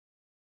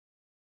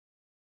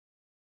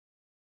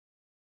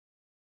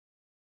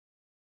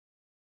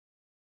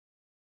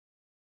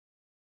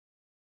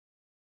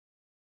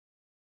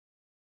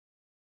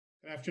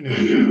Good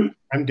afternoon.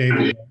 I'm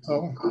David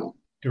Russell,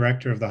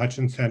 Director of the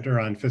Hutchins Center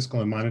on Fiscal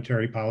and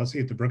Monetary Policy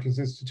at the Brookings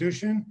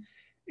Institution.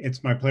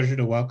 It's my pleasure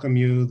to welcome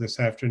you this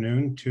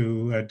afternoon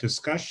to a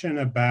discussion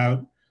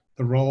about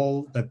the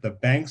role that the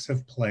banks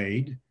have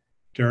played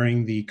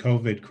during the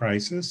COVID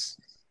crisis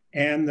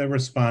and the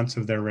response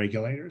of their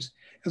regulators.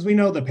 As we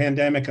know, the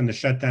pandemic and the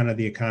shutdown of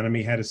the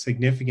economy had a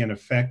significant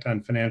effect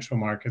on financial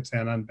markets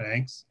and on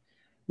banks.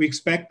 We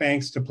expect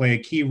banks to play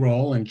a key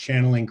role in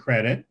channeling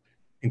credit,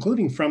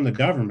 including from the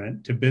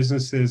government, to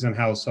businesses and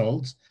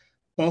households,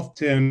 both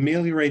to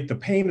ameliorate the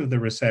pain of the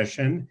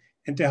recession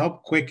and to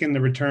help quicken the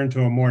return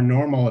to a more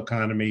normal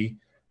economy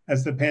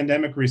as the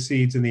pandemic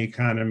recedes and the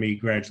economy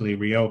gradually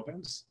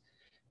reopens.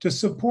 To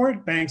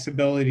support banks'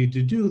 ability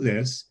to do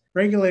this,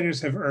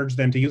 regulators have urged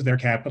them to use their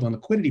capital and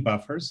liquidity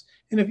buffers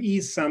and have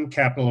eased some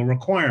capital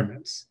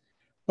requirements.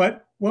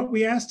 But what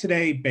we ask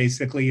today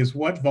basically is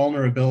what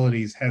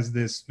vulnerabilities has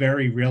this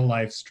very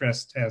real-life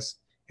stress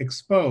test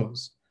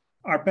exposed?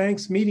 Are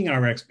banks meeting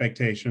our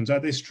expectations? Are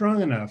they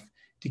strong enough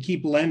to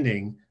keep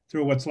lending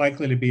through what's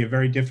likely to be a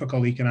very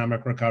difficult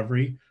economic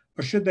recovery?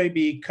 Or should they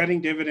be cutting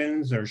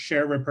dividends or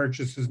share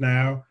repurchases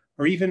now,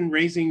 or even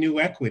raising new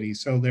equity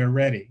so they're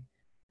ready?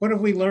 What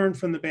have we learned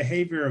from the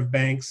behavior of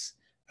banks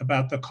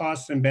about the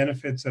costs and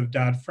benefits of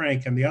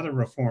Dodd-Frank and the other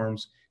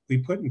reforms we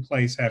put in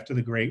place after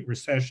the Great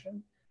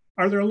Recession?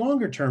 Are there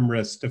longer-term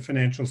risks to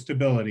financial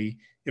stability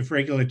if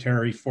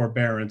regulatory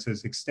forbearance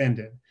is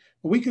extended?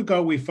 A week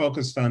ago, we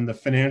focused on the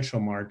financial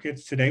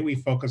markets. Today, we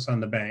focus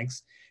on the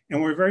banks.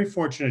 And we're very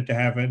fortunate to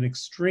have an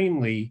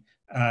extremely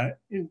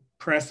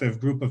impressive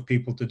group of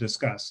people to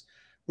discuss.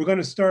 We're going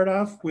to start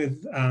off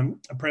with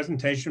a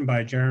presentation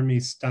by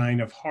Jeremy Stein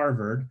of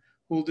Harvard,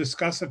 who will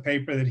discuss a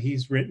paper that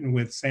he's written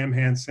with Sam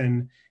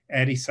Hansen,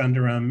 Adi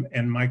Sundaram,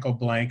 and Michael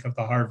Blank of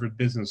the Harvard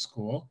Business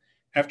School.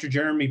 After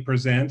Jeremy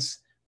presents,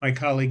 my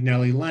colleague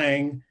Nellie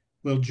Lang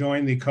will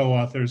join the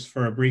co-authors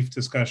for a brief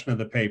discussion of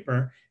the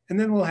paper, and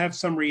then we'll have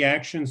some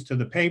reactions to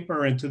the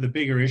paper and to the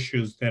bigger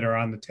issues that are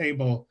on the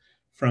table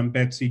from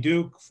Betsy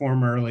Duke,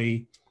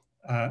 formerly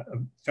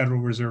Federal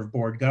Reserve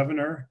Board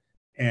Governor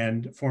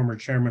and former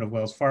Chairman of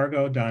Wells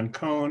Fargo, Don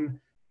Cohn,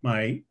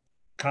 my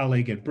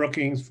colleague at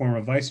Brookings,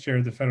 former Vice Chair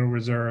of the Federal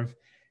Reserve,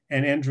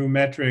 and Andrew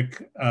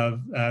Metrick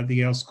of the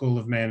Yale School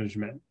of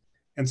Management.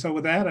 And so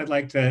with that, I'd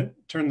like to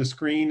turn the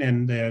screen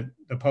and the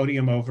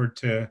podium over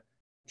to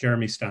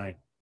Jeremy Stein.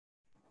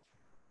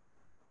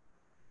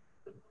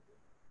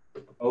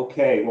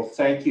 Okay, well,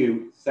 thank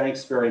you.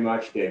 Thanks very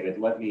much, David.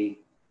 Let me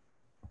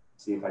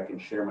see if I can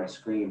share my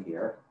screen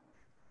here.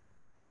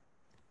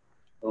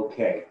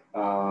 Okay.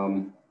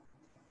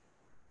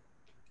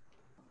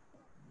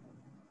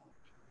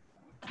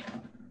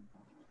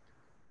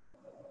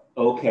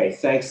 Okay,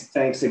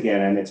 thanks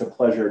again, and it's a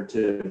pleasure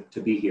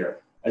to be here.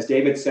 As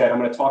David said, I'm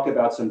going to talk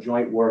about some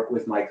joint work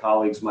with my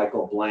colleagues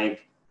Michael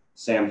Blank,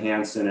 Sam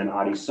Hansen, and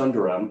Adi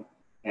Sundaram,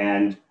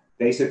 and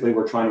basically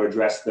we're trying to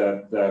address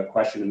the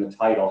question in the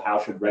title, how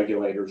should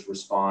regulators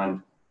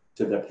respond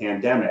to the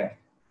pandemic?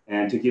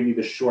 And to give you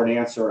the short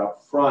answer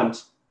up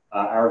front,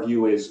 our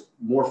view is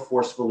more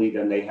forcefully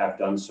than they have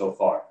done so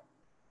far.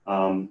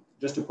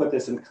 Just to put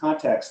this in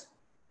context,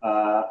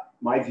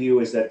 my view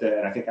is that,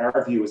 and I think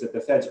our view is that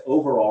the Fed's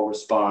overall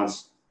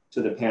response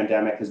to the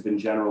pandemic has been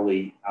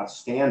generally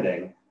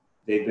outstanding.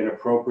 They've been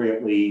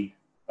appropriately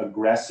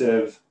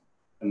aggressive,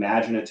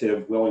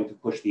 imaginative, willing to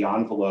push the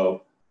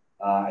envelope.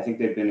 I think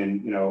they've been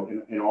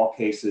in all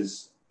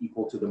cases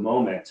equal to the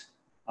moment,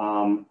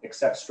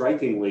 except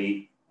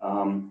strikingly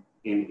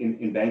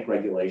in bank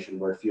regulation,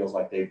 where it feels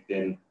like they've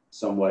been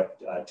somewhat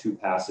too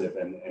passive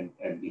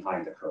and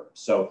behind the curve.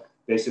 So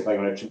basically,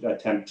 I'm going to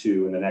attempt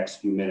to, in the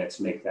next few minutes,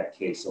 make that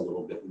case a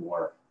little bit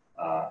more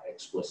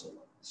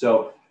explicitly.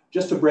 So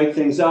just to break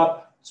things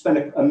up,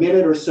 spend a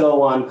minute or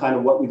so on kind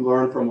of what we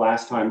learned from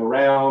last time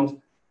around,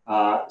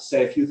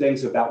 say a few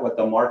things about what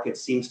the market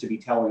seems to be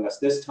telling us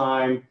this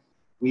time.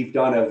 We've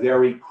done a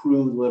very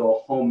crude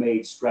little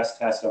homemade stress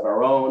test of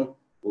our own.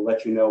 We'll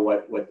let you know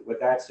what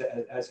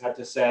that has had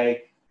to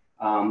say.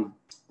 A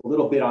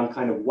little bit on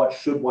kind of what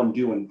should one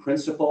do in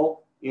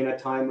principle in a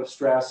time of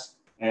stress,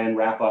 and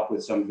wrap up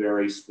with some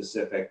very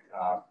specific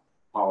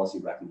policy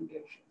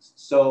recommendations.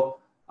 So,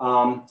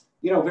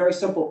 very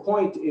simple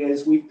point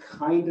is we've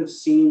kind of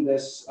seen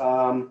this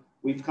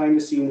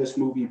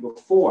movie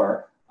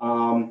before.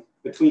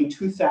 Between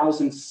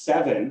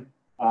 2007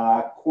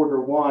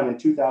 quarter one and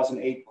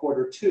 2008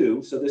 quarter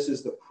two, so this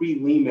is the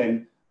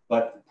pre-Lehman,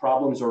 but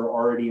problems are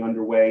already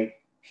underway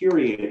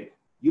period.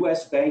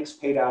 US banks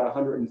paid out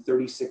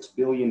 $136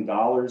 billion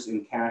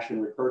in cash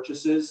and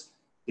repurchases.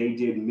 They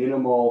did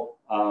minimal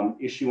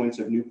issuance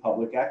of new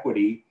public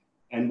equity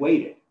and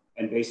waited,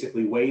 and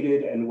basically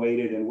waited and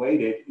waited and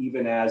waited,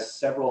 even as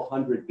several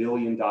 $100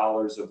 billion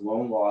of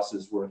loan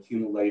losses were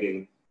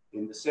accumulating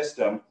in the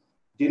system.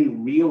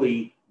 Didn't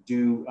really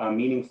do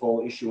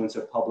meaningful issuance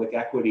of public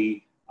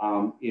equity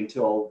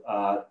until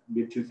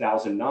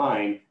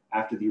mid-2009,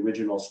 after the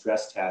original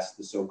stress test,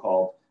 the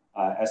so-called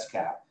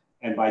SCAP.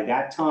 And by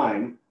that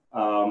time,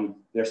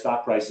 their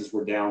stock prices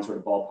were down sort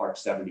of ballpark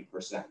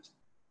 70%.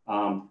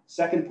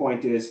 Second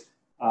point is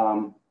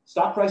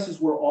stock prices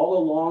were all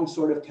along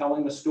sort of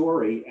telling a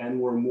story and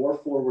were more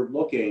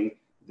forward-looking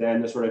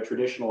than the sort of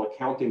traditional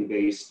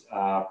accounting-based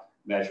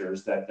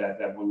measures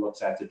that one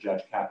looks at to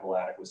judge capital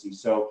adequacy.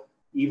 So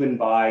even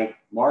by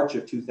March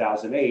of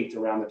 2008,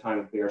 around the time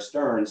of Bear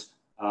Stearns,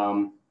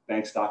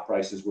 bank stock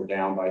prices were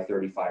down by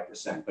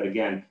 35%. But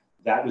again,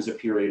 that was a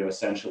period of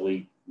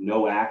essentially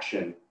no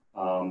action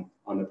on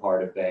the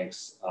part of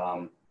banks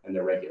and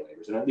their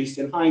regulators. And at least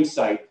in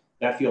hindsight,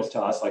 that feels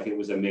to us like it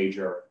was a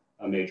major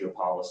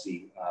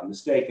policy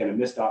mistake and a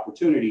missed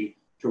opportunity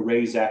to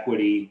raise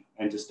equity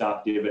and to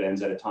stop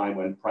dividends at a time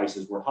when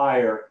prices were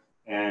higher,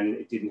 and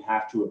it didn't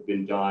have to have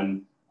been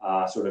done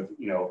sort of,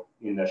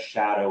 in the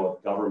shadow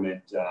of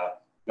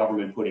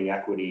government putting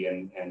equity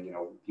and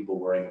people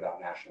worrying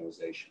about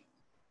nationalization.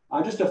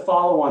 Just to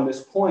follow on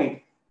this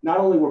point, not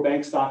only were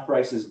bank stock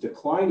prices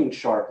declining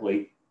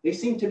sharply, they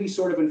seem to be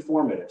sort of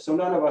informative. So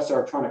none of us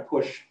are trying to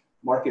push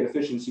market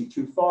efficiency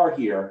too far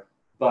here,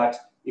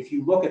 but if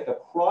you look at the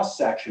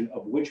cross-section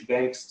of which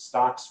banks'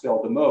 stocks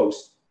fell the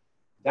most,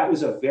 that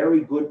was a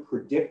very good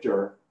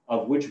predictor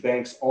of which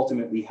banks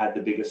ultimately had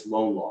the biggest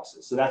loan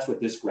losses. So that's what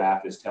this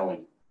graph is telling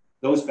you.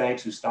 Those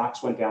banks whose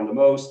stocks went down the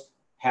most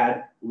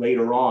had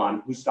later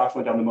on, whose stocks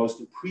went down the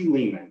most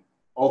pre-Lehman,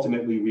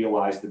 ultimately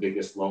realized the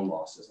biggest loan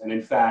losses. And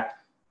in fact,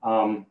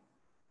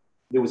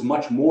 there was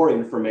much more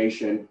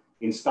information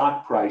in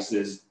stock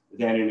prices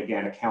than in,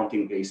 again,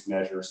 accounting-based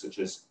measures such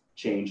as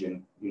change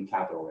in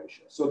capital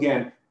ratio. So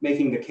again,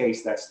 making the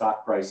case that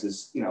stock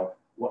prices,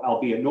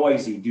 albeit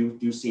noisy,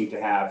 do seem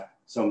to have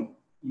some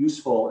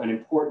useful and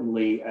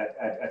importantly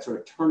at sort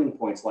of turning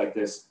points like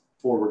this,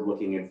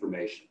 forward-looking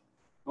information.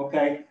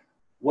 Okay,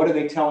 what are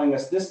they telling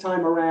us this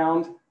time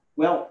around?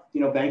 Well,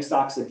 bank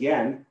stocks,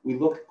 again, we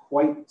look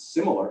quite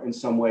similar in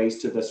some ways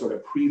to the sort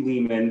of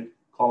pre-Lehman,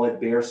 call it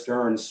Bear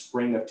Stearns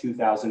spring of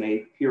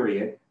 2008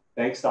 period.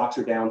 Bank stocks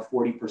are down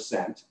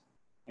 40%.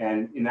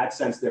 And in that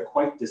sense, they're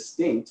quite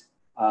distinct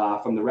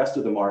from the rest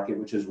of the market,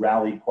 which has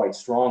rallied quite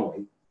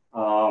strongly.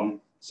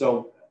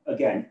 So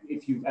again,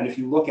 if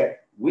you look at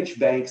which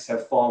banks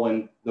have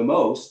fallen the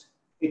most,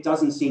 it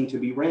doesn't seem to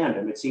be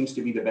random. It seems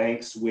to be the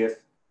banks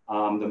with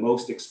the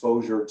most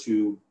exposure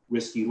to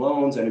risky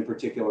loans, and in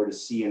particular to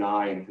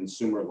C&I and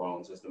consumer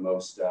loans as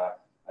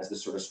the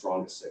sort of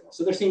strongest signal.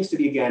 So there seems to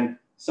be, again,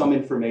 some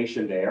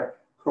information there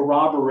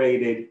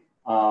corroborated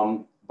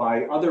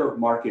by other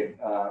market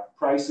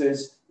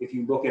prices. If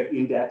you look at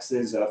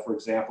indexes, for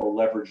example,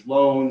 leveraged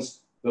loans,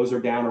 those are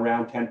down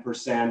around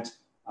 10%.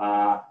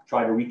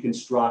 Try to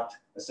reconstruct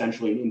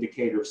essentially an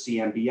indicator of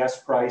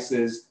CMBS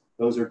prices,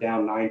 those are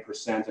down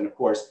 9%. And of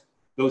course,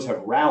 those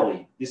have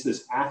rallied. This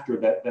is after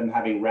them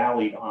having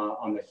rallied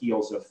on the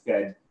heels of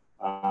Fed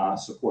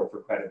support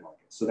for credit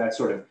markets. So that's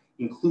sort of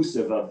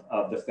inclusive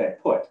of the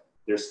Fed put.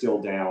 They're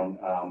still down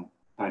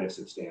kind of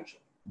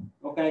substantially.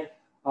 Okay.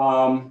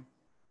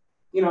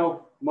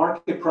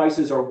 Market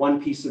prices are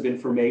one piece of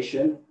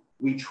information.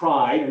 We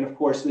tried, and of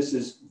course, this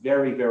is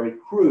very, very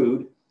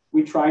crude.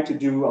 We tried to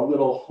do a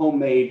little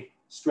homemade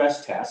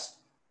stress test.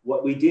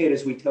 What we did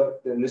is we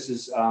took, and this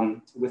is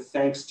with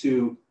thanks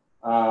to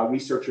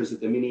researchers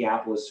at the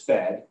Minneapolis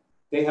Fed,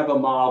 they have a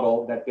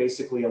model that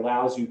basically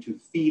allows you to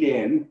feed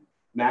in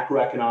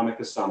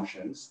macroeconomic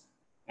assumptions,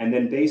 and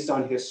then based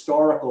on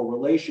historical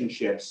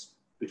relationships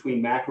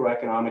between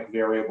macroeconomic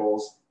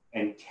variables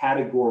and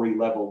category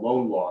level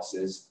loan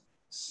losses,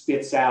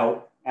 spits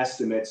out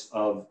estimates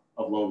of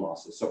loan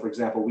losses. So for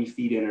example, we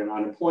feed in an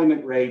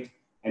unemployment rate,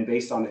 and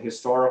based on the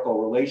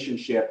historical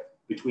relationship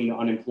between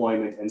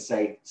unemployment and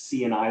say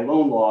C&I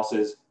loan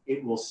losses,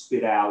 it will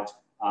spit out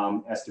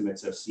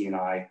estimates of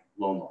C&I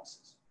loan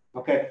losses.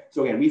 Okay,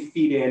 so again, we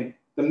feed in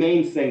the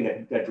main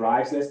thing that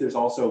drives this. There's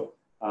also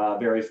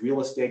various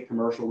real estate,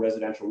 commercial,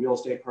 residential real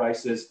estate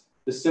prices.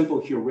 The simple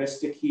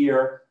heuristic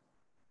here,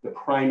 the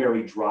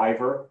primary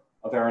driver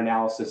of our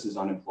analysis is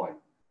unemployment.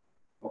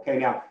 Okay,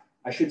 now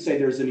I should say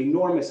there's an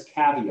enormous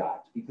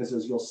caveat because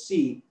as you'll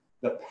see,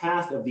 the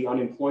path of the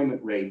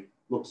unemployment rate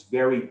looks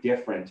very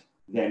different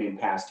than in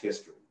past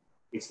history.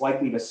 It's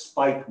likely to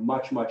spike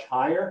much, much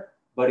higher,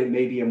 but it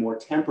may be a more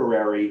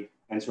temporary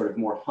and sort of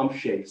more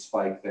hump-shaped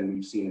spike than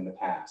we've seen in the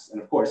past.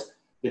 And of course,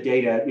 the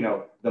data,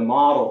 the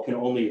model can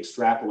only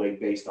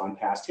extrapolate based on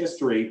past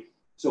history.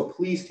 So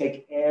please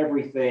take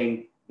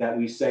everything that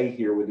we say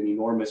here with an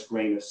enormous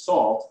grain of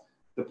salt.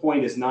 The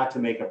point is not to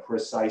make a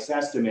precise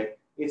estimate,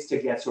 it's to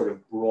get sort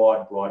of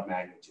broad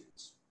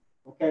magnitudes.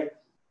 Okay,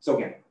 so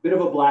again, a bit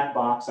of a black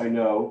box, I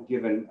know,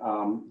 given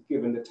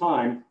the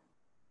time,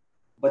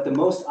 but the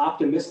most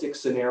optimistic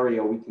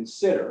scenario we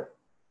consider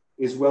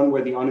is one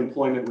where the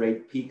unemployment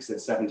rate peaks at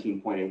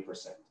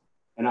 17.8%.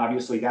 And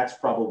obviously that's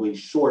probably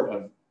short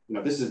of,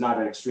 this is not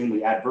an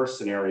extremely adverse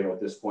scenario at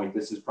this point.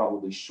 This is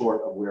probably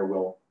short of where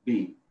we'll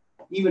be.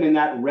 Even in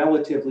that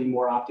relatively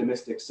more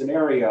optimistic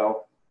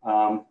scenario,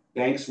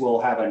 banks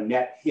will have a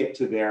net hit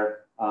to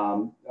their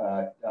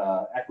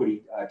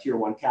equity tier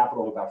one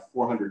capital of about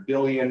 400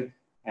 billion,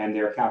 and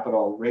their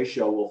capital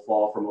ratio will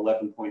fall from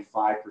 11.5%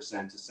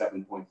 to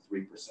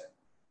 7.3%.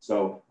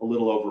 So a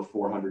little over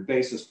 400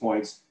 basis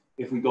points.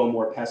 If we go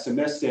more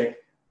pessimistic,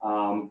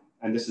 and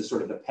this is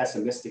sort of the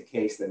pessimistic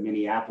case that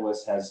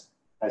Minneapolis has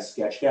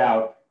sketched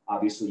out,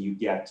 obviously you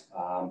get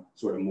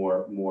sort of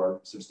more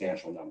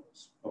substantial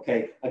numbers.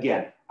 Okay,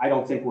 again, I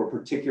don't think we're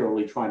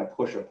particularly trying to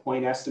push a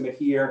point estimate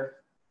here,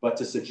 but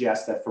to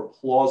suggest that for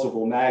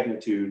plausible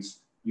magnitudes,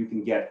 you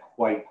can get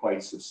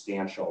quite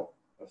substantial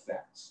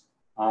effects.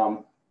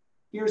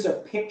 Here's a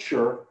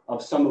picture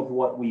of some of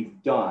what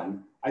we've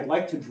done. I'd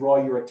like to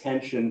draw your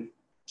attention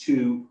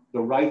to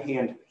the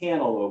right-hand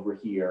panel over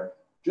here,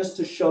 just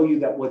to show you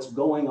that what's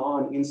going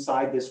on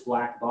inside this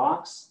black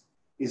box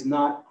is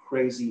not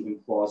crazy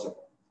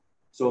implausible.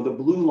 So the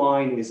blue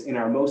line is in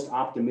our most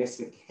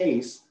optimistic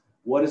case,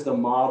 what is the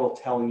model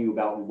telling you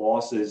about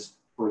losses,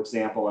 for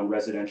example, on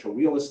residential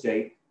real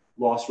estate,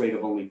 loss rate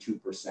of only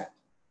 2%.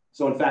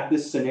 So in fact,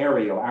 this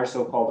scenario, our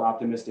so-called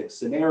optimistic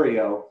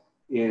scenario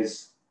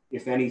is,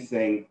 if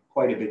anything,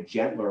 quite a bit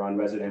gentler on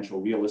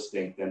residential real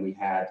estate than we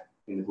had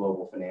in the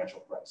global financial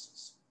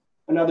crisis.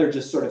 Another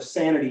just sort of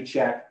sanity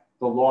check,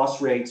 the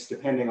loss rates,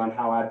 depending on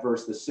how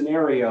adverse the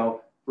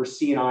scenario, for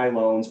C&I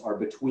loans are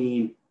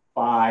between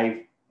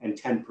 5 and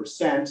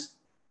 10%.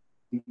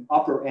 The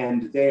upper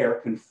end there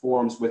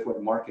conforms with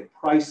what market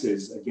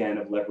prices, again,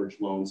 of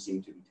leveraged loans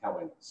seem to be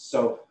telling us.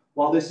 So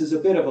while this is a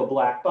bit of a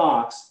black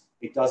box,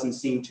 it doesn't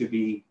seem to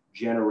be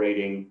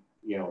generating,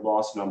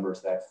 loss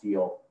numbers that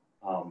feel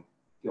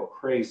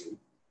crazy.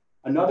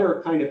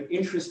 Another kind of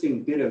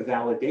interesting bit of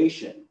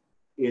validation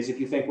is if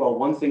you think, well,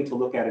 one thing to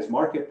look at is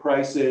market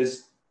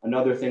prices,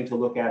 another thing to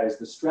look at is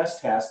the stress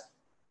test,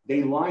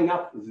 they line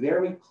up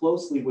very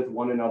closely with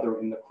one another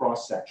in the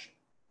cross section.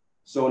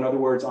 So in other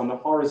words, on the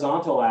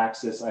horizontal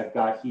axis, I've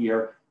got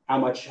here, how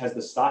much has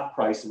the stock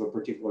price of a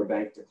particular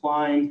bank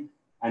declined,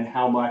 and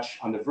how much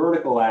on the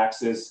vertical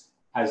axis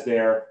has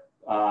the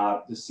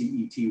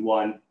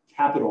CET1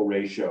 capital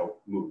ratio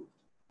moved.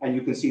 And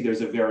you can see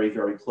there's a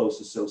very close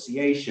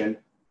association.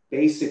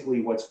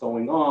 Basically what's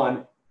going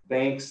on,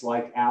 banks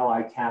like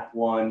Ally, Cap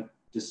One,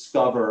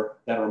 Discover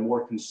that are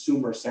more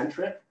consumer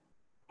centric,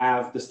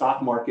 the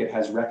stock market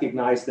has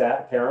recognized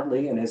that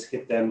apparently and has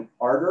hit them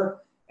harder.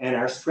 And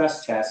our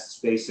stress tests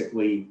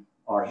basically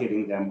are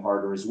hitting them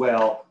harder as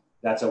well.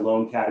 That's a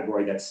loan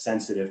category that's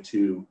sensitive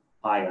to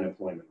high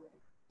unemployment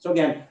rate. So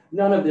again,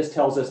 none of this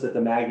tells us that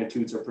the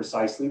magnitudes are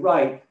precisely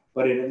right,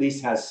 but it at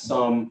least has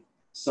some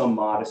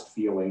modest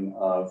feeling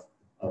of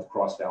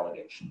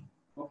cross-validation.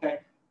 Okay,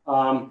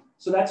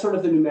 so that's sort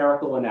of the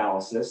numerical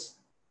analysis.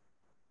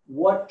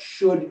 What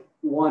should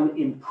one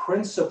in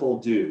principle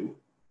do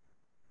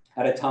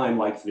at a time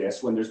like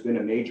this when there's been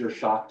a major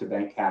shock to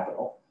bank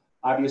capital?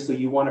 Obviously,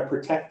 you want to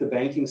protect the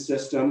banking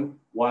system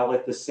while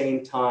at the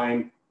same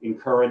time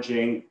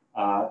encouraging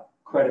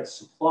credit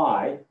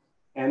supply.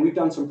 And we've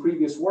done some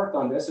previous work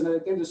on this, and I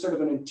think there's sort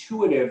of an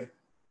intuitive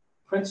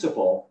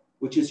principle,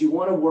 which is you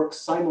want to work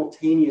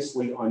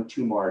simultaneously on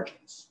two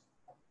margins.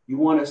 You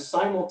want to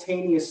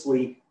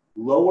simultaneously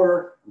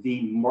lower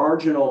the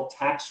marginal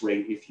tax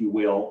rate, if you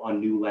will, on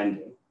new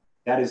lending.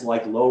 That is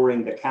like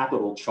lowering the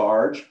capital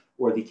charge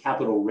or the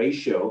capital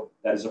ratio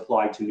that is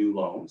applied to new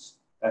loans.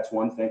 That's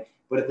one thing.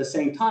 But at the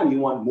same time, you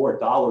want more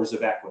dollars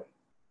of equity.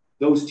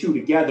 Those two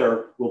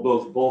together will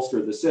both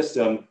bolster the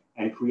system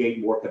and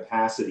create more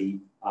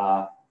capacity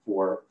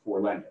for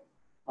lending.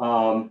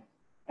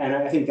 And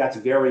I think that's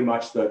very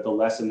much the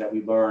lesson that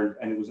we learned.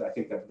 And it was, I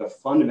think, the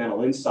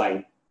fundamental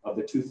insight of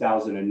the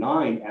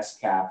 2009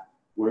 SCAP,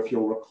 where if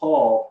you'll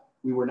recall,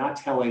 we were not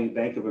telling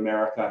Bank of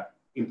America,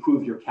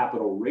 improve your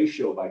capital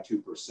ratio by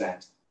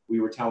 2%. We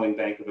were telling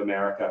Bank of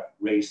America,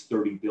 raise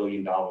 $30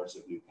 billion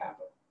of new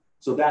capital.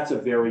 So that's a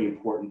very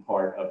important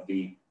part of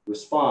the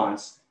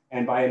response.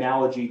 And by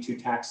analogy to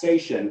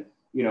taxation,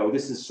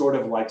 this is sort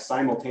of like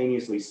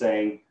simultaneously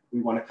saying we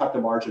want to cut the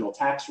marginal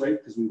tax rate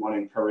because we want to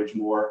encourage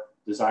more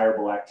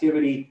desirable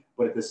activity,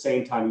 but at the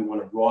same time, we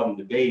want to broaden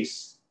the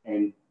base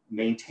and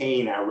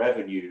maintain our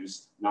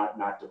revenues,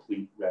 not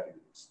deplete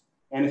revenues.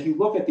 And if you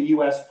look at the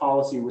US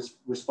policy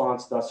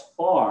response thus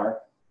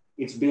far,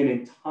 it's been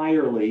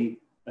entirely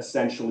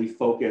essentially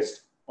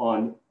focused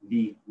on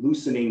the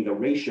loosening the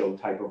ratio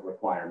type of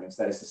requirements,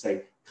 that is to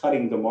say,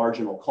 cutting the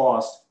marginal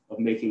cost of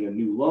making a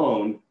new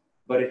loan,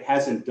 but it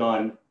hasn't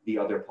done the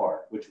other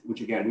part, which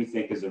again, we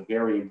think is a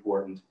very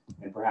important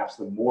and perhaps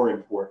the more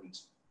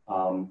important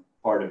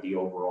part of the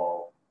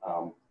overall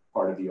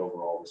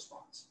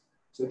response.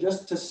 So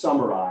just to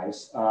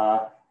summarize,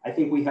 I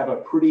think we have a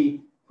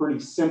pretty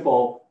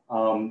simple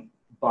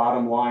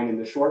bottom line in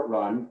the short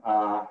run.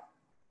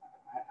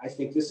 I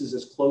think this is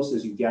as close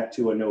as you get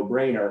to a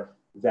no-brainer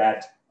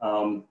that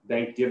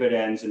bank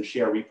dividends and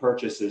share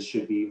repurchases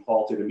should be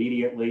halted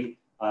immediately.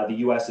 The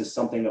US is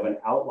something of an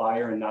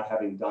outlier in not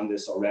having done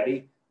this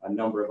already. A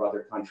number of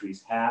other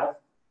countries have.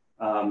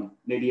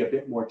 Maybe a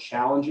bit more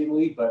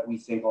challengingly, but we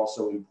think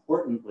also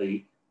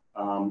importantly,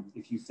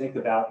 if you think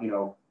about,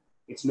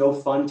 it's no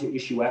fun to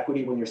issue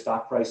equity when your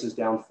stock price is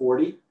down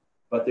 40,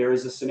 but there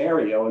is a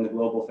scenario, and the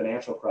global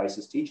financial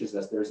crisis teaches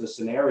us, there's a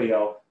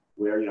scenario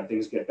where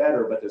things get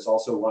better, but there's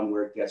also one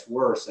where it gets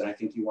worse. And I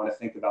think you want to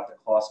think about the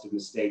cost of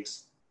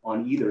mistakes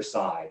on either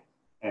side,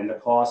 and the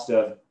cost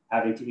of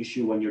having to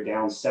issue when you're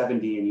down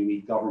 70 and you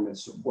need government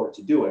support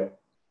to do it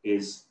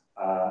is,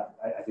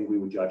 I think we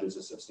would judge as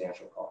a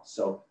substantial cost.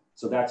 So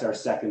that's our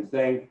second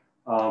thing.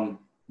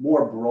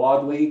 More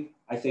broadly,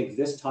 I think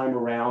this time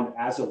around,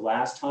 as of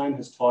last time,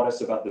 has taught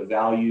us about the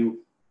value,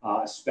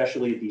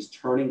 especially at these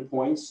turning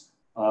points,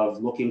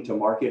 of looking to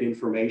market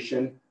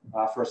information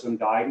for some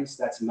guidance.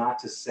 That's not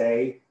to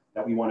say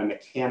that we want to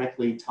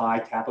mechanically tie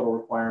capital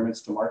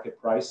requirements to market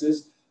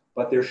prices,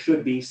 but there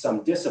should be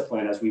some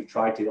discipline, as we've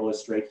tried to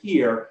illustrate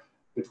here,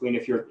 between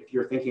if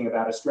you're thinking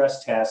about a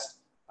stress test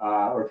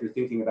or if you're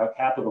thinking about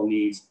capital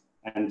needs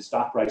and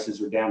stock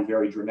prices are down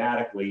very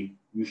dramatically,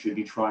 you should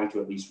be trying to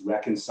at least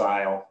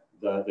reconcile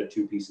the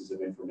two pieces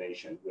of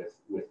information with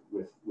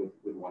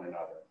one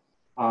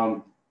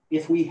another.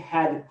 If we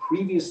had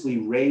previously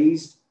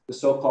raised the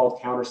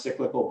so-called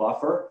counter-cyclical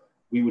buffer,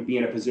 we would be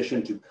in a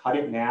position to cut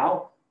it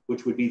now,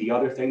 which would be the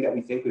other thing that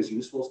we think is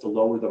useful, is to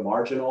lower the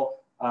marginal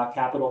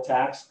capital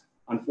tax.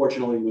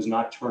 Unfortunately, it was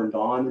not turned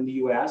on in the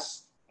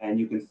US, and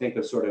you can think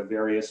of sort of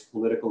various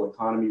political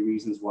economy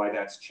reasons why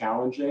that's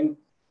challenging.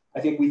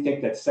 I think we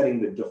think that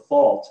setting the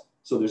default,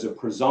 so there's a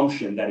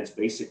presumption that it's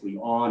basically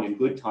on in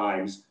good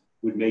times,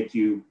 would make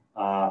you,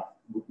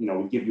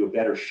 would give you a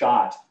better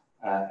shot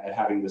at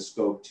having the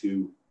scope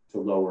to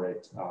lower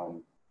it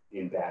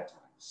in bad times.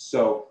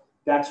 So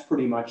that's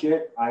pretty much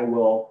it. I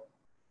will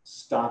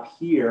stop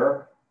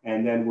here,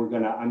 and then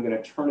I'm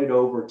gonna turn it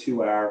over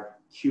to our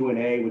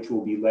Q&A, which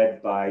will be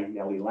led by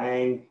Nellie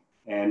Lang,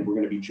 and we're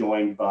gonna be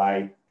joined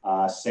by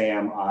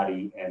Sam,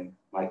 Adi, and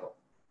Michael.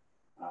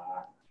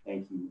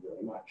 Thank you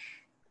very much.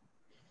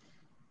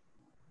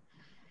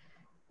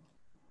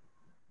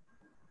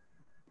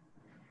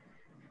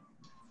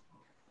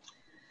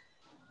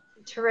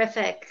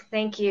 Terrific.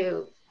 Thank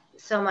you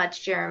so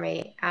much,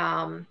 Jeremy.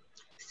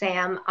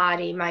 Sam,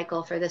 Adi,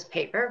 Michael, for this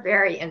paper.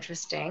 Very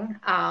interesting,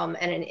 and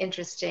an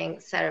interesting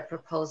set of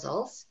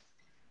proposals.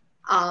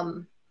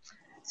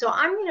 So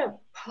I'm going to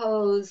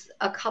pose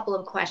a couple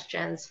of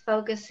questions,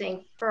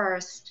 focusing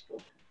first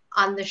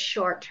on the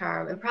short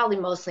term, and probably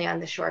mostly on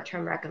the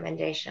short-term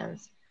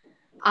recommendations.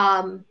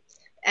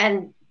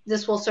 And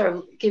this will sort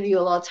of give you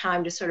a little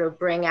time to sort of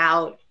bring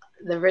out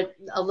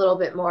a little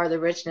bit more of the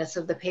richness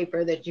of the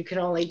paper that you can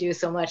only do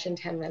so much in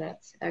 10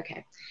 minutes.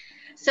 Okay.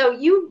 So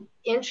you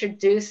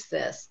introduced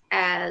this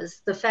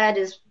as the Fed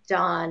has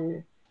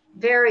been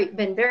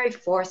very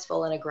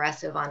forceful and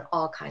aggressive on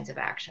all kinds of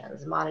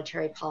actions,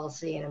 monetary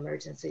policy and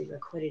emergency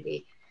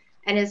liquidity,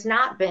 and has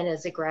not been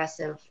as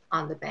aggressive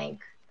on the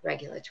bank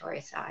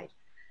regulatory side.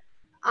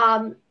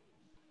 I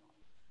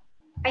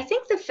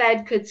think the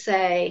Fed could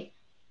say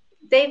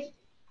they've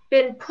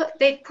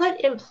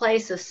put in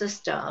place a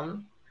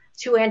system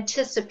to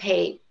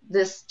anticipate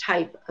this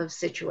type of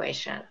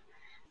situation.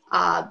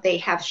 They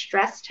have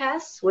stress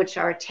tests, which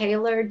are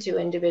tailored to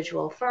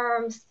individual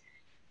firms,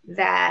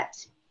 that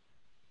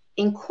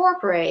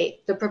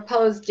incorporate the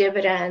proposed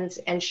dividends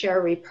and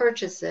share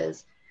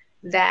repurchases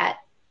that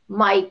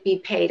might be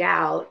paid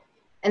out.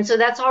 And so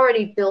that's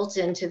already built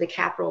into the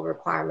capital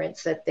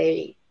requirements that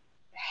they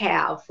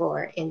have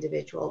for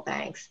individual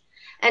banks.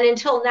 And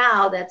until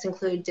now, that's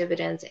included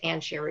dividends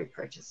and share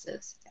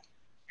repurchases,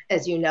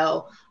 as you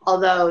know,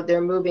 although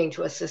they're moving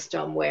to a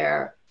system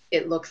where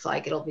it looks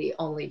like it'll be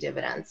only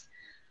dividends.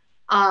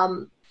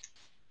 Can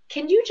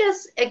you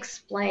just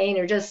explain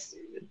or just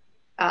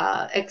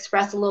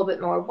express a little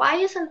bit more, why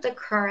isn't the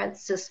current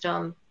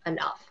system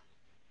enough?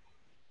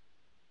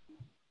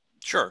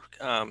 Sure.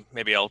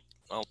 Maybe I'll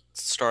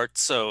start.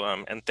 So,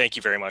 and thank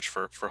you very much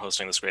for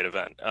hosting this great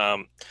event.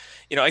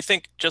 I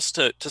think just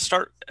to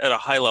start at a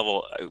high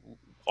level,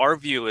 our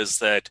view is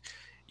that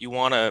you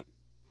want to,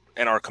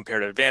 and our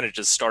comparative advantage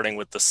is starting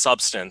with the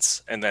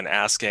substance and then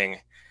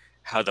asking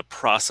how the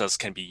process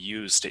can be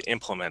used to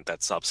implement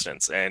that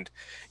substance. And,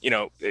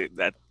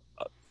 that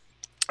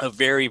a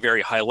very,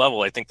 very high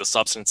level, I think the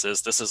substance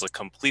is this is a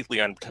completely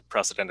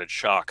unprecedented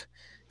shock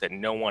that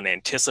no one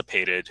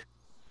anticipated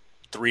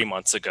 3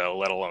 months ago,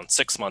 let alone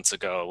 6 months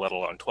ago, let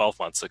alone 12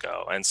 months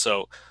ago. And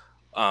so,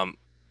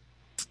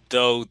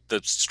 though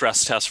the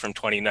stress tests from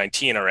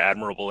 2019 are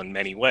admirable in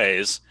many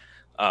ways,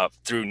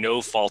 through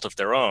no fault of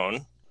their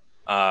own,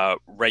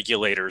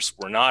 regulators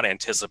were not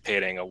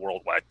anticipating a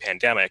worldwide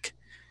pandemic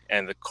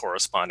and the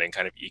corresponding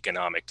kind of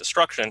economic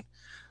destruction.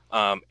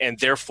 And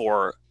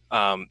therefore,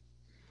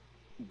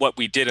 what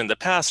we did in the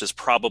past is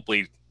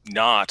probably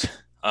not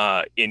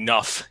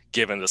enough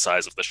given the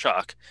size of the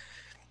shock.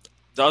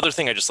 The other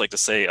thing I just like to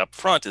say up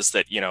front is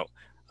that,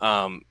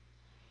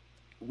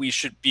 we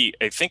should be,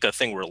 I think a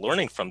thing we're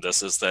learning from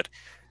this is that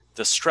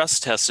the stress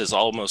test is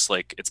almost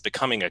like it's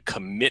becoming a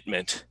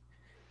commitment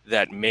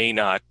that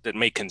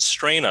may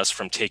constrain us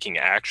from taking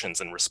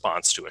actions in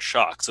response to a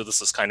shock. So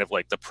this is kind of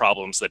like the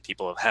problems that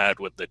people have had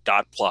with the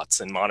dot plots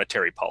in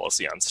monetary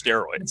policy on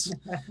steroids.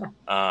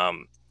 I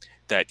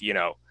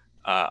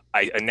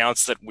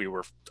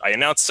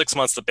announced 6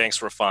 months the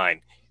banks were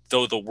fine.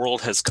 though the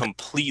world has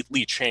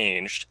completely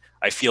changed,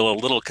 I feel a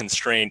little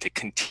constrained to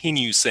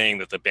continue saying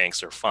that the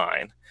banks are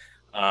fine.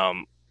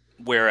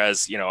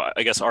 Whereas,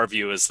 I guess our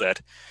view is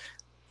that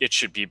it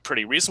should be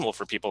pretty reasonable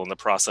for people in the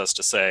process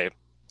to say,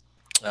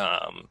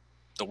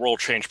 the world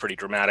changed pretty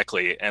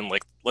dramatically, and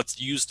let's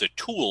use the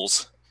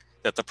tools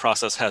that the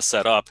process has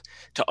set up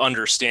to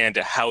understand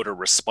how to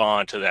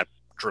respond to that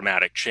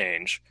dramatic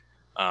change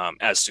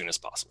as soon as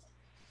possible.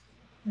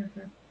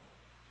 Mm-hmm.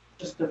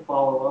 Just to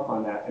follow up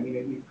on that, I mean,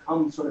 we've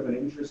come sort of an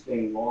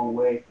interesting long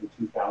way from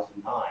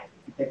 2009.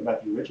 If you think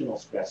about the original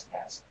stress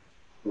test,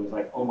 it was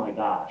like, oh my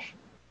gosh,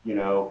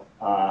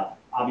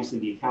 obviously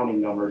the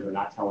accounting numbers are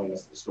not telling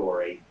us the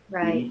story.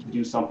 Right. We need to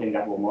do something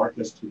that will mark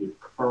us to the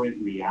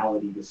current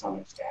reality to some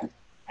extent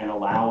and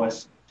allow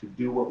us to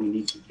do what we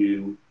need to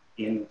do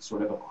in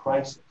sort of a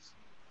crisis.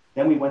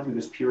 Then we went through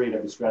this period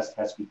of the stress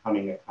test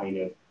becoming a kind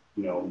of,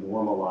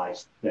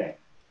 normalized thing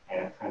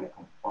and a kind of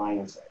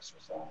compliance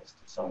exercise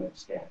to some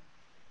extent.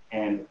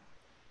 And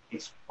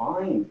it's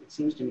fine, it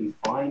seems to me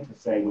fine to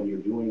say when you're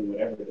doing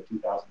whatever the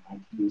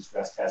 2019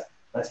 stress test,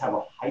 let's have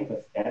a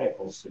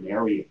hypothetical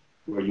scenario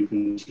where you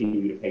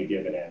continue to pay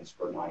dividends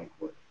for 9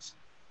 quarters.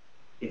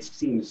 It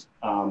seems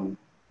kind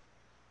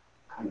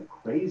of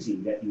crazy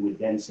that you would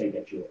then say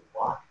that you're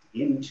locked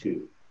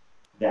into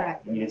that. Right.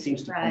 I mean, it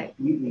seems to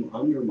completely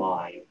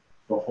undermine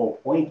the whole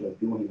point of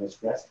doing a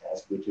stress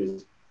test, which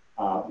is,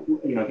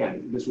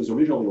 again, this was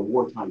originally a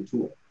wartime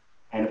tool.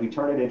 And if we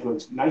turn it into,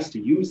 it's nice to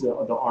use the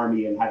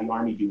Army and have the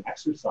Army do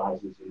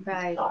exercises in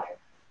peacetime.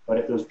 But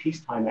if those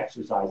peacetime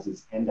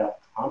exercises end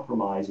up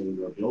compromising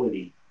your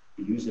ability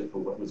to use it for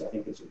what was, I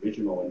think, its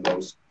original and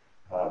most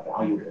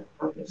valuable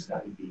purpose,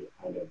 that would be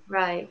a kind of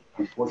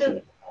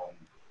unfortunate.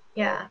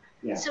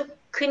 So, So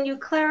can you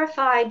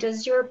clarify,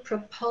 does your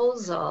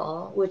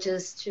proposal, which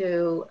is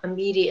to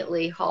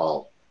immediately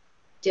halt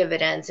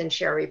dividends and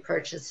share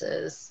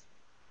repurchases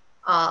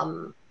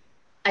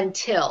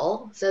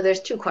so there's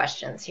 2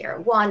 questions here.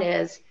 One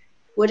is,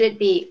 would it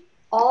be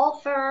all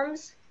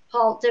firms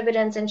halt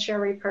dividends and share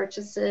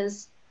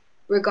repurchases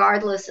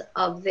regardless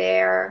of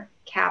their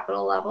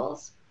capital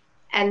levels?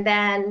 And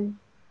then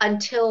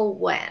until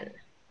when?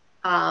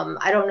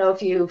 I don't know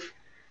if you've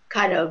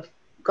kind of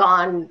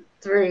gone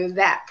through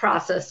that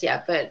process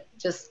yet, but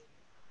just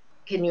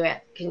can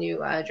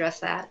you address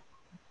that?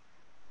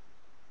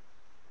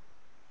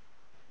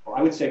 Well,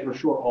 I would say for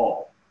sure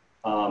all.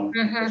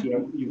 Because,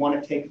 you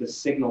want to take the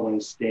signaling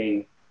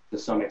sting to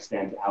some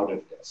extent out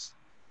of this.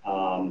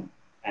 And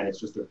it's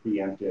just a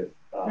preemptive,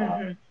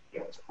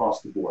 it's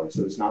across the board.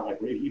 So it's not like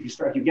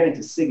if you get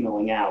into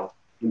signaling out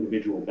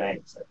individual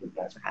banks, I think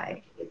that's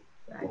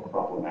more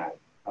problematic.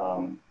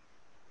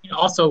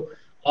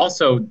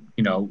 Also,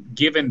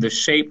 given the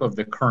shape of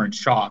the current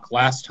shock,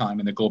 last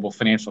time in the global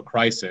financial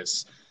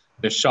crisis,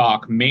 the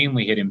shock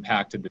mainly had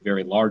impacted the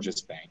very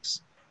largest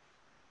banks.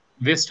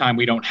 This time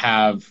we don't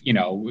have,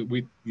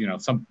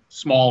 some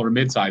small or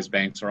mid-sized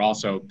banks are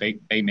also, they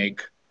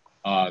make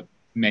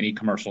many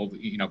commercial,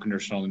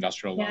 conditional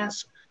industrial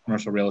loans,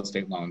 commercial real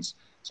estate loans.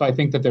 So I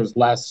think that there's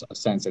less a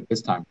sense at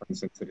this time, for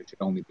instance, that it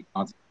should only be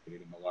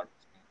concentrated in the largest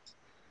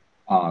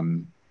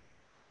banks.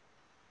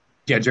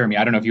 Jeremy,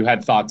 I don't know if you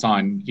had thoughts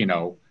on,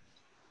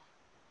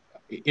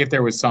 if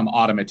there was some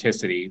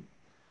automaticity.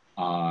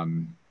 I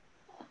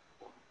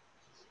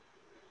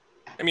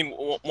mean,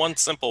 one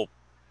simple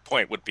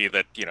point would be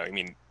that,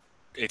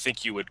 I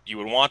think you would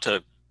want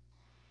to,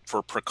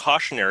 for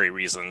precautionary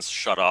reasons,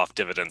 shut off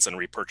dividends and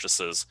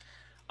repurchases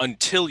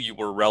until you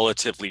were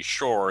relatively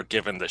sure,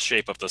 given the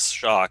shape of the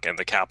shock and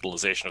the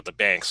capitalization of the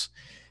banks,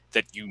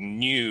 that you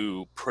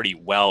knew pretty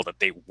well that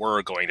they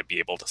were going to be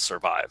able to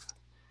survive.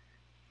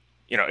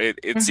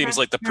 It seems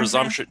like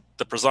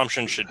the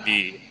presumption should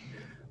be,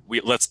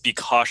 let's be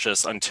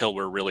cautious until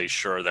we're really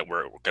sure that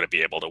we're going to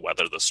be able to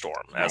weather the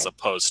storm, as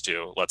opposed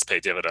to let's pay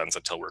dividends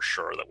until we're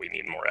sure that we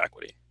need more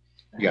equity.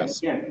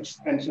 Yes. And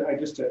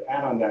just to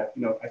add on that,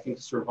 I think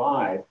to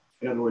survive,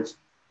 in other words,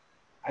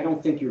 I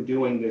don't think you're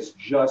doing this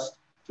just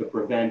to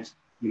prevent,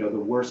 the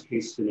worst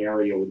case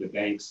scenario where the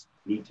banks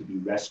need to be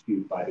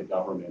rescued by the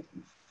government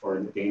or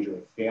in the danger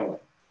of failing.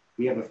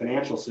 We have a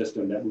financial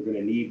system that we're going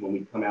to need when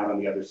we come out on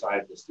the other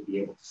side of this to be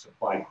able to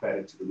supply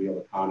credit to the real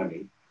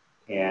economy.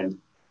 And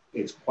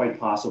it's quite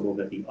possible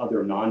that the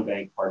other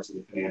non-bank parts of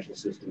the financial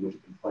system, which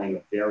have been playing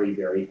a very,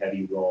 very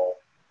heavy role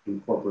in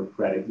corporate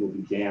credit, will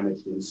be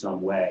damaged in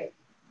some way.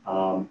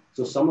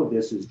 So some of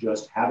this is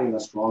just having a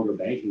stronger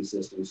banking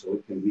system so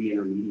it can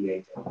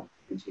re-intermediate and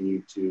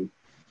continue to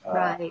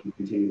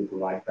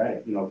provide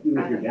credit. Even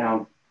if you're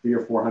down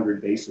 300 or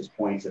 400 basis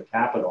points of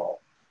capital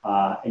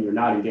and you're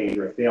not in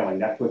danger of failing,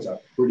 that puts a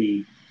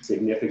pretty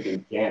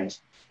significant dent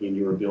in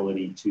your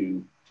ability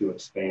to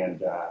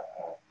expand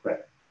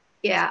credit.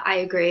 Yeah, I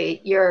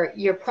agree.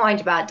 Your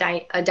point about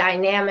a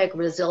dynamic,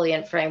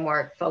 resilient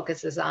framework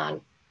focuses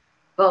on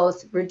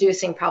both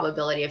reducing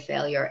probability of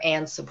failure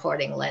and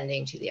supporting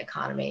lending to the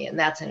economy, and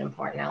that's an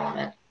important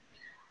element.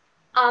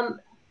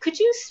 Could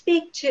you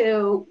speak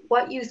to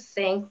what you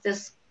think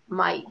this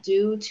might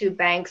do to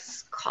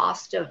banks'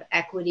 cost of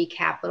equity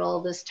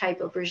capital, this type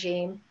of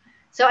regime?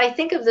 So I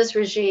think of this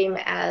regime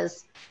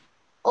as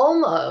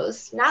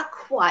almost, not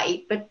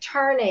quite, but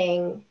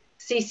turning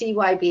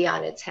CCYB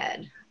on its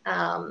head,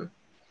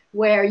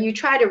 where you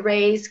try to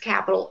raise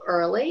capital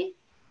early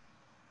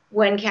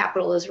when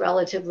capital is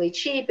relatively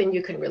cheap and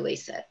you can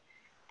release it.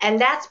 And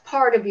that's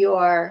part of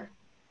your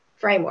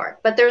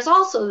framework. But there's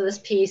also this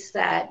piece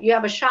that you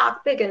have a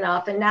shock big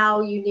enough and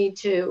now you need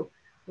to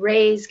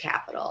raise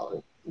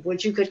capital,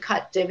 which you could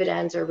cut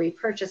dividends or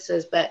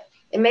repurchases, but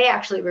it may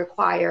actually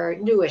require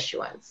new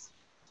issuance.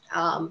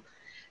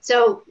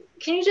 So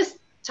can you just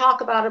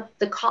talk about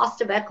the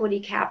cost of equity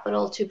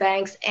capital to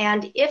banks,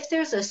 and if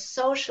there's a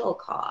social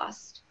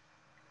cost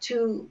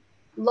to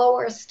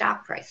lower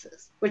stock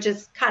prices, which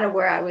is kind of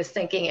where I was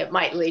thinking it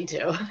might lead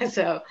to.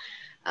 So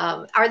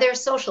are there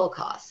social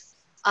costs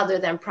other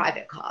than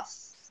private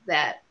costs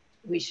that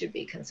we should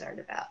be concerned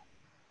about?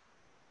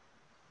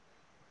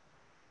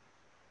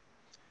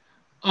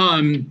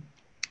 I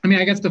mean,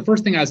 I guess the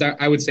first thing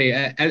I would say,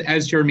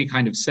 as Jeremy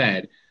kind of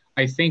said,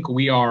 I think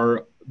we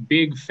are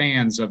big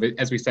fans of it,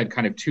 as we said,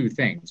 kind of two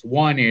things.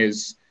 One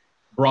is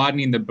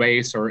broadening the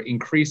base or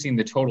increasing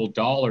the total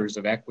dollars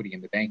of equity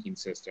in the banking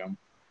system,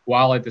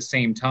 while at the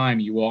same time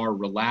you are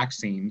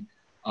relaxing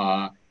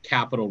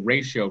capital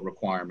ratio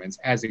requirements,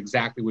 as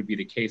exactly would be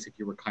the case if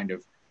you were kind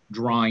of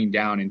drawing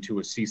down into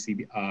a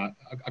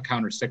a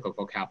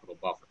counter-cyclical capital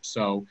buffer.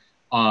 So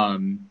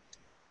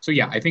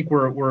yeah, I think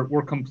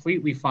we're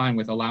completely fine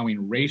with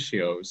allowing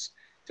ratios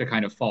to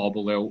kind of fall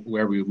below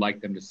where we would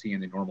like them to see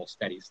in the normal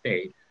steady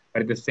state.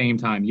 But at the same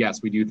time,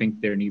 yes, we do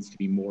think there needs to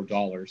be more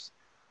dollars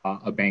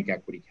of bank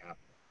equity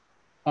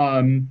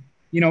capital.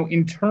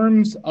 In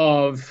terms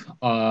of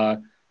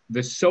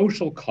the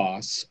social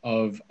costs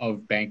of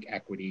bank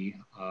equity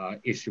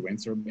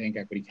issuance or bank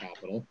equity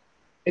capital,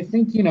 I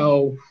think,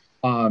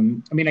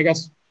 I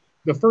guess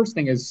the first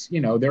thing is,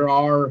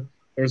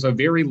 there's a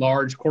very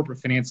large corporate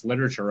finance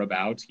literature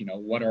about,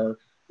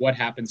 what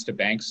happens to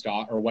bank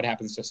stock or what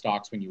happens to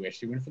stocks when you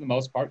issue. And for the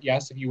most part,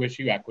 yes, if you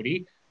issue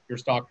equity, your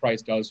stock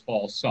price does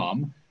fall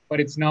some, but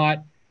it's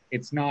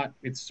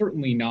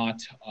certainly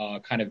not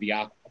kind of the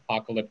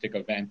apocalyptic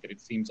event that it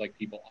seems like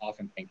people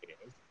often think it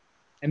is.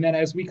 And then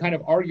as we kind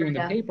of argue in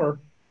the paper,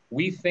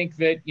 we think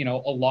that, a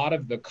lot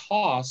of the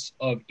costs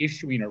of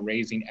issuing or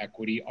raising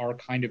equity are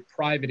kind of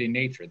private in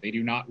nature. They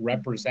do not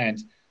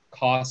represent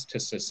cost to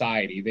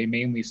society. They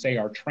mainly say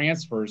are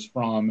transfers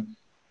from,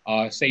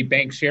 say,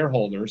 bank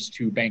shareholders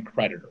to bank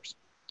creditors.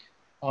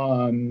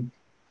 And,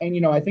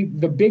 I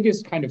think the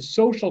biggest kind of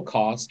social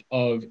cost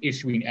of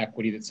issuing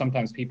equity that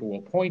sometimes people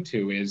will point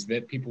to is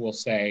that people will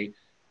say,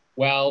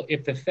 well,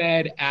 if the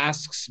Fed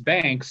asks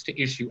banks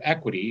to issue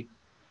equity,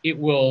 it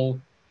will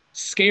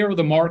scare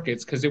the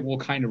markets because it will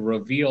kind of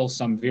reveal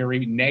some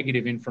very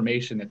negative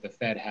information that the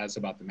Fed has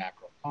about the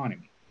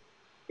macroeconomy.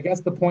 I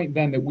guess the point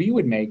then that we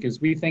would make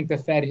is we think the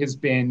Fed has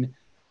been,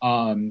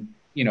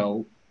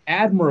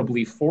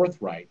 admirably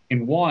forthright.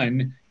 And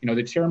one,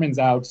 the chairman's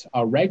out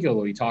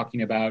regularly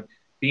talking about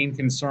being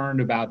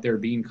concerned about there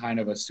being kind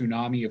of a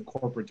tsunami of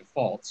corporate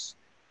defaults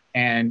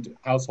and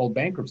household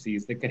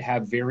bankruptcies that could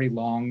have very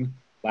long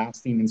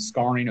lasting and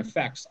scarring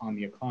effects on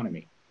the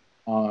economy.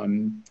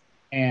 And,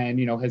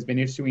 has been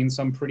issuing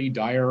some pretty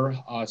dire,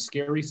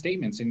 scary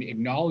statements and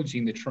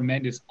acknowledging the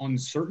tremendous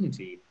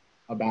uncertainty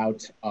about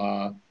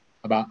the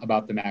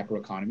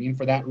macroeconomy. And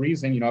for that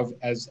reason,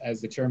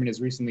 as the chairman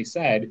has recently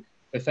said,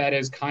 the Fed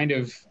has kind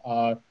of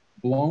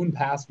blown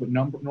past what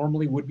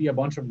normally would be a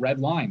bunch of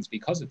red lines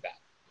because of that.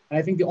 And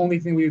I think the only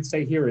thing we would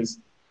say here is,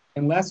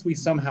 unless we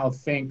somehow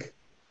think,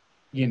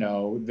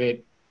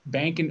 that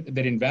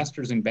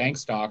investors in bank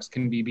stocks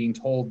can be being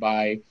told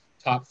by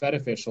top Fed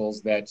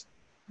officials that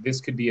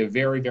this could be a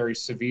very, very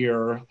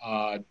severe,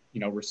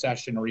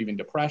 recession or even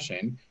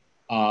depression,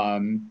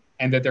 and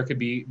that there could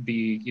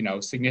be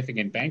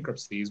significant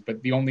bankruptcies.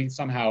 But the only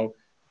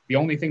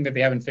thing that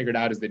they haven't figured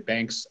out is that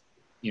banks,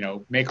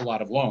 make a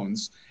lot of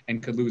loans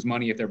and could lose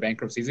money at their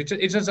bankruptcies. It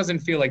just doesn't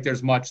feel like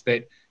there's much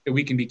that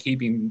we can be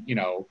keeping,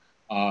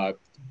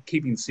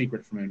 keeping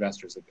secret from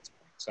investors at this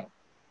point. So.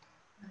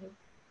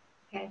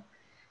 Okay.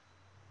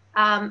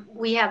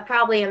 We have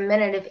probably a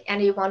minute if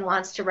anyone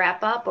wants to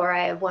wrap up, or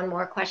I have one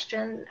more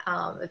question.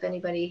 If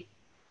anybody.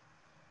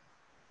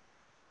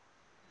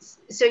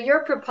 So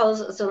your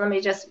proposal, so let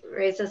me just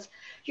raise this.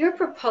 Your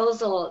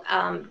proposal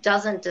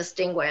doesn't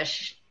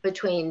distinguish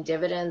between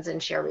dividends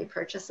and share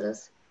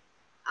repurchases,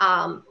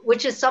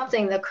 which is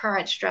something the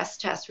current stress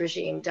test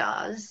regime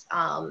does.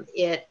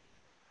 It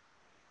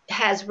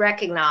has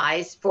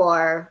recognized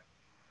for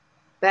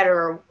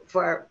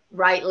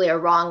rightly or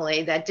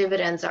wrongly that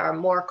dividends are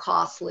more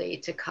costly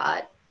to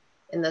cut,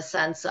 in the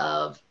sense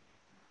of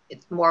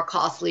it's more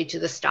costly to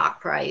the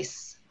stock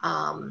price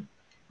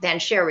than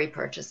share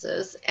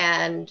repurchases.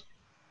 And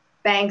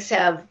banks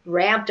have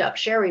ramped up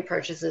share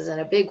repurchases in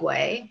a big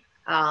way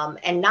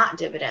and not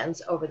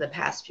dividends over the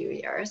past few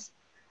years.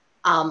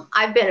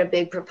 I've been a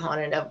big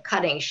proponent of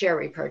cutting share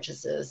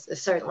repurchases,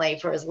 certainly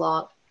for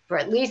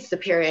at least the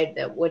period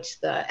at which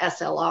the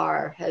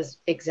SLR has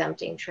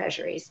exempting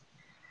treasuries.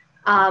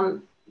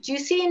 Do you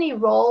see any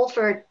role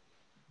for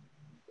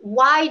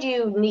why do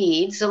you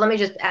need, so let me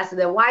just ask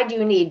that, why do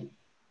you need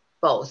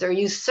both? Are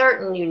you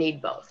certain you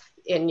need both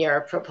in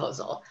your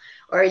proposal?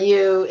 Or are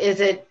you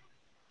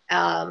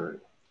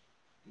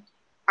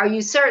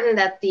certain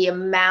that the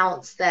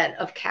amounts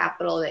of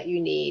capital that you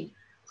need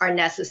are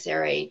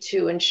necessary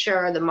to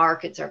ensure the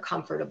markets are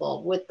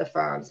comfortable with the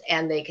firms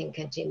and they can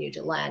continue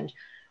to lend?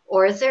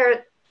 Or is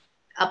there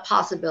a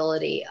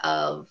possibility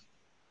of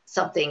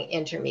something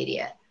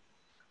intermediate?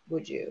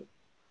 Would you?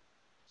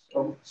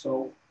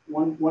 So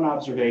one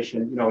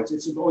observation,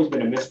 it's always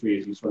been a mystery,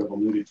 as you sort of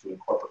alluded to, in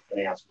corporate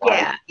finance.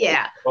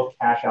 Yeah. Both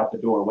cash out the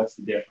door. What's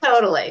the difference?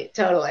 Totally.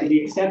 To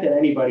the extent that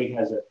anybody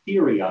has a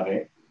theory of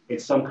it,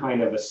 it's some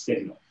kind of a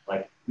signal.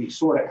 Like we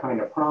sort of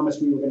kind of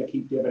promised we were going to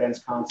keep dividends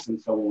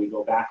constant. So when we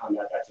go back on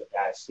that, that's a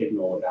bad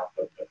signal about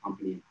the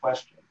company in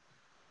question.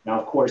 Now,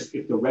 of course,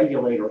 if the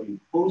regulator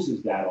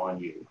imposes that on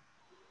you,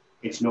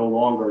 it's no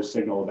longer a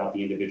signal about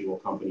the individual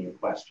company in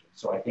question.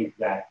 So I think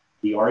that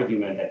the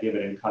argument that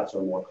dividend cuts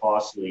are more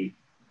costly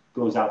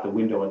goes out the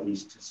window, at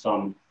least to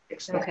some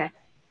extent. Okay.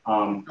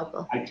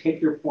 I take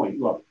your point.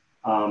 Look,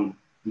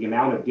 the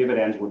amount of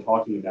dividends we're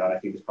talking about, I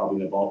think, is probably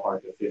in the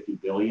ballpark of 50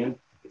 billion.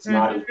 It's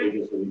not as big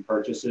as the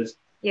repurchases.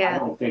 Yeah. I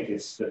don't think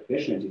it's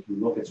sufficient. If you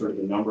look at sort of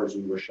the numbers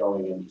we were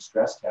showing in these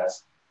stress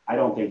tests, I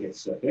don't think it's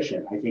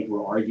sufficient. I think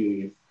we're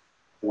arguing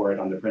for it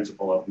on the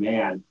principle of,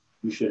 man,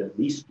 you should at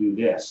least do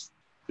this,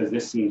 because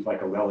this seems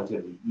like a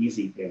relatively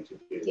easy thing to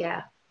do.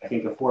 Yeah. I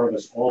think the four of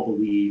us all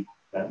believe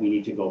that we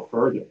need to go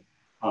further.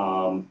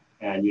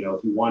 And,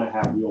 if you want to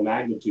have real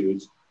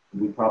magnitudes,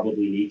 we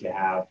probably need to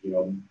have,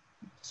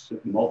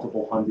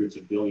 multiple hundreds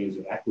of billions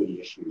of equity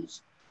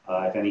issues.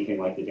 If anything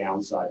like the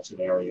downside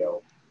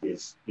scenario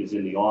is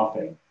in the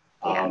offing.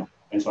 Yeah.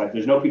 And so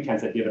there's no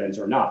pretense that dividends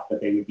are enough, but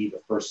they would be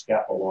the first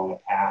step along a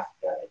path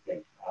that I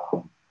think,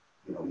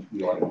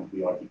 we ought to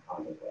be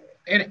contemplating.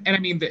 And I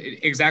mean,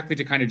 exactly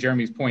to kind of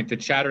Jeremy's point, the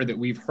chatter that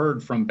we've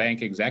heard from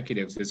bank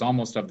executives is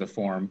almost of the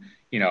form,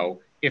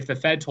 if the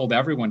Fed told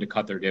everyone to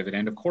cut their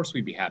dividend, of course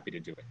we'd be happy to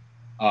do it.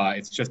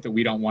 It's just that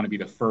we don't want to be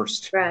the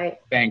first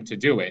bank to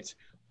do it.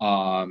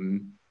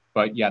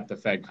 But yet the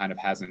Fed kind of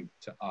hasn't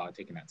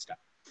taken that step.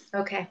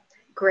 Okay.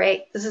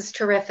 Great. This is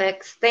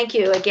terrific. Thank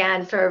you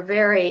again for a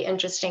very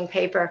interesting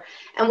paper.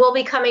 And we'll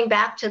be coming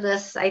back to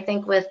this, I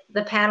think, with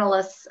the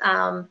panelists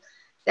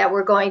that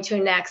we're going to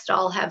next.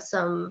 All have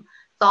some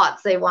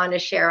thoughts they want to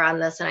share on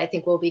this, and I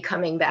think we'll be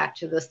coming back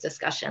to this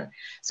discussion.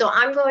 So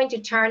I'm going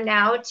to turn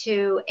now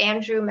to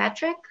Andrew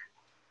Metrick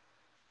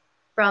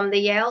from the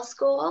Yale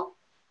School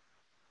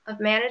of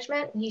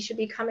Management. He should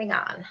be coming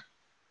on.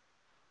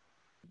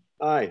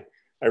 Hi.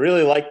 I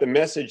really like the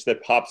message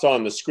that pops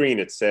on the screen.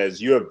 It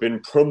says, "You have been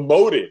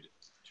promoted."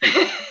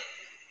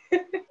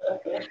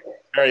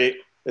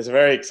 It's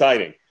very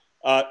exciting.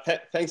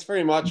 Thanks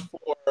very much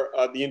for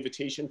the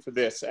invitation for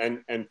this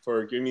and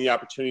for giving me the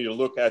opportunity to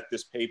look at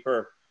this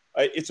paper.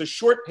 It's a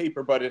short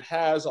paper, but it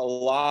has a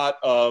lot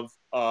of,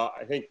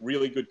 I think,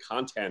 really good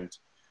content.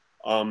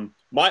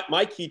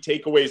 My key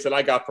takeaways that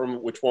I got from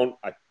it, which won't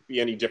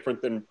be any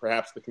different than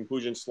perhaps the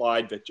conclusion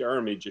slide that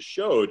Jeremy just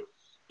showed,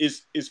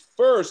 is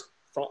first,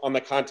 on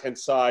the content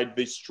side,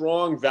 the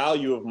strong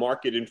value of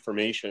market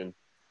information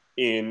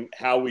in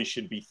how we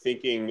should be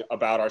thinking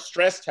about our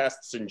stress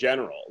tests in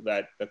general,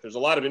 that there's a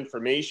lot of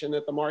information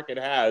that the market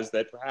has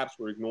that perhaps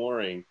we're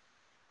ignoring,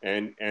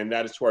 and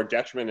that is to our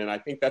detriment. And I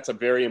think that's a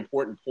very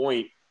important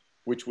point,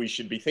 which we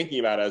should be thinking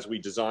about as we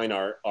design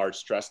our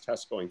stress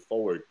tests going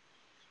forward.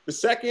 The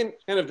second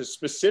kind of the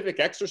specific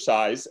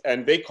exercise,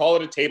 and they call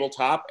it a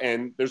tabletop,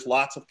 and there's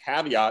lots of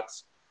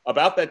caveats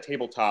about that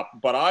tabletop,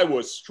 but I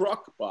was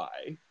struck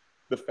by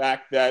the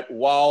fact that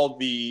while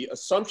the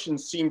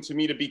assumptions seem to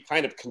me to be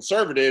kind of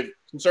conservative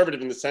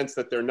in the sense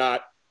that they're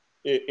not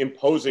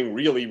imposing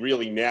really,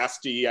 really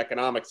nasty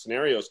economic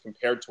scenarios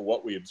compared to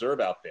what we observe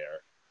out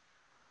there,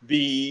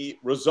 the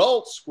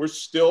results were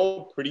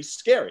still pretty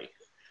scary.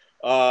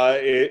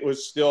 It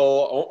was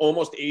still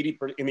almost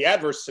 80%, in the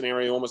adverse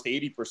scenario, almost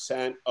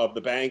 80% of the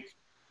bank,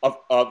 of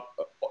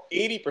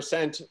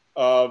 80%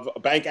 of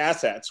bank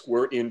assets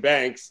were in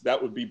banks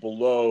that would be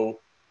below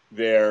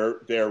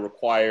their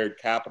required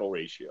capital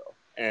ratio.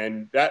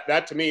 And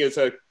that to me is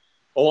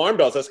alarm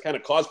bells. That's kind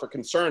of cause for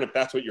concern. If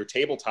that's what your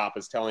tabletop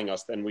is telling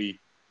us, then we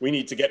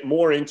need to get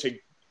more into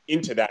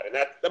that. And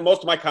that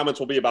most of my comments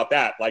will be about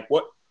that. Like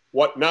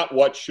not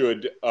what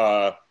should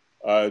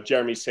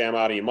Jeremy, Sam,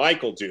 Adi, and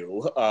Michael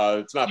do.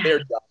 It's not their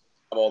job to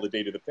have all the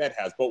data the Fed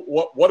has, but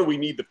what do we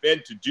need the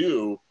Fed to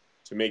do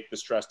to make the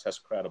stress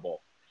test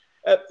credible?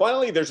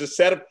 Finally, there's a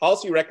set of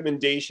policy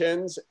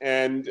recommendations,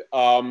 and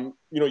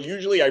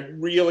usually I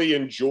really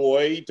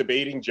enjoy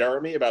debating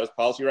Jeremy about his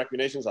policy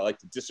recommendations. I like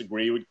to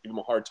disagree, give him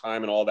a hard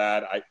time and all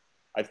that.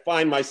 I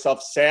find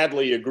myself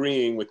sadly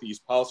agreeing with these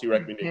policy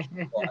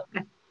recommendations.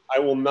 I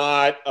will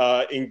not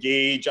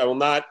engage. I will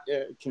not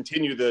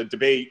continue the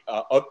debate.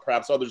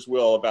 Perhaps others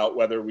will, about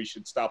whether we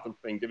should stop them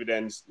paying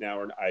dividends now,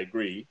 or I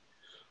agree.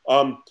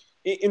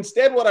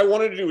 Instead, what I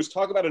wanted to do is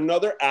talk about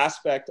another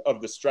aspect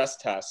of the stress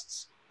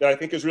tests that I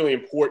think is really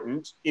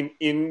important.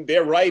 In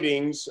their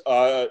writings,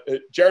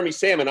 Jeremy,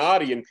 Sam, and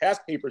Adi in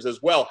past papers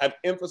as well have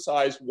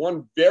emphasized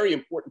one very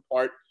important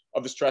part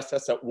of the stress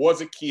test that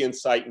was a key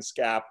insight in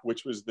SCAP,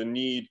 which was the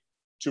need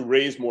to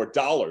raise more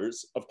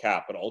dollars of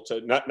capital,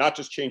 to not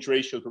just change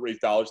ratios, but raise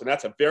dollars. And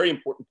that's a very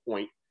important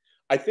point.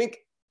 I think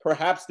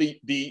perhaps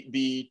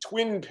the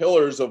twin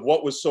pillars of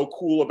what was so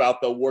cool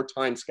about the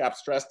wartime SCAP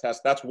stress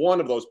test, that's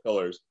one of those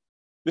pillars.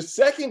 The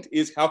second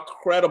is how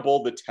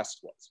credible the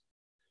test was.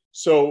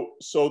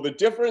 So the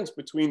difference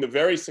between the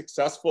very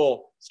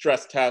successful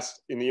stress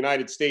test in the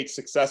United States,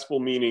 successful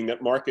meaning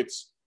that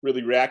markets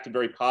really reacted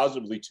very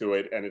positively to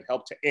it, and it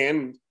helped to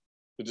end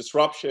the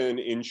disruption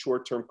in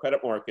short-term credit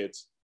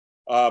markets,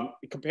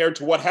 compared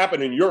to what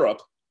happened in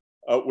Europe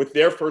with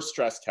their first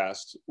stress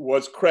test,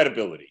 was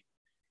credibility.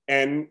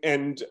 And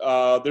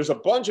there's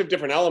a bunch of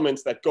different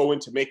elements that go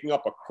into making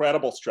up a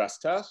credible stress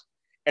test.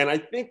 And I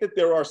think that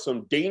there are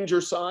some danger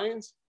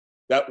signs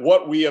that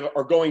what we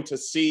are going to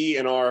see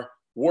in our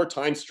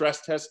wartime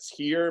stress tests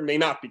here may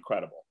not be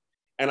credible.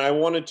 And I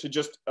wanted to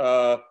just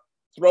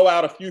throw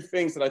out a few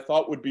things that I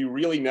thought would be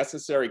really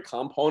necessary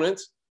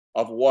components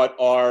of what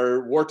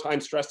our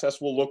wartime stress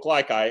test will look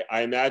like. I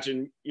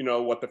imagine,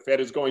 what the Fed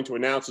is going to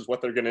announce is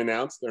what they're going to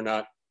announce. They're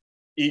not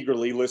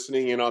eagerly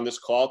listening in on this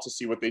call to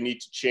see what they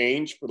need to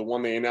change for the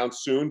one they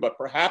announce soon. But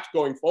perhaps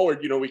going forward,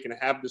 we can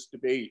have this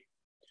debate.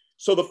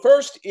 So the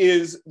first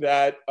is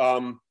that,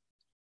 and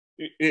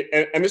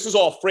this is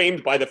all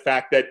framed by the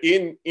fact that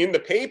in the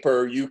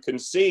paper, you can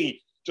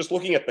see, just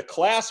looking at the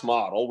class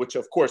model, which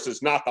of course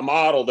is not the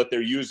model that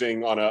they're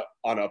using on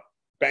a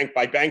bank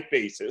by bank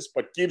basis,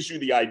 but gives you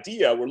the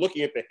idea. We're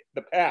looking at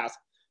the past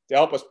to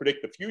help us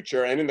predict the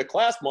future. And in the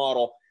class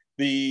model,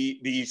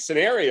 the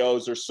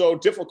scenarios are so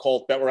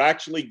difficult that we're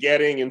actually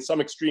getting, in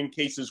some extreme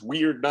cases,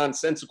 weird,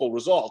 nonsensical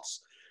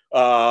results.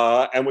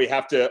 And we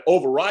have to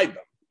override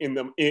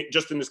them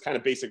just in this kind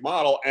of basic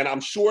model. And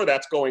I'm sure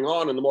that's going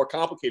on in the more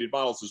complicated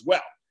models as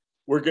well.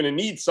 We're going to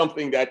need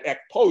something that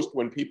ex post,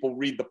 when people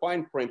read the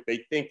fine print,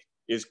 they think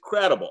is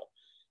credible.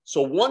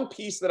 So one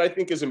piece that I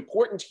think is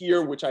important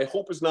here, which I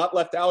hope is not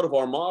left out of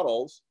our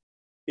models,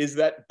 is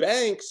that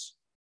banks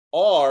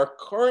are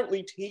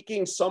currently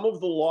taking some of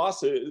the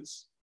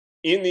losses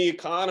in the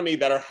economy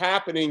that are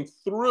happening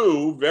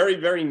through very,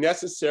 very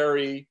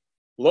necessary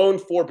loan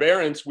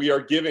forbearance we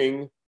are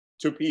giving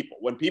to people.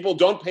 When people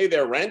don't pay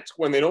their rent,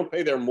 when they don't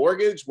pay their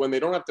mortgage, when they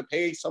don't have to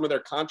pay some of their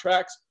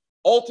contracts,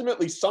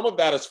 ultimately some of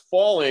that is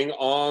falling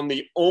on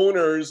the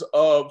owners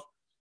of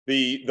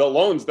the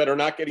loans that are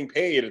not getting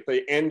paid at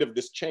the end of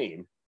this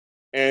chain.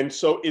 And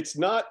so it's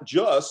not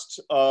just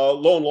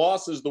loan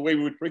losses the way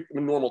we would predict them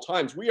in normal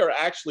times. We are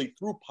actually,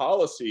 through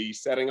policy,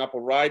 setting up a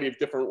variety of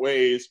different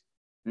ways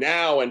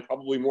now, and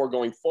probably more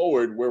going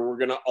forward, where we're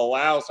going to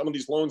allow some of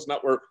these loans,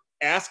 we're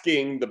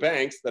asking the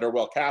banks that are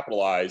well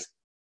capitalized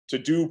to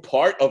do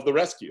part of the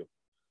rescue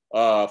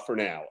for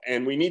now.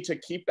 And we need to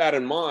keep that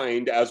in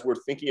mind as we're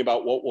thinking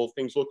about what will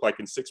things look like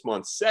in 6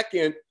 months.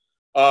 Second,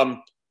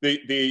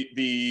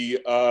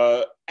 the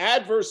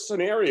adverse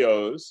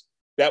scenarios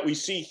that we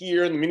see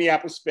here in the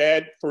Minneapolis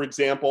Fed, for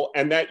example,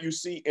 and that you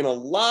see in a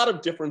lot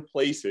of different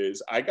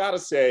places, I gotta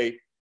say,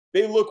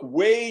 they look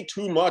way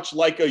too much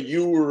like a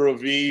U or a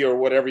V or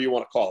whatever you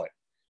want to call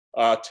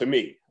it to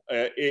me.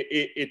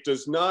 It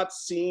does not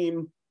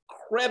seem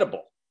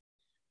credible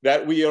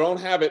that we don't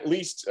have at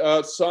least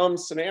some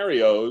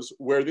scenarios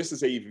where this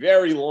is a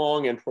very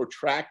long and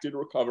protracted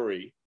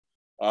recovery.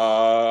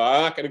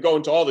 I'm not going to go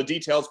into all the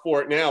details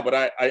for it now, but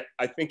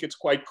I think it's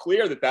quite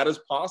clear that that is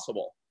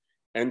possible.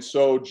 And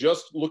so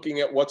just looking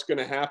at what's going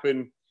to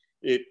happen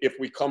if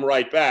we come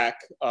right back,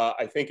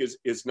 I think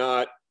is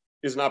not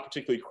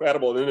particularly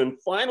credible. And then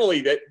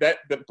finally,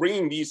 that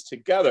bringing these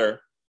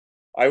together,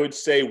 I would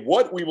say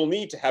what we will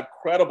need to have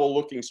credible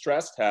looking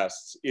stress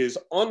tests is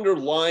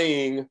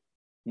underlying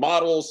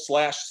models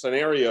 /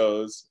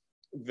 scenarios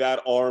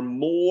that are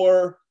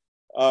more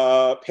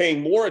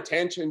paying more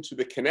attention to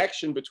the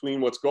connection between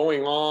what's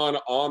going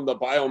on the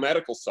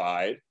biomedical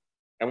side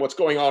and what's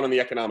going on the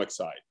economic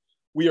side.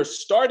 We are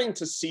starting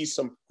to see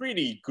some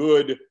pretty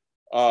good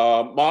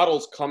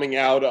models coming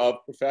out of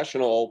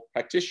professional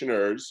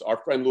practitioners. Our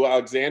friend Lou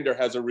Alexander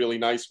has a really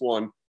nice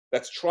one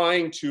that's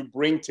trying to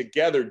bring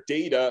together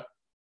data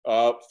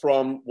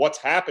from what's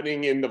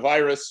happening in the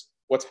virus,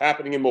 what's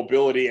happening in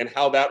mobility, and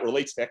how that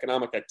relates to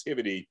economic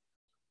activity.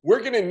 We're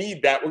going to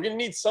need that. We're going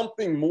to need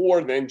something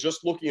more than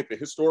just looking at the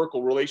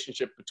historical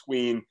relationship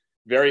between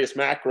various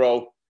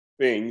macro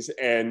things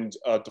and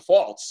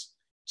defaults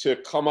to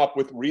come up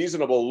with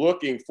reasonable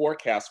looking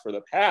forecasts for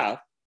the path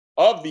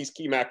of these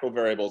key macro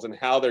variables and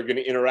how they're going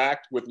to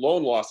interact with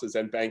loan losses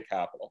and bank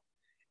capital.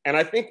 And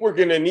I think we're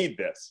going to need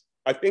this.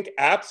 I think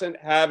absent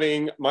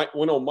having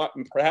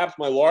perhaps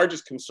my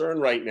largest concern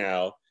right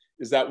now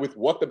is that with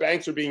what the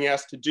banks are being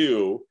asked to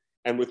do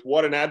and with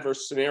what an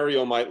adverse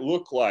scenario might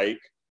look like,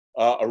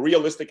 a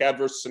realistic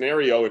adverse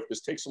scenario, if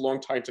this takes a long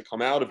time to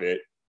come out of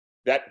it,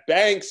 that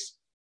banks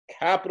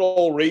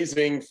capital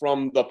raising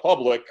from the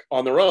public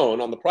on their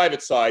own, on the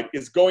private side,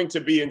 is going to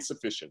be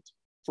insufficient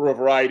for a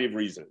variety of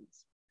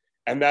reasons.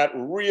 And that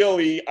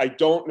really, I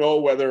don't know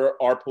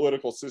whether our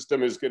political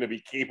system is going to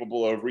be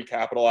capable of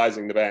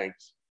recapitalizing the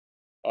banks,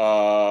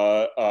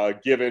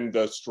 given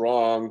the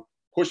strong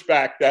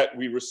pushback that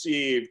we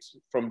received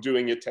from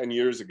doing it 10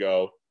 years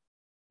ago.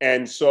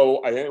 And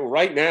so I think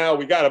right now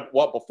we got to,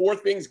 well, before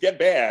things get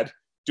bad,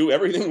 do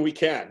everything we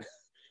can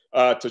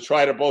to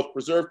try to both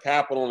preserve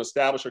capital and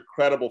establish a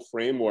credible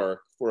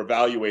framework for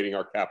evaluating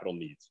our capital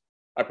needs.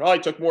 I probably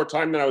took more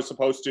time than I was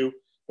supposed to,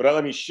 but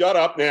let me shut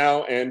up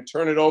now and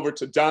turn it over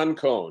to Don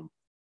Cohn.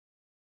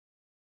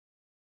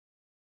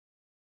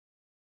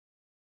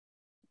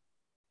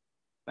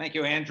 Thank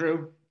you,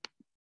 Andrew.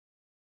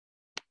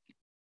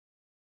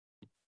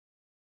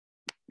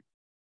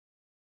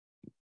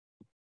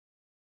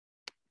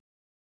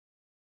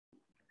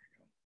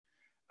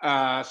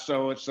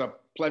 So it's a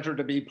pleasure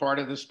to be part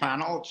of this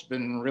panel. It's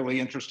been really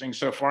interesting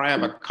so far. I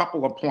have a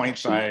couple of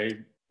points I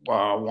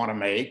want to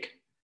make.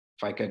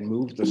 If I can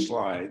move the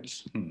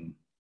slides.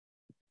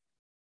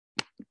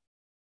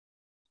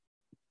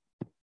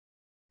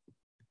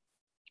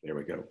 There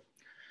we go.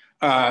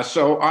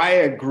 So I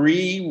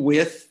agree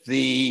with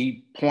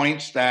the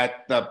points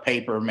that the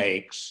paper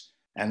makes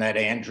and that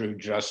Andrew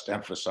just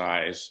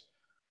emphasized.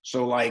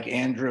 So like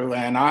Andrew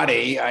and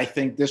Adi, I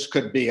think this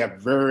could be a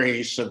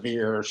very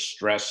severe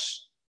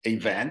stress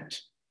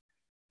event,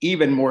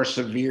 even more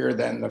severe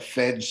than the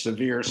Fed's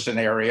severe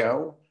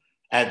scenario.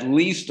 At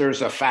least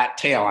there's a fat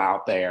tail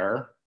out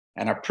there,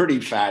 and a pretty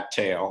fat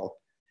tail,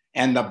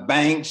 and the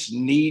banks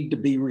need to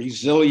be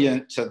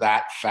resilient to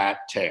that fat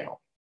tail.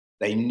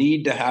 They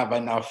need to have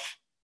enough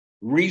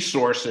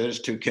resources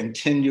to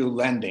continue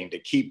lending, to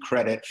keep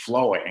credit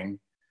flowing,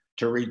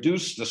 to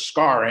reduce the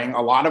scarring,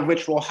 a lot of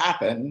which will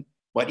happen,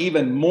 but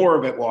even more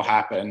of it will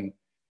happen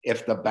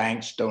if the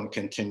banks don't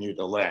continue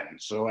to lend.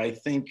 So I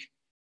think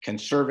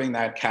conserving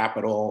that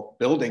capital,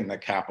 building the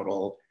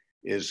capital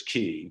is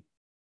key.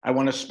 I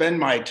want to spend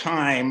my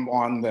time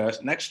on the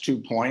next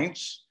 2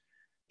 points.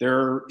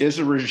 There is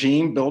a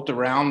regime built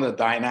around the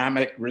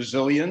dynamic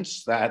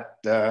resilience that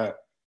the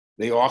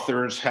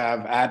authors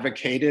have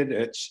advocated.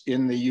 It's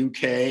in the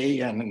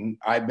UK, and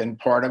I've been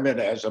part of it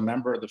as a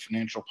member of the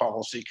Financial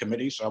Policy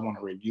Committee, so I want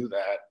to review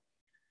that.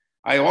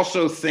 I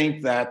also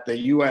think that the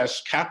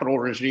US capital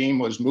regime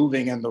was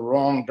moving in the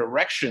wrong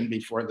direction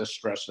before the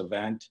stress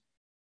event.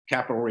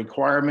 Capital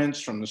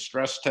requirements from the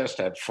stress test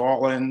had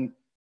fallen.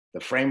 The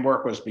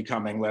framework was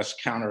becoming less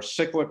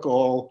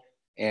counter-cyclical,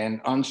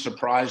 and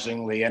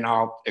unsurprisingly, and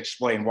I'll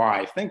explain why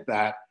I think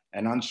that,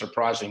 and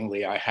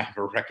unsurprisingly, I have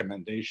a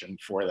recommendation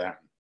for them.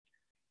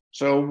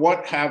 So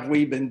what have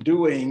we been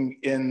doing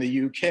in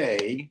the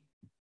UK?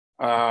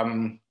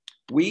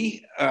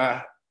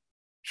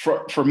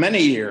 For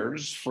many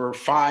years, for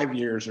 5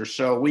 years or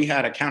so, we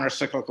had a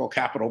countercyclical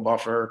capital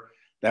buffer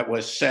that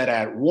was set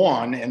at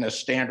 1 in a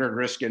standard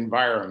risk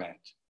environment.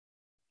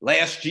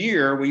 Last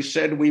year, we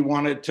said we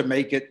wanted to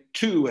make it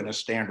 2 in a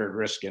standard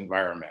risk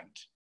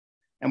environment.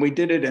 And we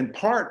did it in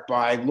part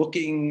by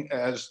looking,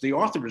 as the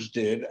authors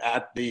did,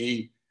 at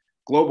the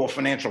global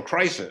financial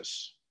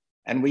crisis.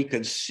 And we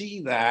could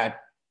see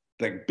that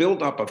the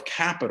buildup of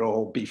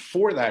capital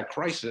before that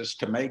crisis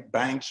to make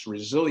banks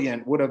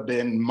resilient would have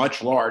been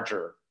much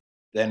larger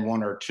than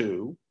 1 or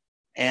 2,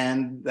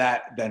 and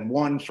than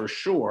 1 for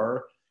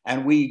sure.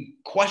 And we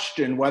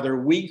questioned whether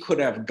we could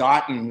have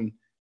gotten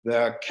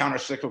the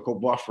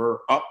countercyclical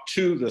buffer up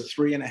to the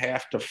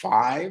 3.5 to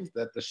 5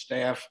 that the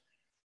staff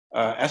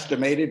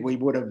estimated we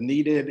would have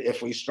needed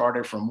if we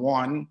started from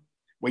 1.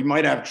 We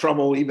might have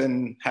trouble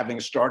even having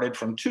started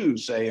from 2,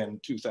 say in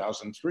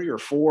 2003 or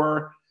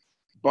 4,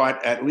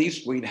 but at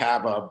least we'd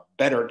have a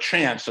better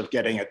chance of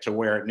getting it to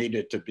where it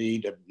needed to be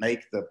to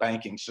make the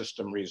banking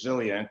system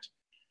resilient.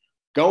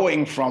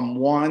 Going from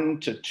 1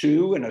 to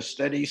 2 in a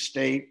steady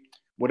state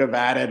would have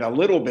added a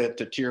little bit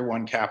to tier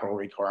 1 capital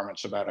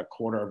requirements, about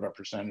 0.25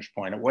 percentage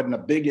point. It wasn't a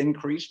big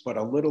increase, but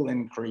a little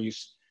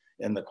increase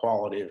in the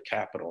quality of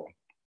capital.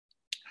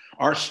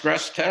 Our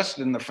stress test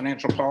in the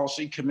Financial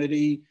Policy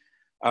Committee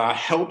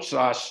helps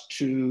us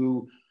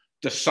to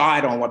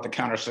decide on what the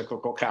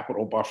countercyclical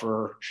capital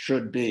buffer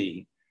should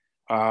be.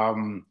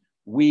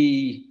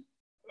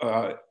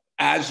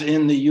 As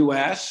in the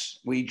US,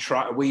 we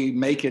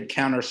make it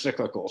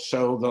countercyclical.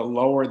 So the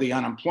lower the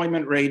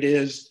unemployment rate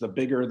is, the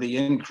bigger the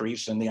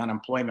increase in the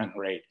unemployment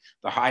rate.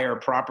 The higher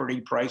property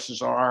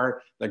prices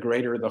are, the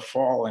greater the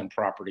fall in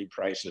property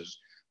prices.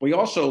 We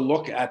also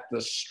look at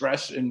the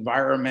stress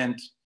environment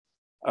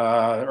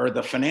or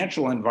the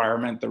financial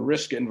environment, the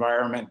risk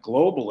environment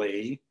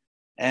globally.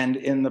 And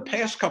in the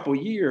past couple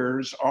of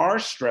years, our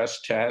stress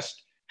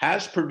test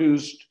has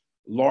produced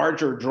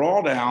larger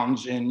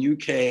drawdowns in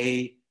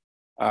UK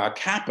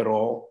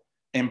capital,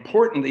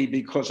 importantly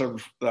because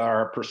of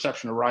our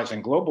perception of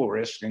rising global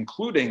risk,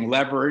 including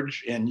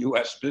leverage in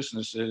US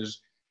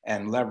businesses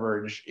and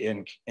leverage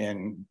in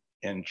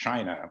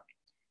China.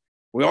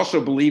 We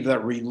also believe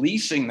that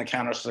releasing the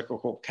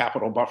countercyclical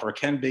capital buffer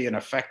can be an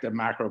effective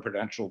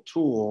macroprudential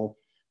tool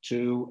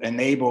to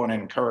enable and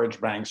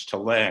encourage banks to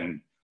lend.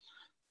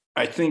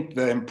 I think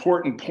the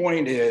important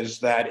point is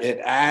that it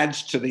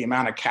adds to the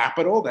amount of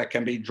capital that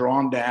can be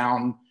drawn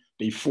down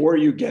before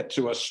you get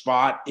to a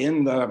spot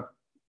in the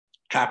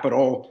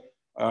capital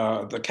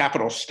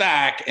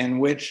stack in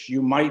which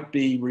you might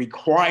be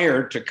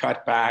required to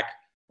cut back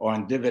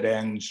on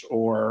dividends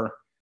or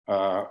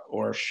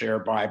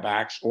share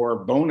buybacks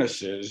or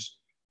bonuses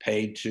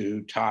paid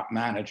to top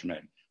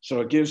management.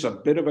 So it gives a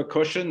bit of a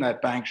cushion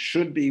that banks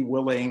should be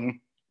willing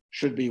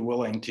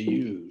to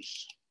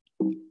use.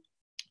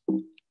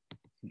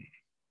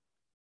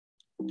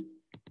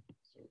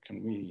 So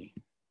can we?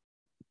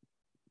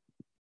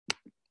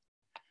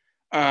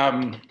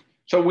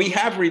 So we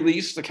have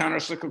released the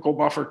countercyclical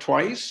buffer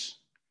twice.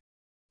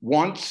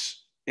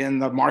 Once in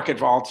the market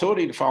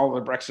volatility to follow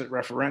the Brexit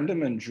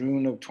referendum in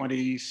June of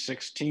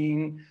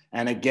 2016,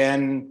 and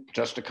again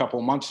just a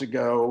couple months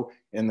ago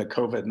in the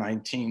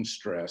COVID-19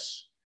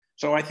 stress.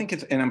 So I think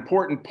it's an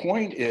important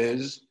point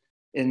is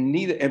in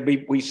neither,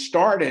 we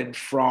started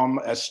from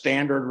a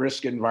standard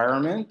risk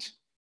environment,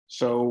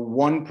 so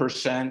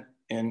 1%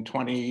 in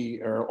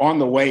on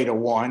the way to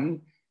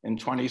 1 in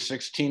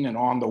 2016 and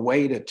on the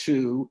way to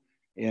 2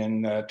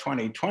 in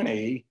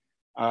 2020.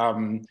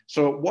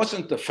 So it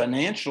wasn't the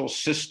financial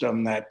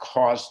system that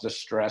caused the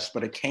stress,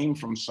 but it came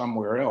from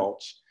somewhere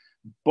else.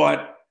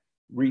 But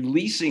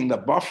releasing the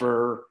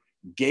buffer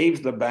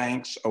gave the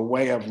banks a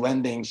way of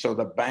lending so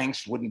the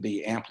banks wouldn't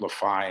be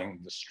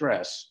amplifying the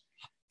stress.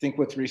 I think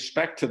with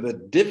respect to the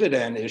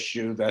dividend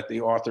issue that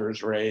the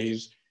authors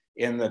raised,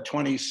 in the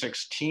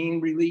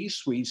 2016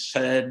 release, we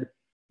said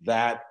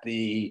that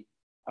the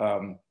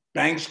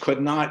banks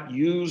could not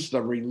use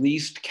the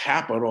released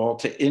capital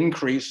to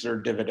increase their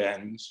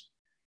dividends.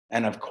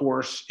 And of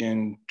course,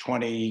 in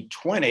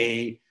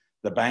 2020,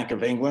 the Bank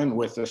of England,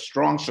 with the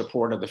strong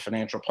support of the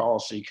Financial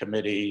Policy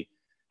Committee,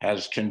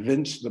 has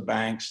convinced the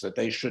banks that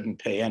they shouldn't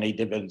pay any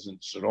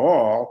dividends at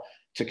all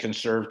to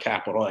conserve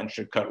capital and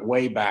should cut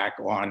way back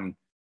on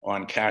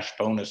cash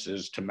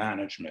bonuses to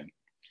management.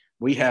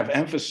 We have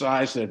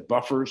emphasized that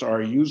buffers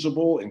are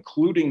usable,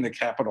 including the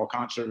capital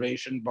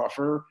conservation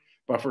buffer.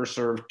 Buffers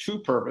serve two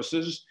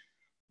purposes: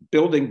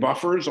 building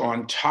buffers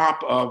on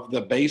top of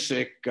the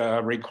basic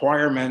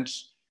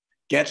requirements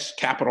gets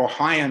capital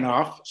high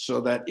enough so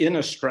that in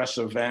a stress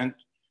event,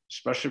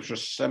 especially for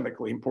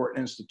systemically important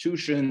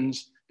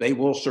institutions, they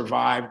will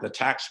survive. The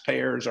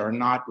taxpayers are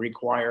not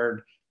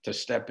required to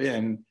step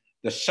in.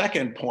 The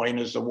second point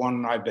is the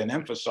one I've been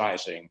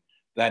emphasizing,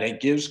 that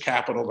it gives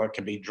capital that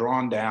can be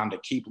drawn down to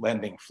keep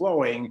lending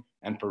flowing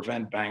and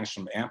prevent banks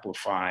from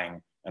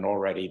amplifying an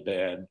already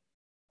bad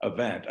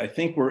event. I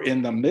think we're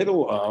in the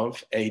middle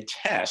of a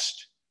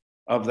test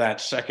of that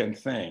second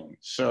thing.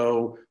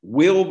 So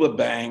will the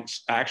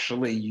banks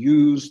actually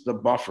use the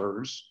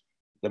buffers,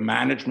 the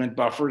management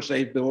buffers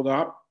they've built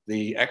up,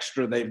 the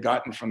extra they've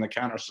gotten from the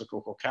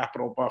countercyclical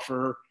capital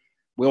buffer?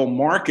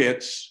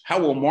 How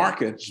will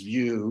markets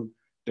view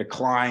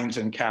declines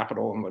in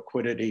capital and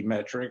liquidity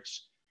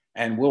metrics?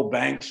 And will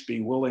banks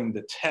be willing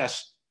to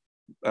test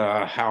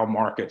how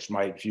markets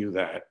might view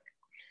that?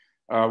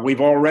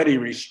 We've already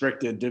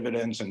restricted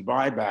dividends and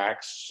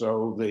buybacks,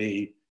 so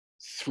the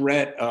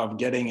threat of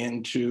getting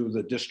into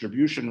the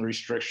distribution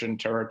restriction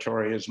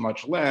territory is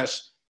much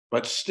less,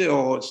 but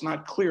still it's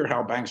not clear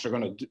how banks are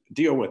going to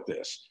deal with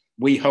this.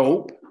 We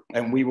hope,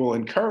 and we will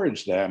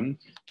encourage them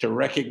to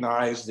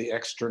recognize the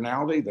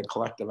externality, the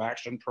collective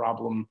action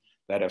problem,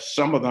 that if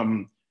some of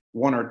them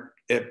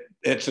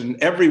it's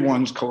in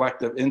everyone's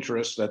collective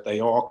interest that they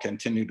all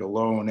continue to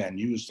loan and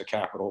use the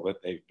capital that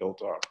they've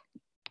built up.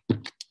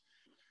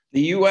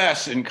 The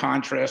US, in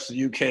contrast,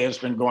 the UK has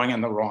been going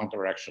in the wrong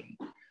direction.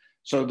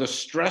 So the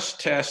stress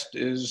test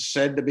is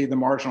said to be the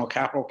marginal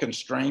capital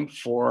constraint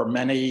for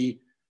many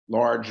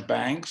large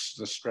banks.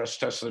 The stress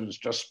test has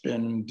just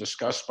been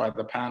discussed by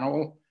the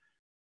panel.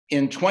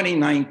 In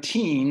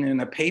 2019, in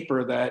a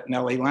paper that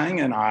Nellie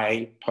Lang and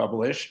I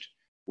published,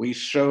 we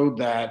showed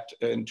that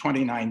in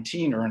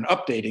 2019, or in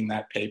updating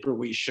that paper,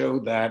 we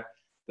showed that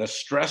the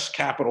stress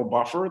capital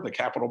buffer, the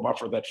capital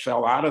buffer that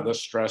fell out of the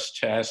stress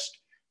test,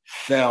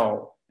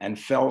 fell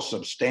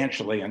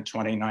substantially in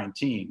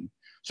 2019.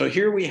 So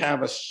here we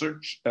have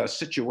a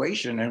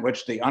situation in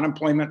which the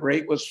unemployment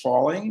rate was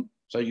falling.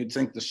 So you'd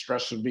think the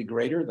stress would be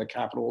greater, the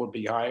capital would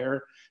be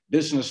higher.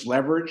 Business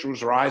leverage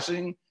was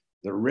rising.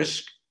 The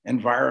risk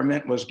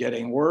environment was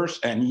getting worse,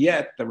 and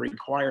yet the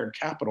required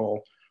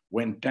capital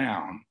went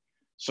down.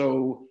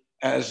 So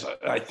as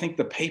I think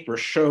the paper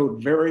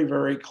showed very,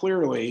 very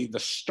clearly,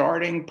 the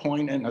starting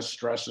point in a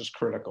stress is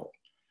critical.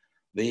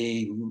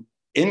 The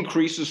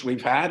increases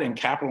we've had in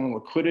capital and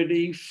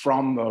liquidity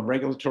from the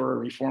regulatory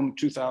reform of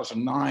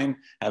 2009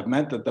 have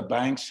meant that the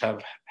banks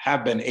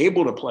have been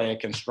able to play a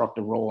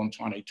constructive role in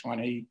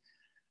 2020.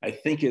 I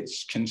think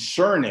it's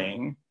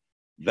concerning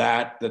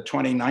that the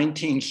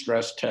 2019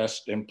 stress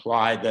test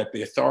implied that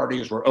the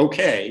authorities were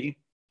okay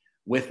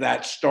with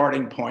that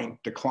starting point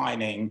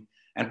declining,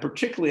 and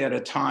particularly at a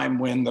time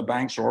when the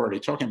banks are already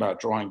talking about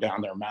drawing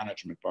down their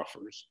management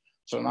buffers.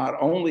 So not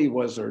only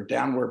was there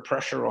downward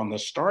pressure on the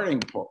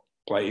starting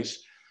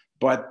place,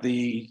 but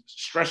the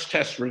stress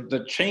test,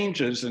 the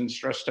changes in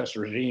stress test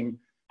regime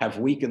have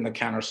weakened the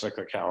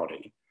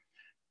countercyclicality.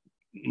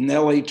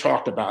 Nellie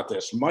talked about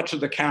this. Much of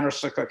the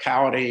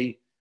countercyclicality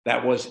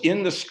that was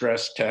in the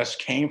stress test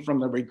came from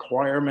the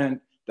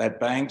requirement that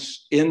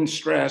banks in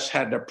stress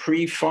had to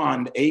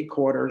pre-fund 8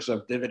 quarters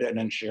of dividend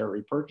and share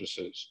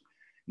repurchases.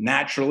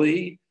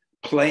 Naturally,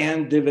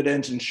 planned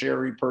dividends and share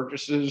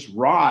repurchases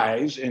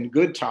rise in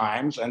good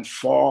times and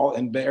fall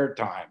in bad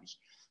times.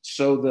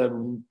 So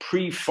the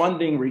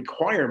pre-funding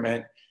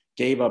requirement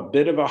gave a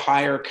bit of a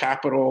higher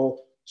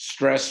capital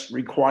stress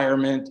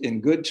requirement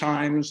in good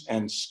times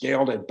and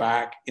scaled it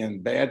back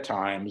in bad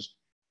times.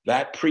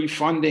 That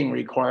pre-funding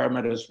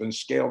requirement has been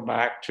scaled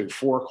back to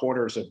 4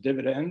 quarters of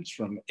dividends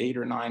from 8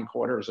 or 9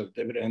 quarters of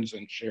dividends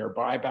and share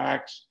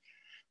buybacks.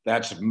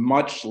 That's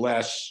much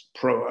less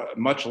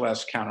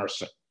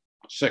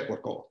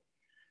counter-cyclical.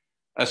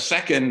 A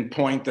second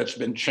point that's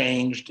been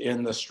changed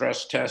in the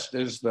stress test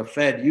is the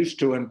Fed used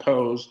to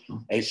impose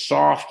a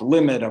soft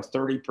limit of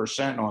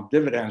 30% on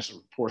dividends as a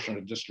proportion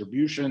of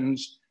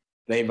distributions.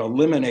 They've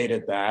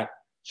eliminated that.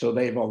 So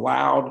they've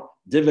allowed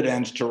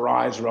dividends to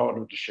rise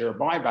relative to share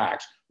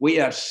buybacks. We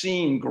have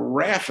seen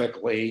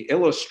graphically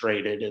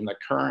illustrated in the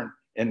current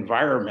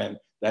environment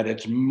that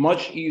it's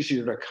much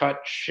easier to cut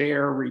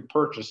share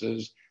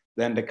repurchases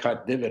than to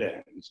cut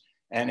dividends.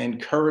 And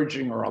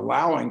encouraging or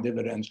allowing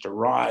dividends to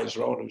rise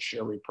relative to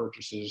share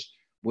repurchases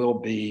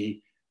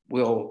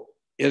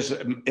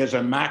is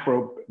a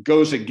macro,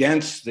 goes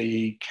against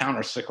the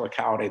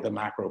counter-cyclicality, the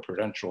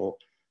macro-prudential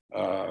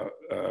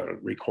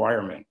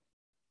requirement.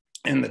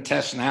 And the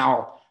test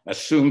now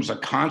assumes a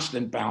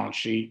constant balance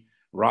sheet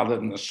rather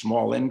than the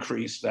small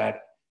increase that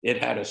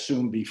it had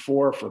assumed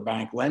before for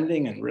bank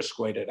lending and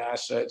risk-weighted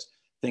assets.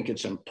 I think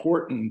it's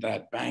important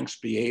that banks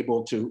be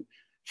able to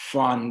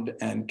fund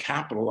and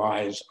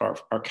capitalize or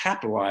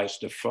capitalize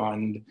to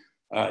fund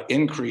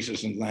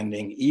increases in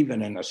lending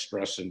even in a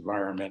stress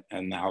environment,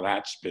 and now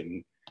that's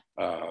been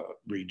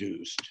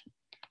reduced.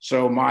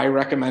 So my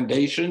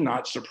recommendation,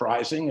 not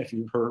surprising if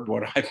you've heard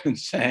what I've been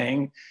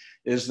saying,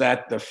 is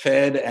that the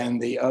Fed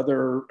and the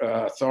other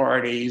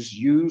authorities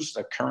use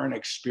the current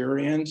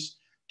experience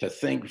to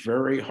think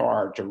very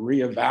hard, to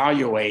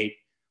reevaluate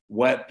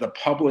what the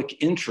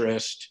public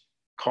interest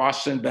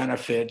costs and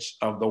benefits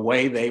of the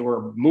way they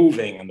were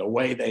moving and the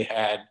way they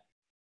had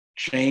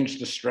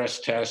changed the stress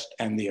test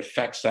and the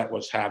effects that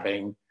was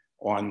having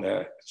on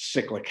the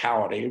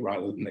cyclicality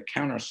rather than the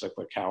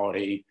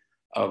counter-cyclicality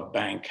of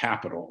bank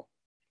capital.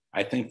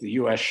 I think the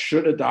US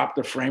should adopt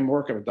the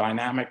framework of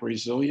dynamic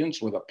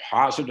resilience with a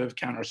positive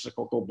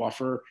countercyclical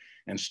buffer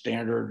and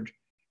standard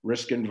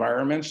risk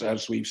environments.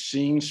 As we've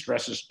seen,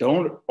 stresses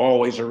don't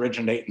always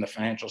originate in the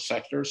financial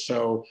sector.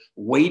 So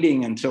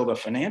waiting until the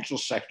financial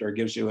sector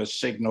gives you a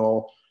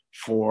signal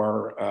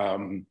for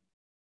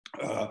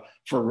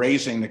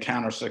raising the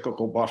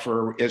countercyclical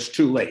buffer is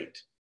too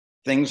late.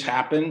 Things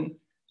happen.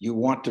 You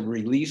want to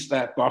release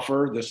that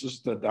buffer. This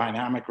is the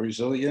dynamic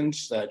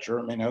resilience that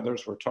Jeremy and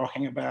others were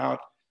talking about.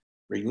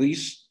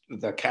 Release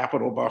the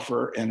capital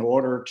buffer in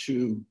order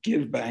to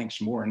give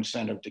banks more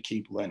incentive to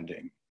keep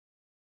lending.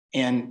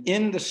 And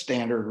in the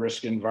standard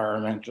risk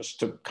environment, just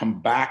to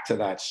come back to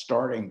that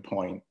starting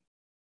point,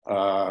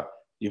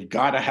 you've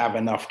got to have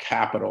enough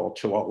capital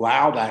to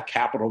allow that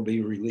capital to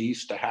be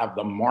released, to have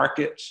the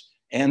markets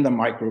and the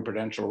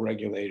microprudential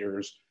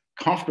regulators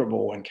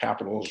comfortable when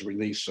capital is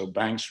released so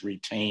banks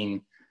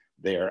retain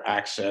their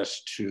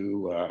access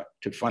to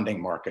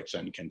funding markets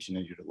and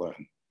continue to lend.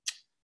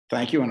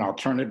 Thank you, and I'll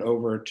turn it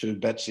over to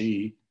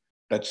Betsy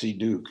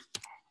Duke.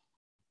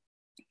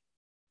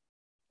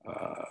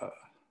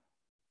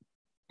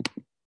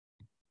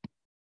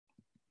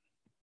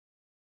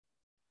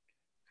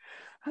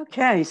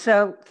 Okay,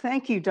 so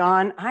thank you,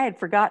 Don. I had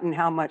forgotten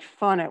how much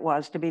fun it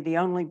was to be the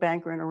only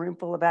banker in a room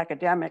full of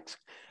academics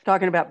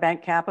talking about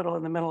bank capital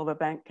in the middle of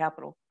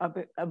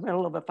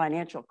middle of a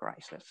financial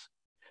crisis.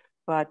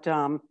 But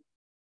am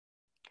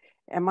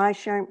I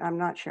sharing? I'm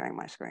not sharing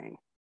my screen.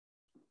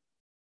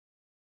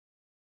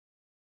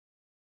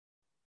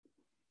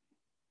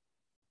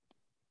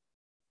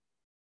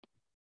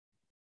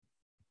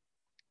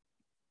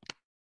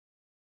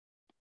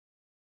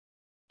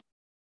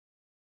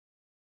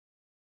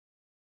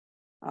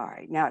 All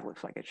right, now it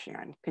looks like it's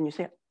sharing. Can you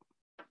see it?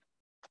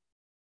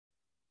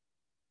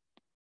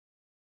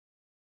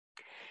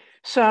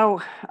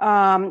 So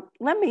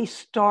let me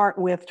start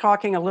with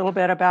talking a little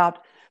bit about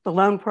the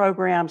loan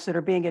programs that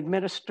are being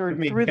administered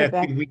through the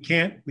bank. We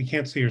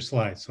can't see your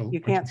slides, so you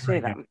can't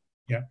see them.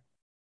 Yeah.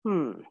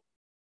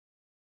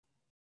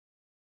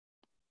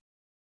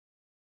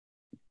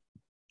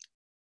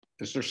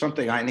 Is there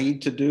something I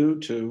need to do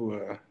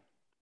to?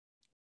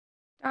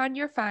 Don,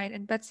 you're fine.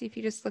 And Betsy, if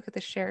you just look at the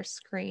share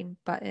screen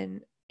button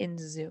in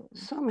Zoom.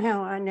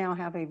 Somehow I now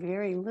have a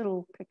very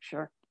little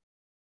picture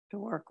to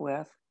work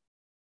with.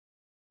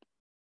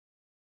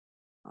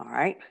 All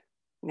right,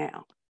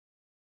 now.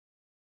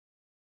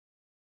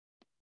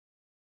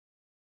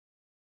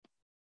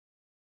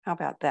 How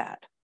about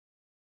that?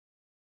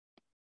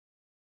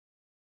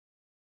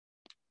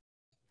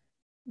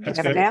 That's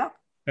You have good. it now?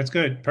 That's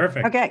good.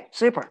 Perfect. Okay,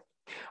 super.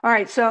 All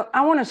right, so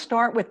I want to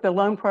start with the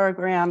loan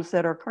programs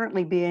that are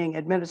currently being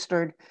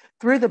administered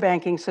through the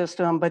banking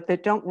system, but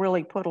that don't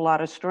really put a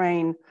lot of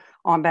strain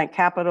on bank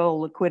capital,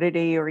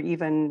 liquidity, or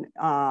even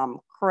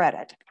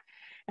credit.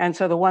 And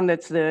so the one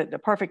that's the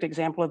perfect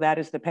example of that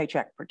is the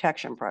Paycheck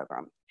Protection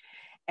Program.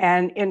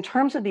 And in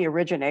terms of the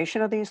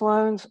origination of these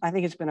loans, I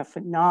think it's been a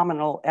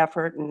phenomenal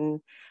effort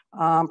and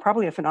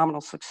probably a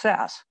phenomenal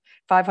success.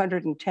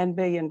 $510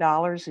 billion in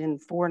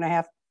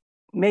 4.5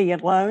 million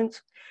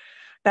loans.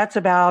 That's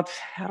about,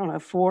 I don't know,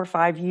 4 or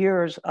 5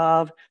 years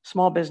of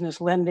small business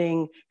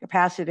lending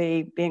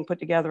capacity being put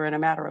together in a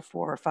matter of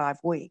 4 or 5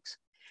 weeks.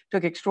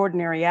 Took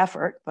extraordinary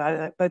effort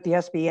by both the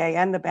SBA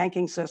and the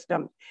banking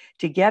system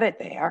to get it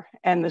there.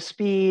 And the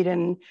speed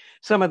and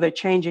some of the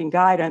changing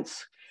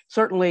guidance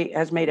certainly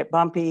has made it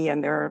bumpy,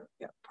 and there are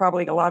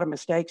probably a lot of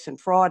mistakes and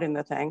fraud in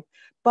the thing,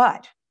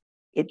 but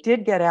it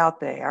did get out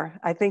there.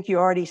 I think you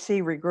already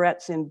see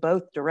regrets in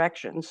both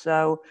directions.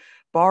 So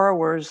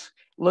borrowers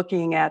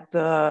looking at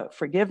the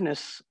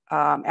forgiveness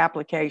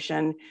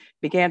application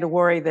began to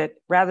worry that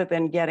rather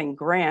than getting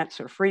grants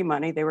or free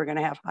money, they were going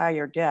to have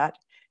higher debt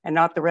and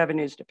not the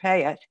revenues to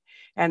pay it.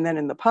 And then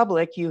in the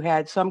public, you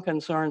had some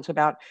concerns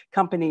about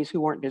companies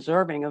who weren't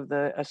deserving of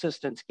the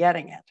assistance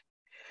getting it.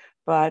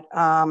 But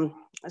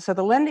so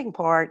the lending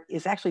part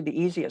is actually the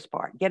easiest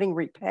part. Getting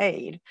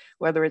repaid,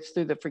 whether it's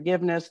through the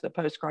forgiveness, the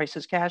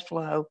post-crisis cash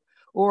flow,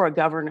 or a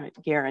government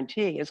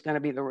guarantee, is going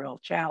to be the real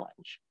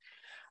challenge.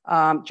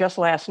 Just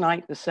last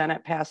night, the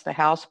Senate passed the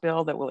House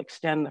bill that will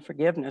extend the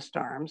forgiveness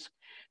terms.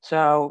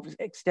 So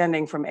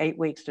extending from 8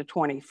 weeks to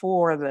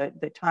 24,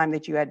 the time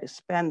that you had to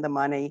spend the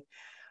money.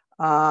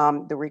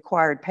 The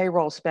required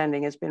payroll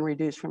spending has been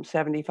reduced from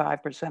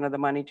 75% of the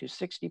money to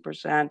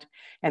 60%,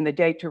 and the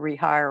date to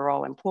rehire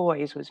all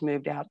employees was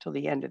moved out till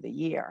the end of the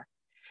year.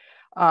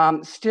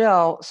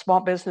 Still,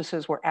 small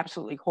businesses were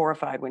absolutely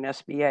horrified when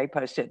SBA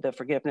posted the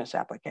forgiveness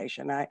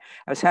application. I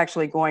was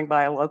actually going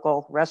by a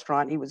local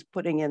restaurant. He was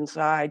putting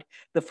inside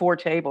the 4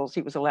 tables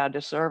he was allowed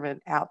to serve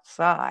it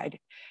outside.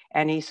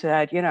 And he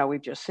said, you know,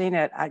 we've just seen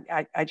it.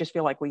 I just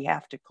feel like we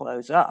have to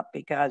close up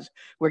because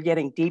we're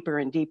getting deeper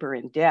and deeper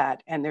in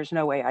debt. And there's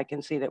no way I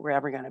can see that we're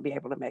ever going to be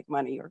able to make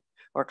money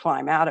or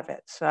climb out of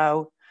it.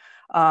 So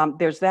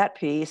there's that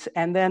piece,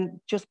 and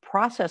then just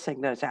processing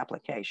those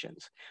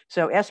applications.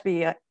 So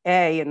SBA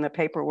in the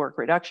Paperwork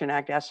Reduction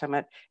Act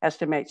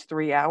estimates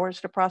 3 hours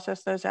to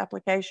process those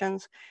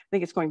applications. I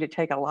think it's going to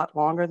take a lot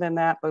longer than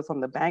that, both on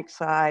the bank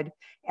side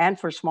and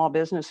for small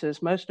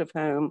businesses, most of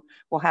whom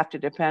will have to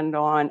depend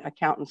on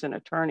accountants and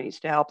attorneys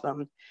to help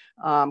them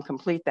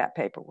complete that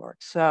paperwork.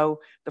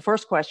 So the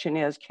first question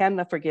is, can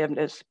the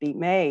forgiveness be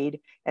made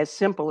as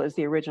simple as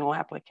the original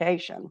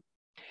application?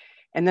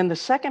 And then the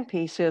second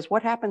piece is,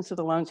 what happens to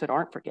the loans that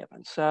aren't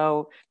forgiven?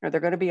 So there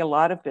are going to be a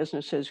lot of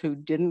businesses who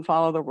didn't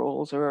follow the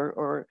rules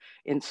or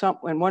in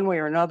one way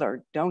or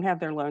another don't have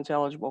their loans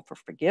eligible for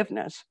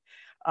forgiveness,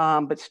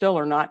 but still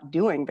are not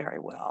doing very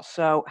well.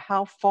 So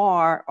how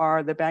far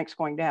are the banks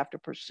going to have to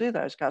pursue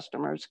those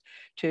customers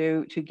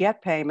to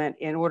get payment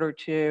in order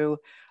to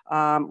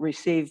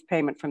receive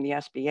payment from the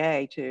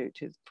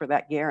SBA for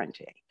that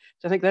guarantee?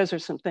 So I think those are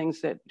some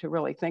things that to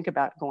really think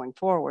about going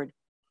forward.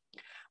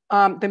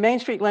 The Main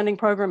Street Lending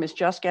Program is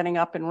just getting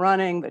up and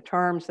running. The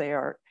terms, they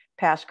are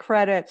past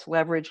credits,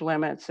 leverage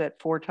limits at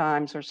 4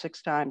 times or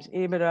 6 times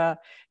EBITDA,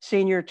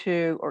 senior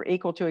to or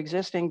equal to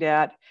existing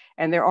debt,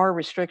 and there are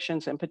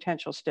restrictions and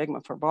potential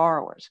stigma for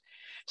borrowers.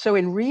 So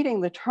in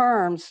reading the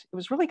terms, it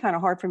was really kind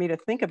of hard for me to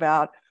think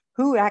about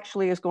who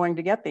actually is going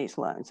to get these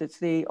loans. It's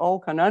the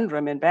old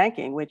conundrum in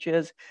banking, which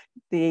is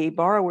the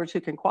borrowers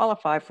who can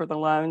qualify for the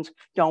loans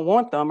don't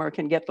want them or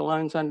can get the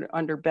loans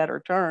under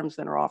better terms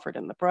than are offered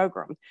in the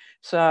program.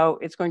 So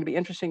it's going to be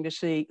interesting to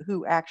see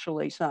who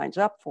actually signs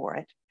up for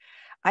it.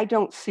 I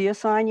don't see a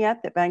sign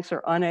yet that banks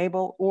are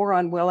unable or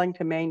unwilling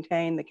to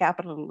maintain the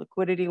capital and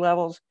liquidity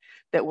levels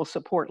that will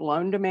support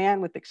loan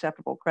demand with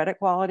acceptable credit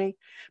quality.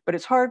 But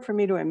it's hard for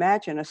me to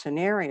imagine a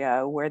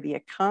scenario where the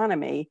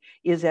economy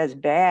is as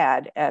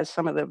bad as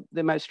some of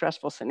the most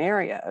stressful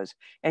scenarios.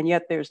 And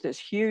yet there's this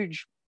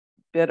huge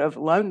bit of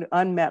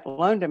unmet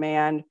loan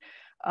demand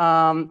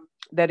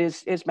that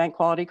is bank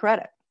quality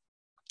credit.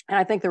 And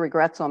I think the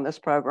regrets on this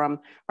program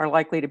are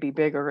likely to be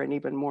bigger and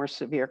even more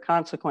severe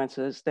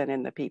consequences than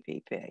in the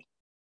PPP.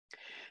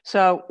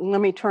 So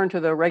let me turn to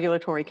the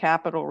regulatory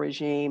capital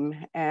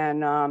regime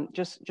and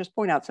just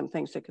point out some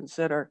things to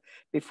consider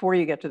before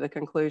you get to the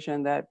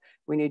conclusion that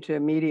we need to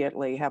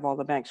immediately have all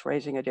the banks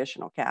raising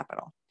additional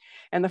capital.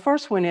 And the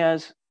first one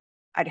is,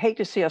 I'd hate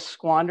to see us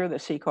squander the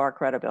CCAR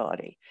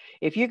credibility.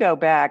 If you go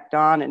back,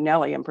 Don and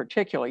Nellie in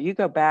particular, you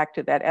go back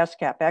to that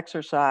SCAP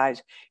exercise,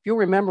 if you'll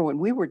remember when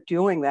we were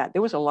doing that,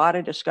 there was a lot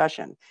of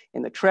discussion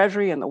in the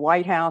Treasury and the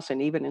White House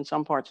and even in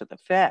some parts of the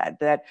Fed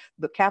that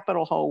the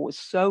capital hole was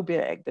so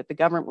big that the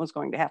government was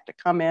going to have to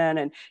come in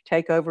and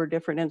take over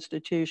different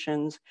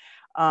institutions.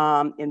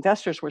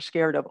 Investors were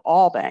scared of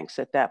all banks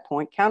at that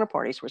point.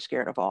 Counterparties were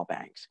scared of all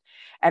banks.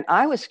 And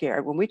I was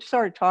scared when we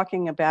started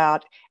talking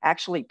about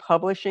actually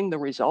publishing the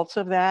results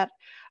of that.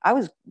 I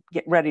was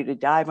getting ready to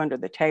dive under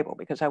the table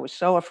because I was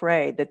so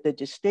afraid that the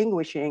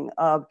distinguishing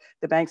of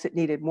the banks that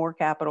needed more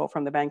capital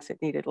from the banks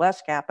that needed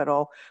less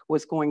capital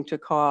was going to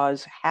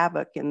cause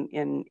havoc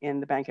in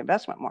the bank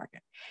investment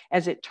market.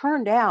 As it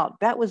turned out,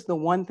 that was the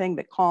one thing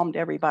that calmed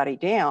everybody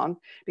down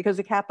because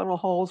the capital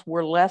holes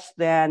were less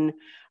than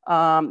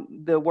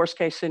the worst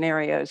case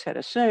scenarios had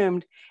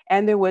assumed.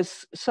 And there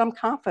was some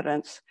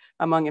confidence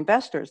among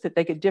investors that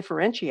they could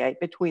differentiate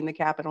between the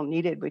capital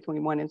needed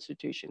between one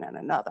institution and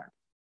another.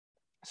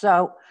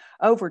 So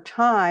over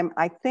time,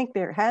 I think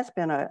there has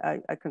been a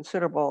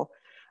considerable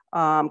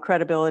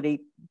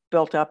credibility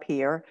built up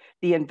here.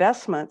 The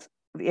investors,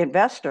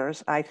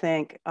 I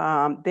think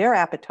their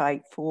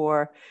appetite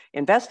for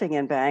investing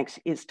in banks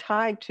is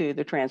tied to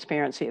the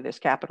transparency of this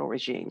capital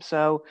regime.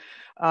 So,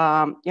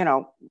 you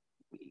know,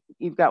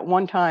 you've got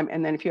one time,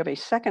 and then if you have a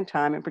second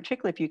time, and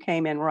particularly if you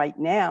came in right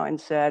now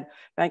and said,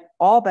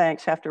 all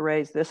banks have to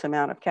raise this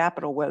amount of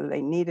capital, whether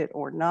they need it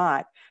or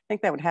not, I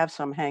think that would have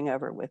some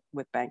hangover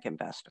with bank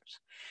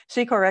investors.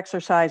 CCAR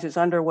exercise is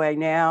underway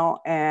now,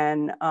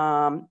 and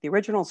the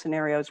original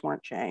scenarios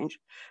weren't changed,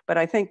 but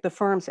I think the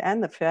firms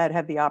and the Fed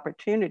have the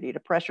opportunity to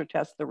pressure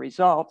test the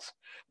results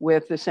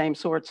with the same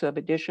sorts of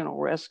additional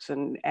risks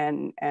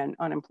and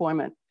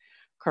unemployment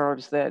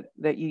curves that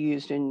you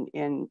used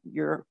in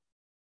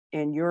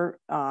your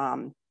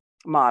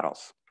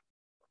models.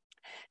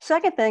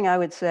 Second thing I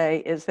would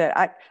say is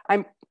that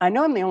I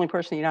know I'm the only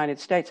person in the United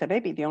States, I may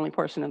be the only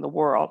person in the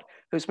world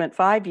who spent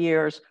 5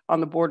 years on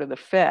the board of the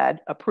Fed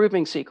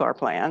approving CCAR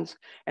plans,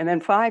 and then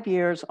 5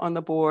 years on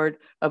the board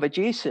of a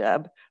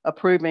GSIB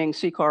approving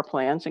CCAR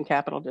plans and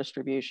capital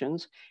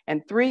distributions,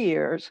 and 3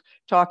 years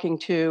talking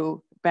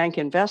to bank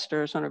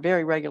investors on a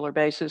very regular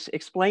basis,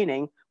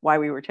 explaining why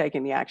we were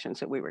taking the actions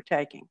that we were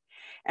taking.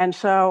 And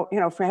so, you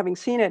know, for having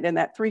seen it in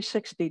that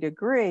 360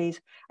 degrees,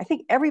 I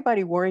think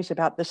everybody worries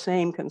about the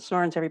same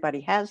concerns.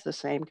 Everybody has the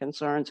same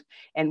concerns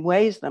and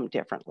weighs them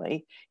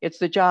differently. It's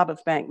the job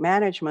of bank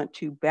management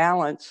to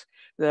balance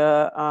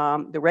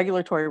the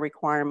regulatory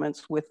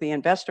requirements with the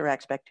investor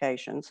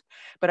expectations.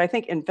 But I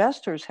think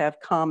investors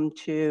have come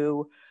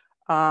to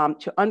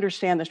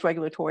understand this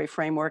regulatory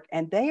framework,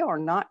 and they are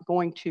not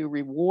going to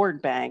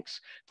reward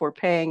banks for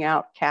paying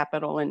out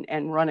capital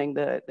and running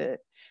the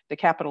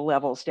capital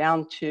levels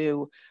down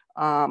to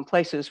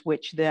places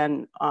which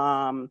then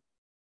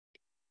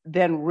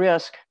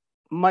risk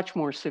much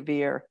more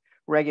severe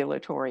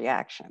regulatory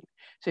action.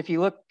 So if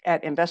you look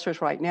at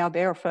investors right now,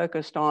 they are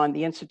focused on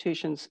the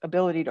institution's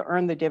ability to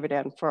earn the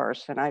dividend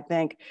first. And I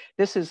think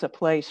this is a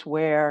place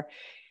where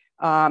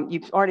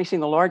you've already seen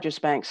the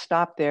largest banks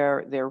stop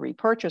their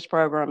repurchase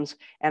programs.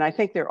 And I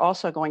think they're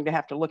also going to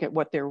have to look at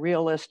what their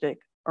realistic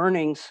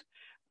earnings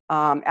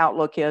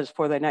outlook is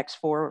for the next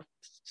 4,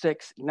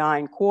 6,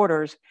 9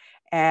 quarters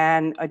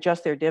and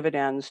adjust their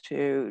dividends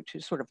to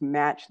sort of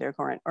match their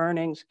current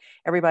earnings.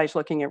 Everybody's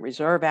looking at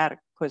reserve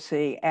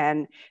adequacy,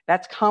 and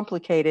that's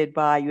complicated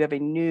by you have a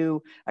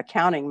new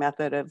accounting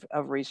method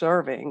of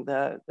reserving,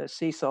 the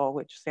CECL,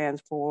 which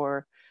stands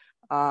for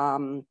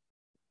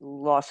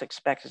loss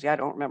expectancy. I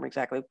don't remember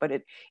exactly,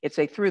 but it's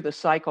a through the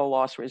cycle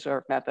loss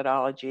reserve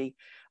methodology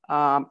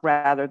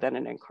rather than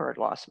an incurred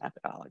loss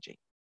methodology.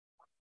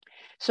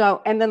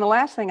 So, and then the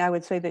last thing I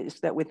would say is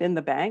that within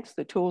the banks,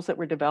 the tools that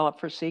were developed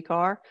for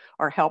CCAR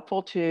are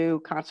helpful to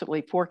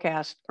constantly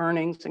forecast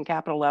earnings and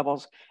capital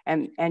levels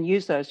and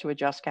use those to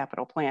adjust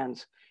capital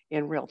plans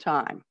in real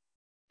time.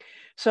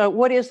 So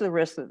what is the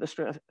risk that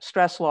the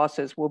stress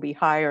losses will be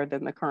higher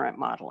than the current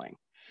modeling?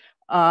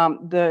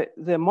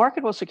 The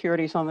marketable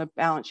securities on the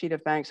balance sheet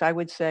of banks, I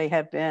would say,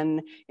 have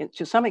been,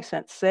 to some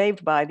extent,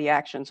 saved by the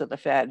actions of the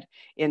Fed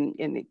in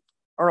the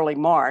early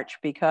March,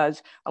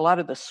 because a lot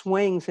of the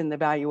swings in the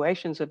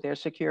valuations of their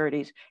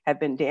securities have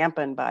been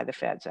dampened by the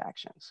Fed's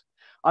actions.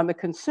 On the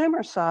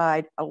consumer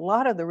side, a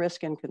lot of the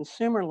risk in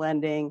consumer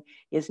lending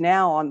is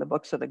now on the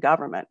books of the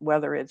government,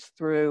 whether it's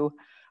through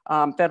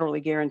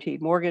federally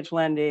guaranteed mortgage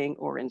lending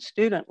or in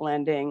student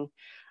lending.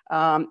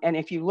 And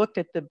if you looked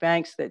at the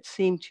banks that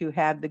seem to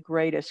have the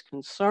greatest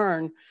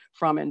concern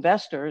from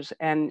investors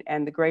and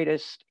the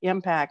greatest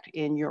impact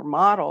in your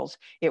models,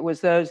 it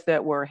was those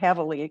that were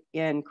heavily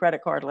in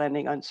credit card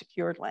lending,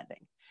 unsecured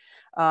lending.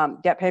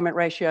 Debt payment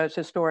ratios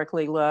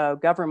historically low,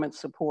 government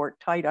support,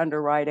 tight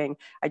underwriting.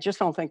 I just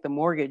don't think the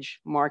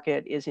mortgage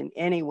market is in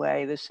any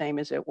way the same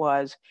as it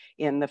was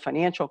in the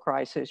financial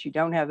crisis. You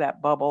don't have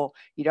that bubble.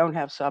 You don't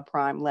have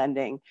subprime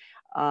lending.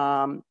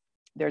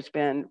 There's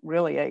been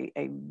really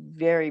a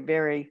very,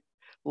 very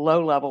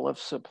low level of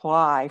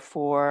supply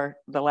for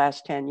the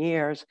last 10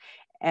 years.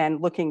 And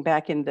looking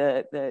back in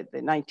the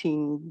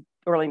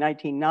early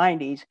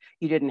 1990s,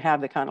 you didn't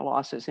have the kind of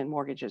losses in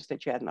mortgages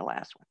that you had in the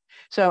last one.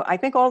 So I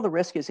think all the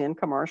risk is in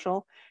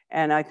commercial.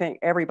 And I think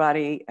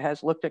everybody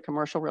has looked at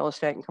commercial real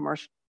estate and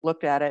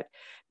looked at it.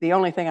 The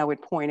only thing I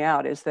would point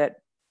out is that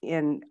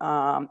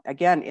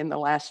again, in the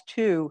last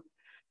 2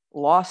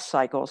 loss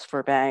cycles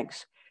for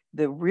banks,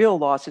 the real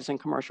losses in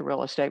commercial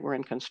real estate were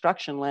in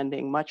construction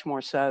lending, much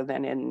more so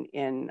than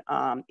in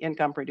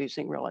income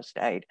producing real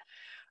estate.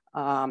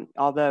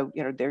 Although,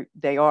 you know,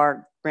 they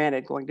are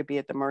granted going to be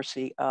at the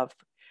mercy of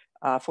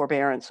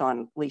forbearance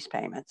on lease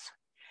payments.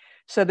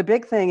 So the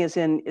big thing is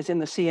in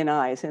the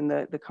C&I, is in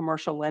the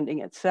commercial lending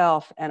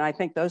itself. And I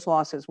think those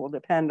losses will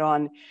depend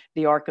on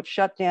the arc of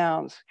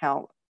shutdowns,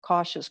 how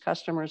cautious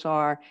customers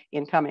are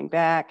in coming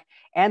back,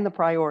 and the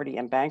priority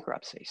in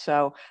bankruptcy.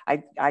 So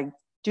I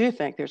do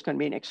think there's going to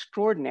be an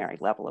extraordinary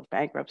level of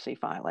bankruptcy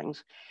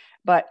filings.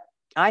 But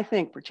I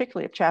think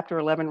particularly of Chapter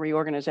 11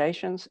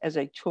 reorganizations as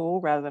a tool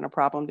rather than a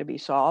problem to be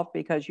solved,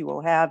 because you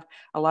will have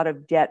a lot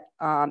of debt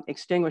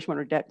extinguishment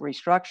or debt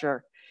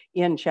restructure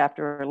in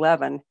Chapter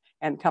 11,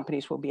 and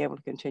companies will be able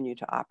to continue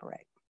to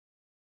operate.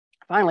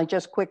 Finally,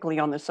 just quickly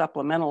on the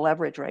supplemental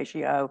leverage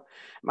ratio,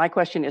 my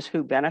question is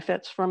who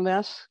benefits from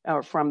this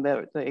or from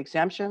the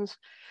exemptions?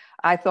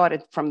 I thought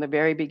it from the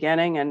very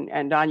beginning,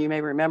 and Don, you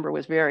may remember,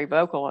 was very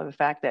vocal of the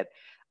fact that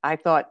I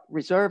thought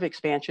reserve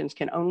expansions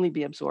can only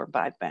be absorbed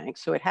by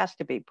banks, so it has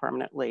to be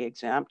permanently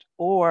exempt,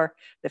 or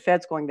the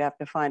Fed's going to have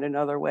to find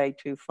another way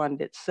to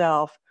fund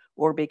itself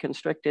or be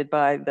constricted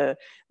by the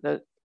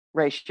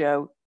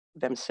ratio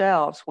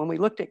themselves. When we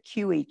looked at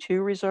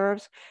QE2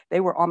 reserves,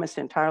 they were almost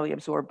entirely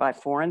absorbed by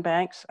foreign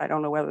banks. I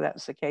don't know whether that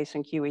was the case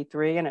in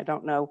QE3, and I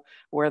don't know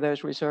where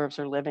those reserves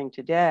are living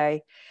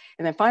today.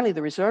 And then finally,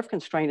 the reserve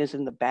constraint is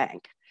in the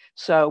bank.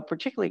 So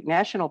particularly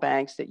national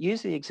banks that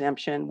use the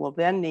exemption will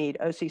then need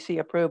OCC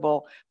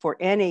approval for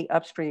any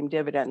upstream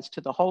dividends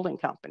to the holding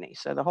company.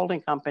 So the holding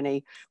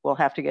company will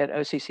have to get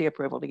OCC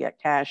approval to get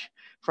cash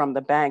from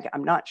the bank.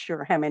 I'm not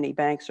sure how many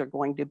banks are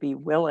going to be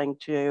willing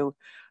to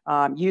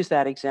use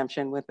that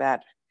exemption with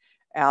that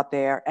out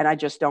there. And I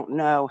just don't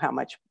know how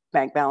much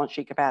bank balance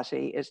sheet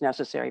capacity is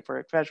necessary for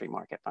a treasury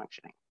market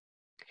functioning.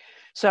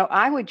 So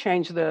I would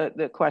change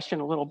the question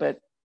a little bit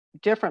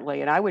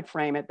differently, and I would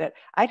frame it that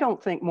I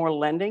don't think more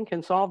lending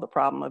can solve the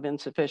problem of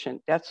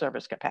insufficient debt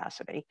service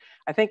capacity.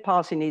 I think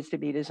policy needs to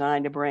be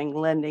designed to bring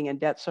lending and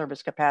debt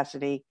service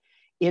capacity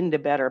into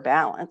better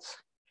balance.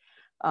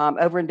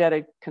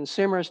 Over-indebted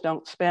consumers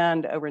don't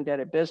spend,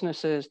 over-indebted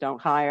businesses don't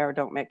hire,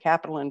 don't make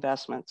capital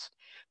investments.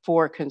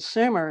 For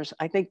consumers,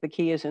 I think the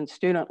key is in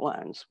student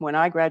loans. When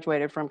I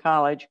graduated from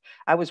college,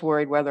 I was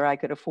worried whether I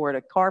could afford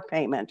a car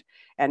payment,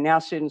 and now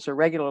students are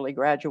regularly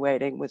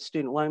graduating with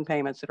student loan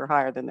payments that are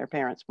higher than their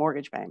parents'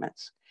 mortgage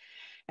payments.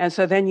 And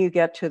so then you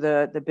get to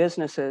the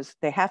businesses,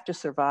 they have to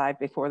survive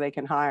before they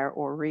can hire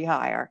or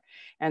rehire.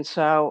 And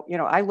so, you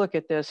know, I look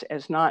at this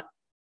as not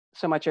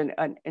so much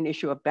an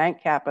issue of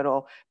bank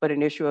capital, but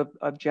an issue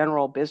of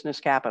general business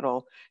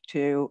capital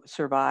to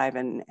survive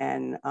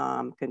and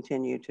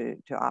continue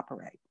to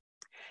operate.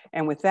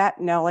 And with that,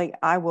 Nellie,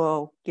 I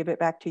will give it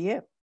back to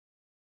you.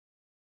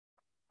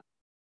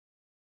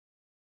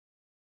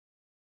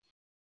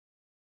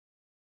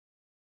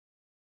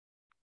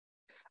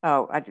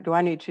 Oh, do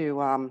I need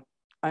to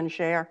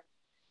unshare?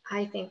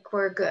 I think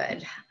we're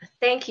good.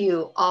 Thank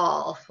you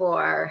all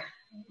for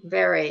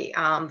very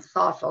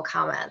thoughtful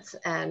comments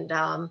and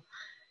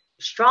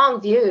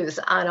strong views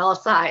on all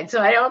sides.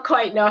 So I don't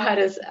quite know how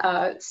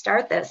to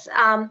start this.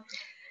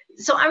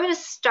 So I'm going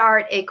to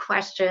start a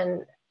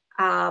question.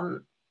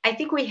 I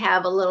think we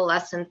have a little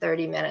less than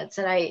 30 minutes,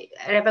 and I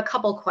have a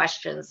couple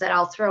questions that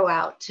I'll throw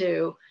out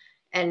too,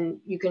 and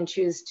you can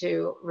choose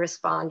to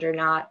respond or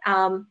not.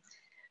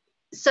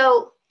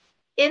 So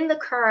in the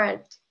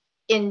current,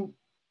 in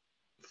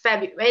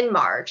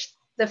March,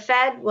 the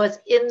Fed was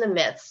in the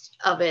midst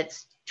of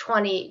its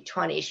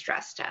 2020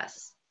 stress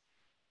test.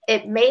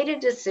 It made a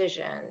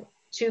decision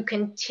to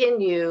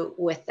continue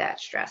with that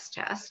stress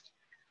test.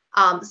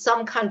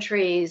 Some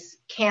countries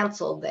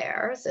canceled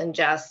theirs and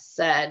just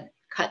said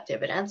cut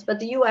dividends, but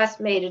the US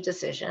made a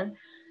decision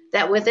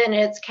that within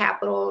its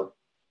capital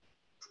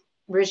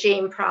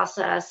regime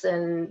process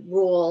and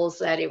rules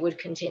that it would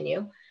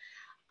continue.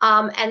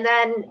 And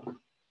then,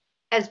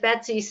 as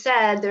Betsy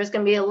said, there's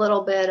going to be a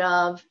little bit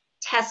of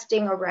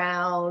testing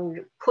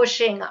around,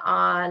 pushing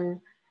on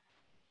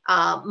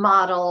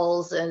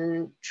models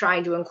and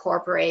trying to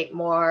incorporate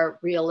more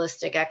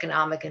realistic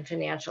economic and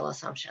financial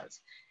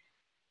assumptions.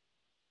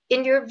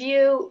 In your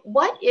view,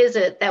 what is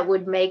it that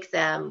would make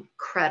them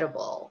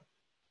credible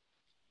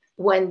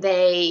when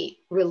they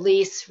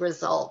release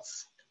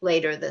results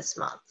later this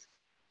month?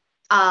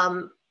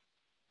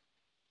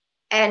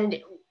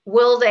 And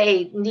will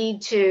they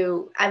need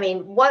to, I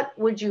mean, what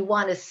would you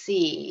want to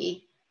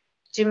see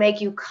to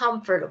make you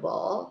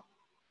comfortable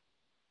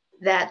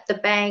that the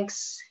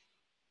banks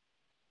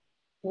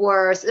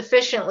were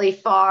sufficiently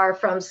far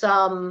from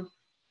some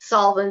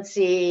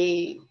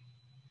solvency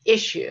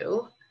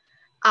issue?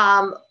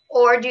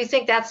 Or do you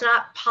think that's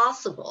not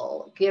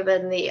possible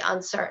given the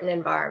uncertain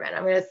environment?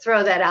 I'm going to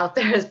throw that out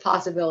there as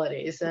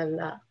possibilities and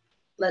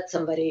let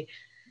somebody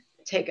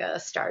take a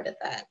start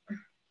at that.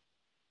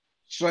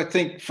 So I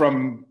think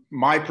from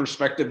my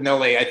perspective,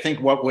 Nellie, I think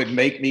what would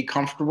make me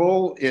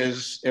comfortable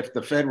is if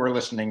the Fed were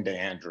listening to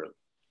Andrew.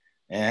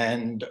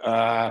 And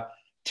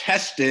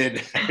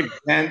tested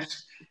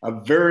against a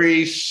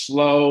very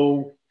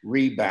slow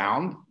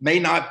rebound. May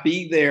not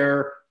be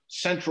their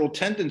central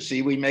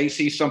tendency. We may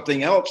see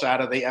something else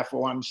out of the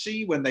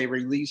FOMC when they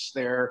release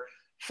their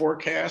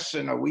forecasts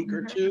in a week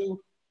or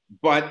two.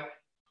 But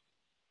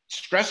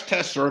stress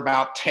tests are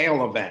about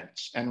tail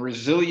events and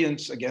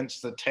resilience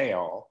against the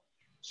tail.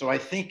 So I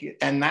think,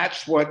 and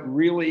that's what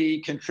really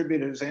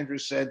contributed, as Andrew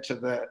said, to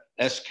the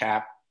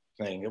SCAP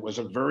thing. It was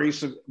a very,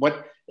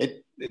 what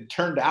it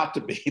turned out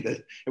to be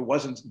that it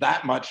wasn't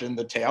that much in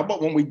the tail,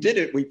 but when we did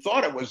it, we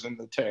thought it was in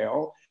the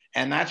tail,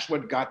 and that's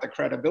what got the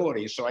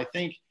credibility. So I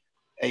think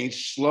a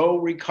slow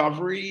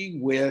recovery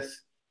with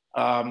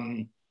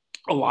a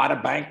lot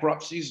of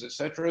bankruptcies, et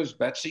cetera, as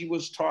Betsy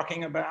was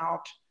talking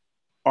about.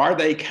 Are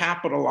they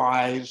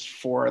capitalized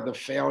for the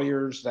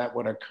failures that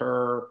would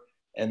occur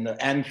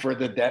and for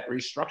the debt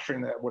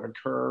restructuring that would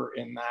occur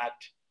in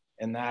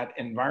that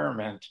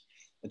environment?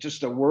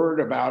 Just a word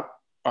about,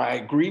 I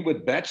agree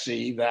with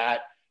Betsy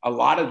that a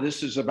lot of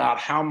this is about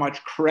how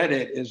much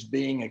credit is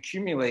being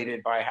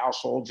accumulated by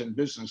households and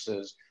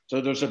businesses. So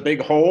there's a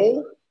big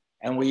hole,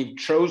 and we've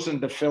chosen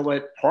to fill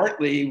it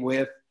entirely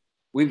with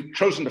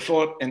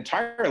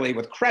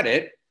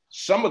credit.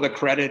 Some of the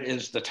credit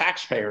is the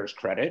taxpayers'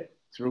 credit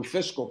through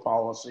fiscal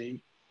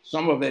policy.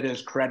 Some of it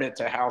is credit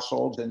to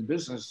households and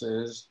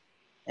businesses.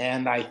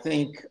 And I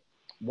think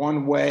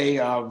one way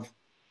of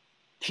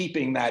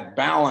keeping that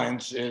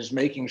balance is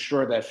making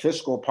sure that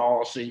fiscal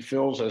policy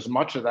fills as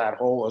much of that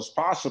hole as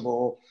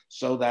possible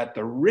so that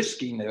the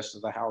riskiness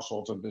of the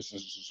households and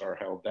businesses are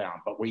held down.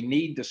 But we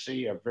need to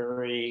see a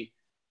very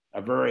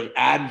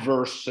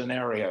adverse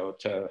scenario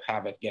to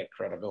have it get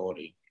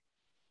credibility.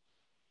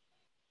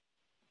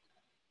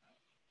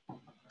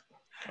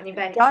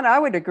 Anybody? Don, I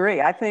would agree.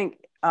 I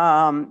think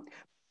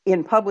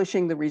in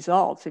publishing the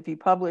results, if you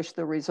publish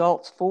the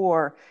results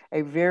for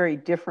a very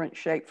different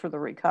shape for the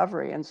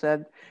recovery and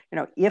said,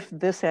 if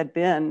this had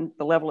been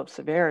the level of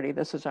severity,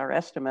 this is our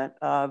estimate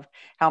of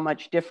how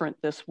much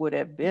different this would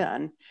have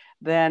been,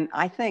 then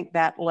I think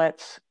that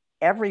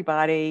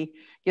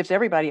gives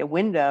everybody a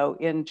window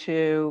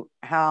into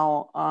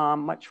how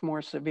much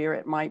more severe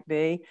it might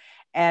be,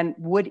 and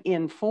would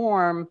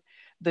inform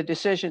the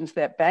decisions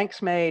that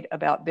banks made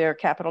about their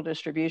capital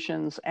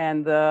distributions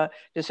and the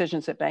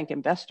decisions that bank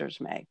investors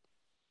made.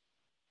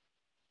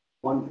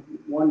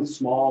 One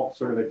small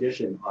sort of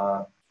addition,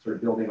 sort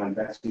of building on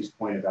Betsy's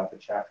point about the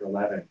Chapter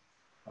 11.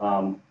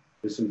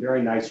 There's some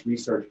very nice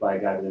research by a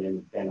guy by the name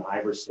of Ben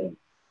Iverson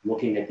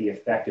looking at the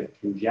effect of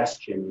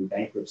congestion in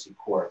bankruptcy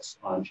courts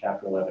on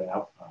Chapter 11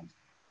 outcomes.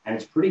 And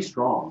it's pretty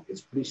strong.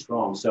 It's pretty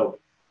strong. So,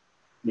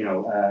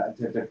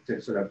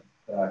 to sort of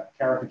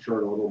caricature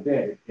it a little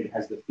bit, it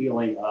has the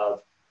feeling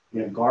of,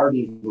 in a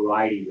garden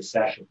variety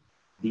recession,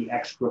 the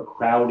extra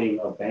crowding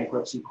of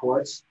bankruptcy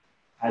courts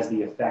has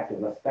the effect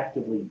of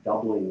effectively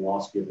doubling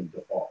loss given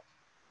default.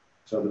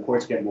 So the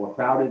courts get more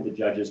crowded, the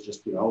judges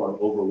just are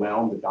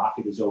overwhelmed, the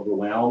docket is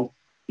overwhelmed,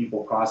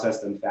 people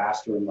process them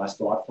faster and less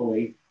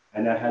thoughtfully,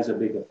 and that has a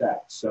big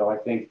effect. So I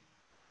think,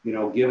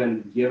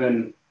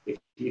 given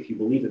if you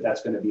believe that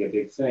that's going to be a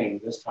big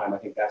thing this time, I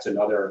think that's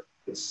another.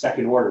 It's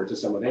second order to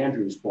some of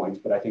Andrew's points,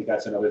 but I think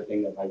that's another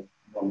thing that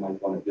one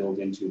might want to build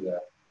into the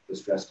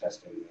stress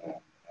testing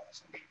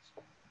assumptions.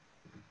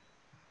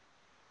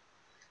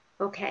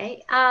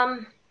 Okay.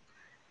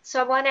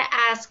 So I want to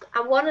ask,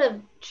 one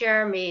of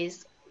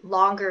Jeremy's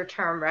longer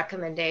term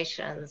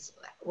recommendations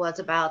was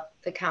about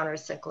the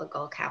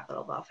countercyclical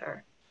capital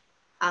buffer,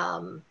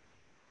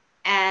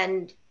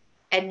 and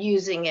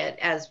using it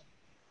as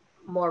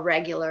more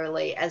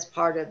regularly as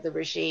part of the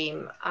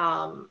regime.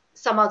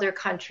 Some other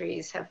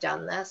countries have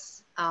done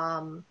this.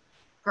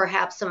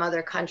 Perhaps some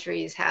other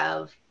countries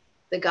have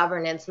the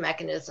governance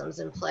mechanisms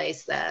in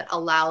place that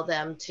allow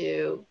them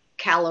to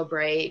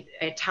calibrate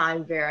a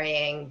time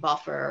varying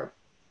buffer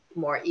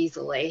more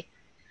easily.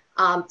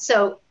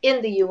 So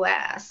in the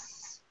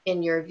US,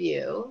 in your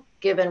view,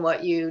 given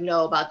what you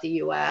know about the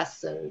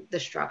US and the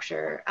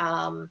structure,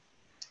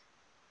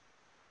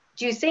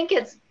 do you think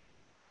it's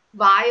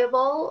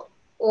viable,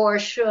 or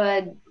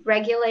should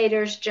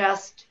regulators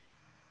just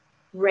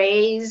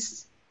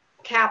raise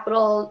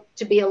capital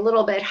to be a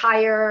little bit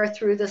higher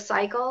through the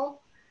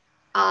cycle?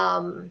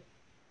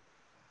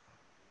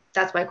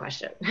 That's my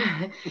question.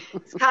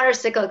 Is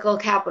countercyclical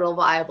capital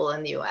viable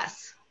in the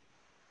US?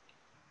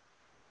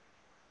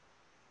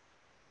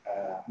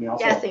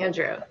 Yes,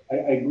 Andrew. I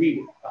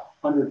agree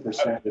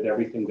 100% with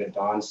everything that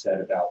Don said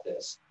about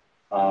this.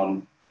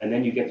 And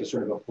then you get to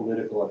sort of a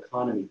political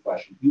economy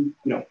question. We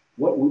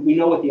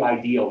know what the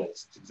ideal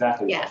is. It's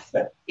exactly what I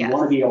said. You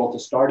want to be able to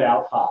start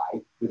out high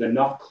with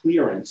enough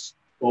clearance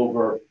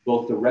over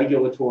both the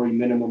regulatory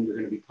minimum you're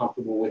going to be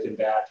comfortable with in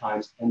bad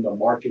times and the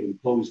market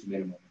imposed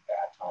minimum in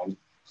bad times,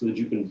 so that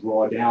you can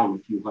draw down a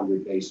few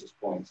hundred basis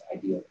points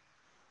ideally.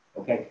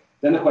 Okay.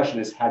 Then the question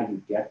is, how do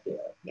you get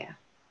there? Yeah.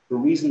 For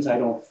reasons I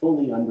don't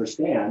fully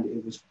understand,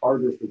 it was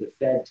harder for the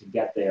Fed to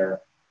get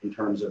there in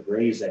terms of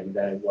raising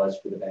than it was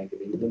for the Bank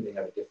of England. They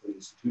have a different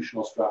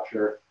institutional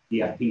structure. The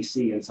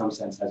FPC, in some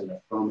sense, has an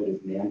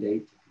affirmative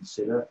mandate to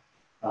consider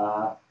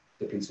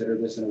to consider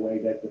this in a way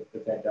that the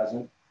Fed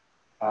doesn't.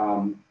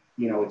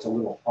 It's a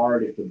little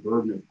hard if the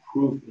burden of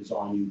proof is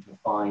on you to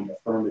find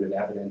affirmative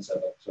evidence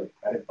of a sort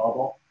of credit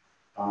bubble.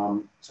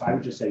 So I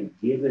would just say,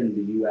 given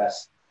the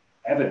U.S.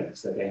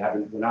 evidence that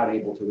were not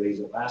able to raise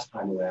it last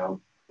time around,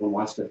 one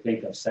wants to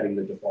think of setting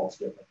the defaults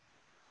different.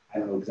 I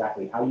don't know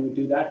exactly how you would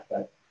do that,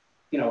 but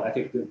I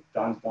think that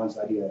Don's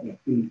idea,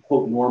 in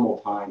quote normal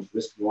times,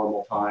 risk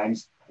normal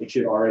times, it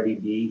should already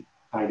be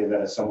kind of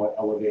at a somewhat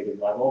elevated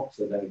level.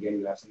 So that again,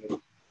 you have something.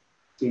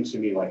 Seems to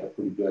me like a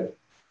pretty good.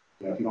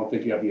 If you don't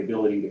think you have the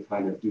ability to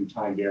kind of do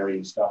time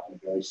varying stuff in a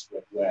very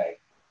strict way,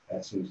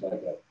 that seems like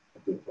a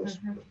good place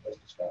to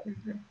start.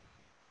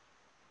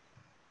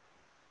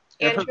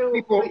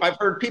 I've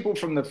heard people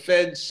from the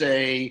Fed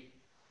say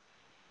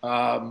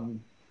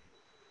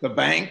the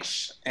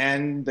banks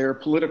and their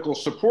political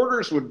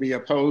supporters would be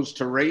opposed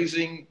to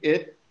raising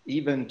it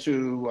even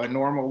to a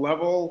normal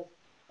level.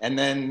 And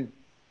then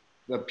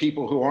the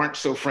people who aren't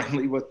so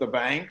friendly with the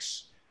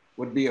banks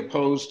would be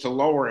opposed to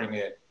lowering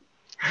it.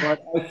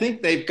 But I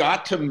think they've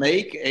got to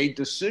make a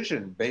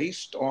decision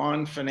based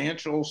on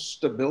financial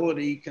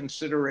stability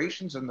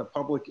considerations and the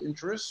public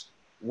interest,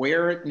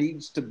 where it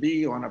needs to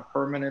be on a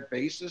permanent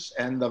basis,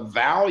 and the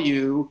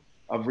value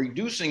of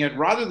reducing it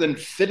rather than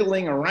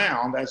fiddling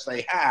around as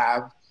they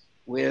have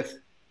with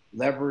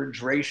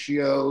leverage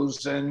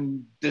ratios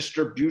and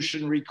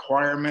distribution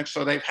requirements.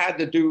 So they've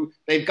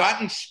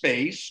gotten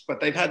space, but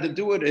they've had to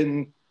do it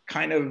in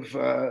kind of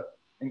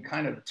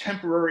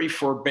temporary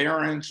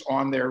forbearance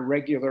on their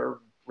regular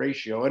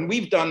ratio. And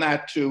we've done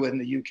that too in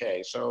the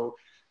UK. So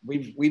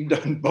we've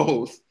done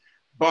both,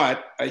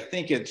 but I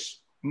think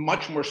it's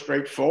much more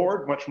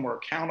straightforward, much more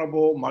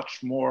accountable, much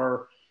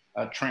more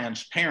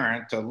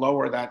transparent to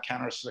lower that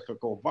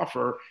countercyclical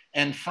buffer.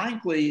 And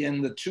frankly,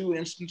 in the two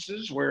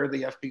instances where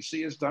the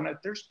FPC has done it,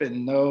 there's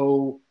been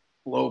no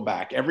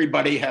blowback.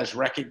 Everybody has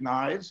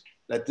recognized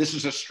that this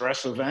is a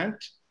stress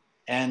event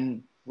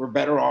and we're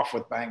better off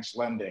with banks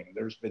lending.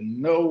 There's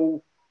been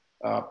no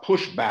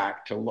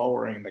pushback to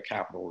lowering the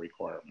capital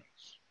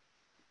requirements.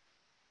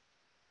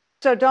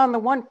 So Don, the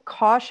one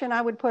caution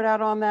I would put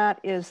out on that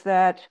is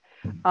that,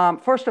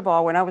 first of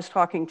all, when I was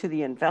talking to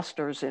the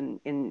investors in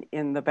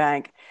the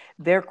bank,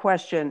 their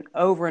question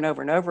over and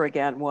over and over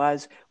again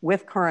was,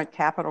 with current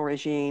capital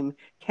regime,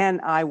 can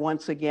I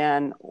once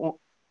again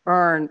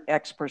earn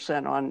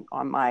X%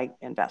 on my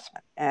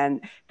investment?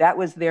 And that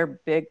was their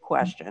big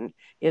question,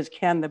 is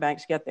can the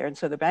banks get there? And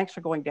so the banks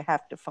are going to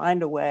have to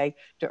find a way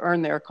to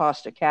earn their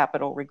cost of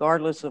capital,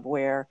 regardless of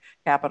where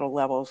capital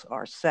levels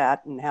are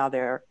set and how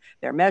they're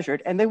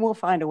measured. And they will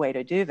find a way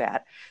to do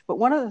that. But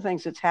one of the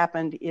things that's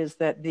happened is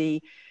that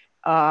the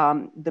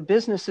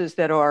businesses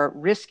that are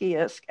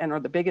riskiest and are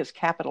the biggest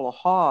capital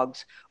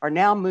hogs are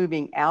now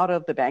moving out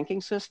of the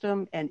banking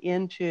system and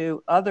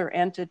into other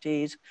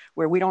entities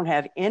where we don't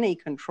have any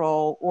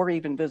control or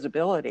even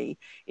visibility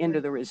into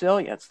the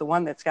resilience. The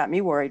one that's got me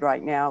worried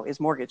right now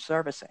is mortgage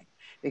servicing,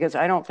 because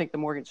I don't think the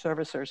mortgage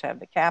servicers have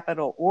the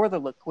capital or the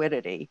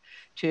liquidity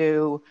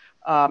to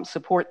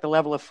support the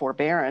level of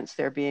forbearance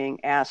they're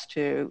being asked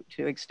to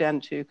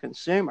extend to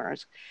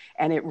consumers.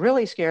 And it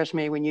really scares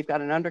me when you've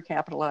got an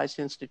undercapitalized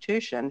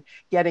institution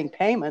getting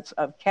payments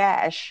of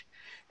cash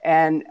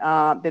and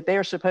that they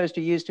are supposed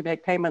to use to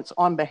make payments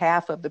on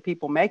behalf of the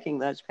people making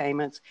those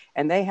payments,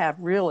 and they have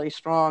really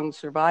strong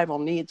survival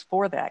needs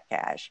for that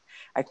cash.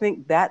 I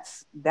think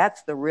that's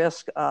the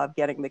risk of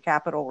getting the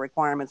capital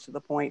requirements to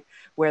the point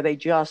where they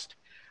just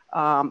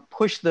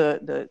push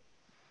the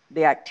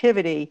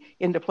activity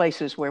into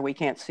places where we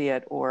can't see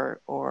it or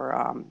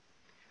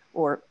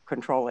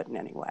control it in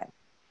any way.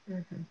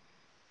 Mm-hmm.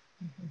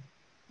 Mm-hmm.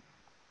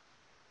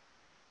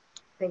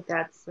 I think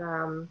that's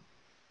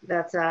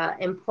an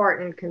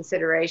important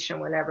consideration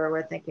whenever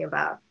we're thinking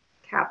about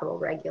capital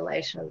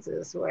regulations,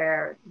 is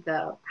where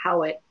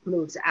how it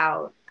moves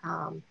out.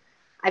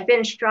 I've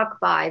been struck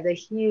by the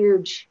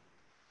huge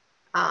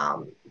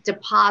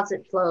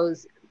deposit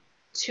flows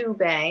to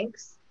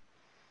banks,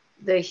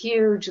 the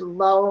huge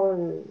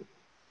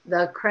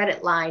the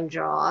credit line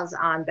draws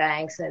on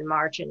banks in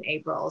March and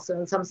April. So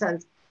in some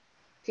sense,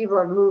 people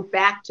have moved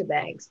back to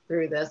banks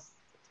through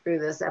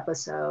this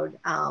episode.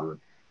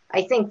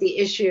 I think the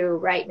issue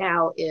right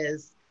now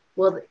is,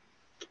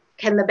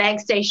 can the bank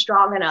stay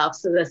strong enough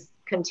so this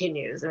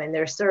continues? I mean,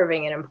 they're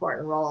serving an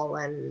important role,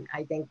 and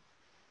I think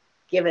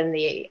given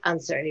the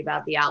uncertainty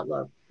about the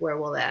outlook, how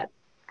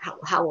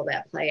will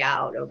that play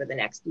out over the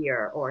next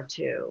year or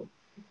two,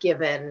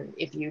 given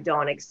if you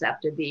don't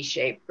accept a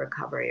V-shaped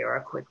recovery or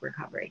a quick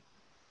recovery?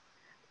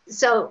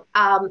 So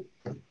I'm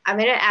going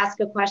to ask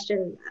a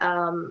question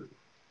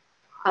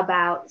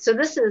so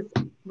this is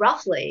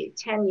roughly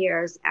 10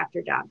 years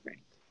after Dodd-Frank,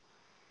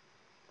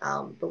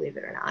 believe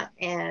it or not.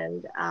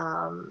 And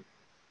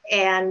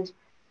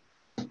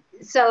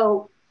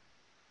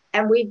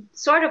we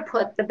sort of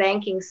put the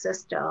banking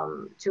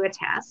system to a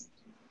test.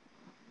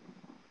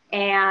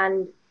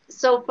 And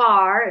so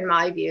far, in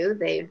my view,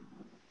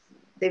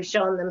 they've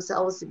shown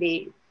themselves to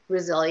be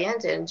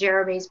resilient. And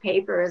Jeremy's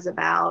paper is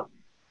about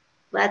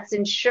let's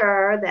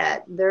ensure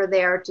that they're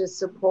there to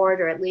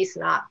support or at least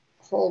not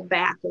hold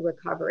back the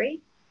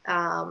recovery.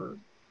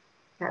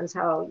 Depends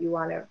how you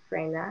want to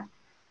frame that.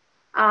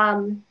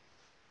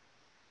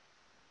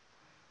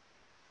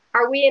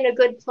 Are we in a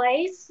good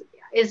place?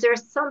 Is there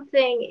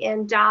something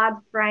in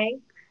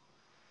Dodd-Frank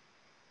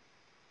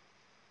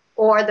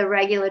or the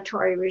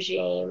regulatory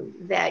regime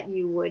that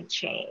you would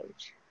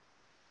change?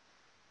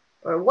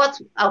 Or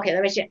what's, okay,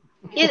 let me check.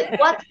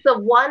 What's the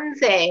one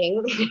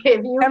thing,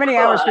 if you How many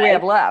hours do we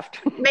have left?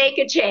 Make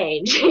a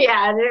change.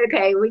 Yeah,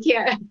 okay, we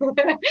can't,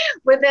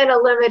 within a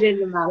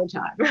limited amount of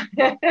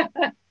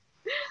time.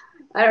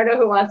 I don't know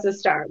who wants to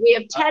start. We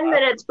have 10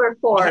 minutes for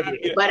four of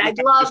you, but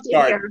I'd love to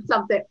hear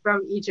something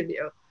from each of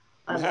you.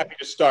 I'm happy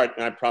to start,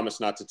 and I promise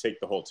not to take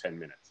the whole 10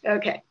 minutes.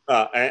 Okay.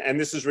 And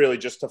this is really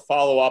just to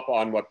follow up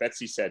on what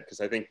Betsy said,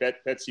 because I think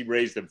Betsy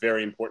raised a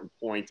very important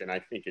point, and I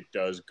think it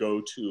does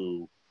go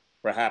to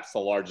perhaps the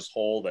largest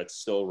hole that's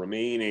still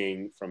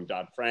remaining from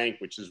Dodd-Frank,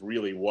 which is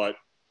really what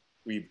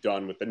we've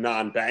done with the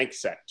non-bank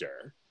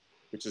sector,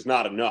 which is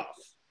not enough.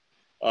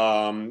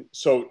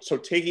 So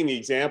taking the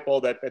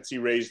example that Betsy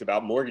raised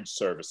about mortgage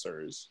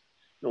servicers,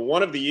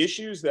 one of the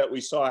issues that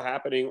we saw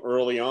happening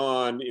early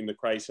on in the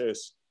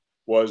crisis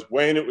was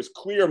when it was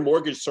clear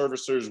mortgage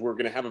servicers were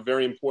going to have a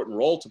very important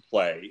role to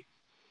play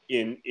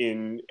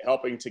in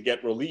helping to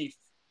get relief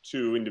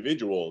to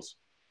individuals.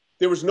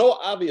 There was no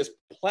obvious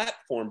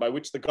platform by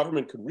which the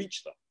government could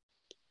reach them.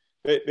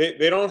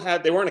 They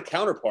weren't a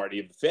counterparty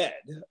of the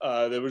Fed.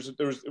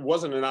 It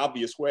wasn't an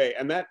obvious way.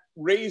 And that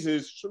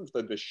raises sort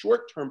of the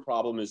short-term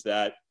problem is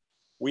that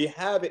we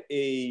have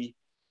a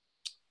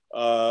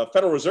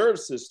Federal Reserve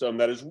system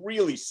that is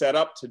really set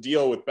up to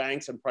deal with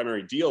banks and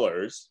primary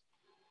dealers.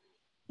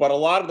 But a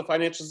lot of the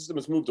financial system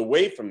has moved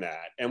away from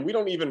that. And we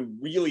don't even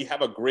really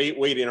have a great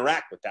way to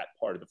interact with that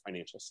part of the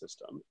financial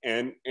system.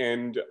 And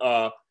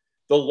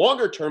the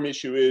longer term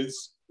issue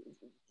is,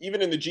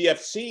 even in the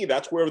GFC,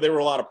 that's where there were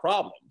a lot of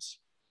problems.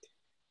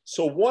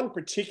 So one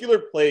particular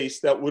place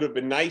that would have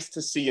been nice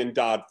to see in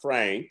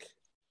Dodd-Frank,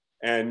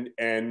 and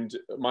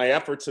my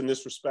efforts in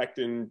this respect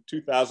in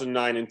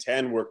 2009 and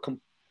 10 were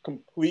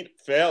complete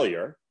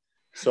failure.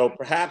 So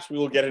perhaps we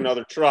will get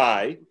another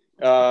try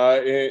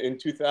in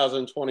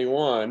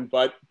 2021.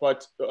 But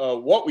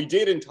what we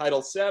did in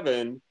Title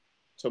VII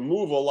to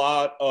move a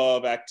lot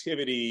of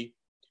activity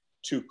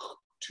to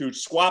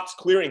swaps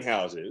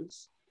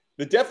clearinghouses,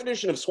 the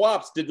definition of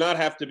swaps did not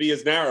have to be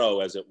as narrow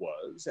as it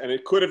was, and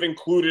it could have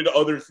included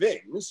other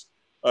things.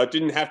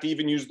 Didn't have to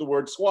even use the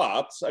word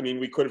swaps. I mean,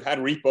 we could have had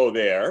repo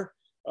there,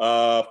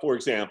 for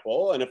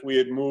example, and if we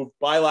had moved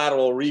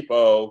bilateral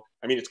repo,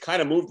 I mean, it's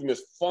kind of moved in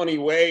this funny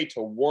way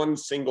to one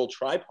single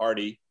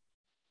tri-party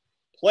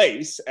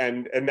place,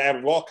 and they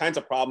have all kinds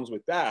of problems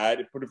with that.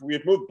 But if we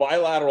had moved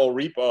bilateral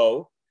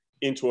repo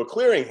into a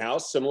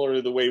clearinghouse, similar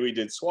to the way we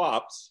did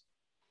swaps,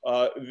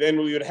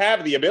 then we would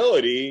have the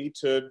ability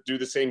to do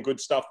the same good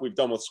stuff we've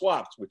done with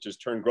swaps, which is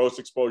turn gross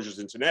exposures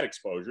into net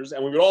exposures.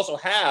 And we would also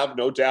have,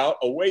 no doubt,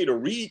 a way to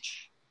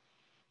reach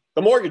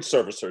the mortgage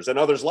servicers and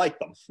others like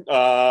them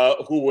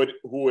who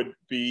would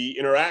be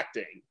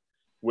interacting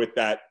with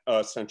that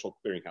central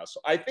clearinghouse. So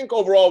I think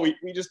overall, we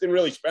just didn't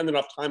really spend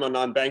enough time on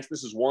non-banks.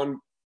 This is one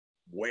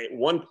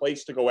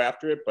place to go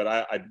after it, but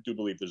I do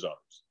believe there's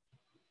others.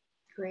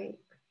 Great.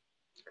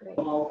 Great.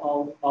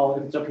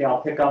 If it's okay,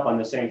 I'll pick up on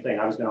the same thing.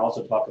 I was going to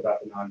also talk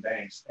about the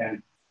non-banks.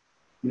 And,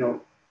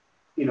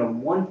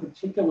 one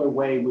particular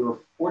way we were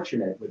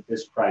fortunate with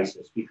this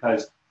crisis,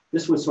 because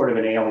this was sort of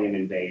an alien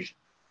invasion,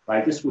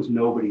 right? This was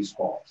nobody's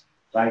fault,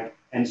 right?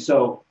 And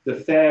so the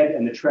Fed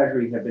and the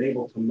Treasury have been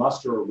able to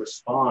muster a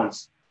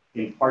response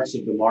in parts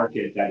of the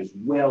market that is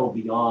well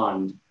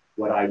beyond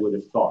what I would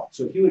have thought.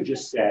 So if you had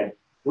just said,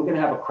 we're going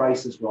to have a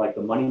crisis where like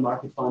the money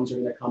market funds are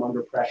going to come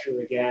under pressure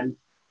again,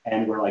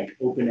 and where like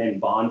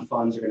open-end bond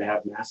funds are going to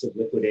have massive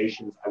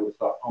liquidations, I would have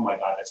thought, oh my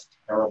God, that's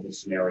a terrible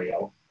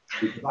scenario.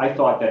 Because I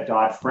thought that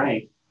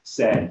Dodd-Frank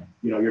said,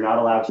 you're not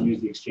allowed to use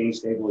the exchange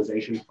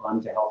stabilization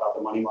fund to help out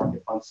the money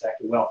market fund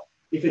sector. Well,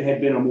 if it had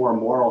been a more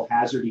moral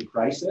hazardy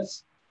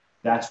crisis,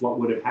 that's what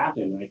would have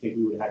happened. And I think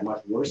we would have had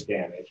much worse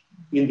damage.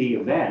 In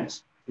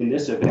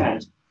this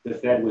event, the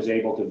Fed was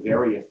able to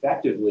very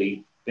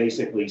effectively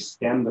basically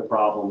stem the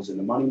problems in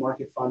the money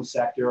market fund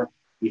sector.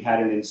 We had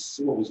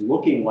what was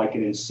looking like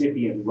an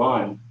incipient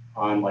run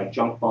on like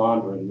junk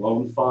bond or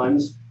loan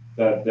funds.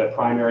 The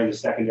primary and the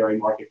secondary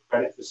market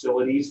credit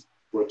facilities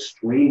were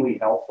extremely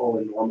helpful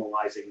in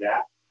normalizing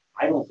that.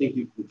 I don't think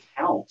you can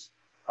count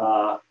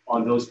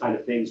on those kind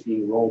of things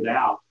being rolled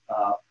out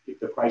if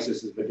the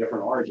crisis is of a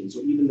different origin.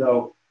 So even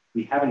though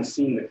we haven't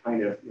seen the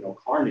kind of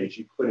carnage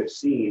you could have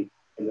seen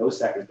in those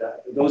sectors,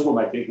 those were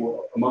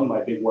among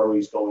my big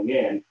worries going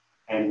in,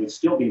 and would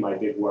still be my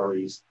big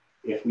worries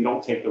if we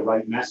don't take the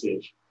right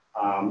message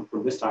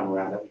from this time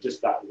around, that we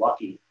just got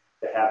lucky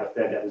to have a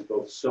Fed that was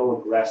both so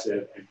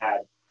aggressive and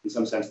had, in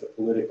some sense, the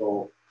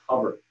political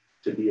cover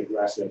to be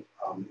aggressive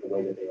in a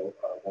way that they won't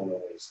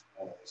always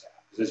have.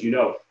 Because as you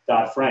know,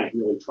 Dodd-Frank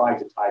really tried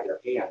to tie their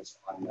hands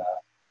on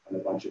a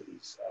bunch of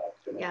these.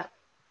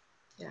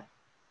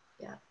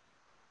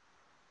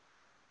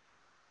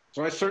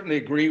 So I certainly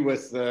agree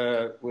with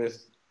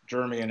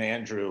Jeremy and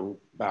Andrew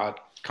about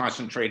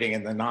concentrating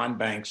in the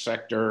non-bank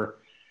sector.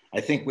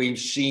 I think we've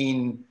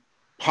seen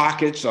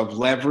pockets of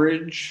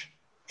leverage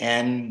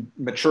and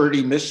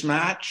maturity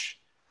mismatch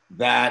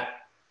that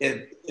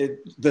the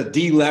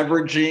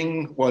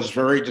deleveraging was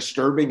very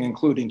disturbing,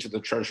 including to the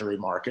Treasury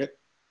market.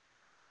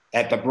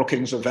 At the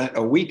Brookings event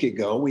a week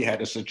ago, we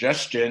had a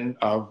suggestion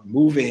of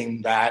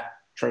moving that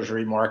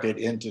Treasury market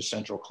into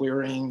central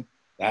clearing.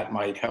 That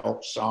might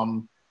help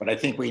some, but I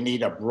think we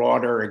need a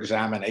broader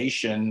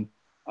examination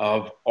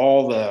of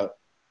all the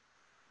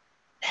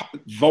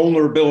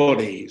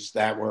vulnerabilities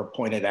that were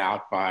pointed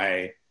out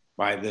by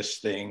this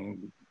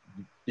thing,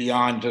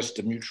 beyond just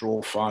the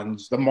mutual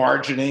funds, the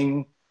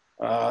margining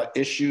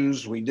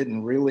issues. We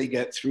didn't really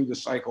get through the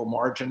cycle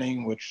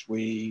margining, which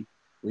we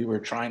were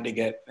trying to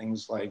get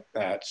things like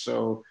that.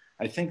 So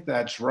I think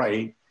that's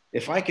right.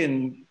 If I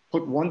can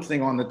put one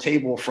thing on the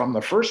table from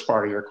the first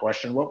part of your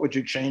question, what would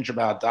you change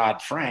about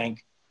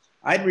Dodd-Frank?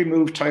 I'd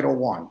remove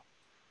Title I.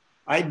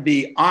 I'd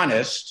be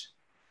honest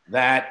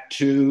that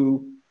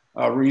to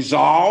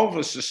resolve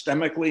a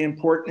systemically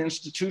important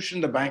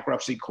institution, the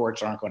bankruptcy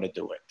courts aren't going to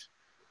do it.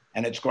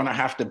 And it's going to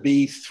have to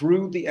be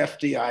through the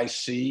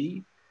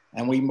FDIC.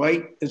 And we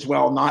might as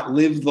well not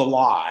live the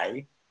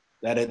lie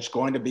that it's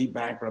going to be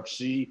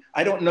bankruptcy.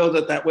 I don't know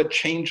that that would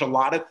change a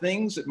lot of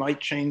things. It might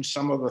change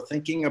some of the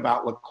thinking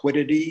about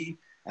liquidity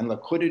and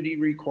liquidity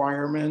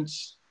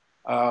requirements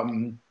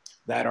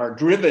that are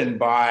driven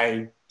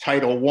by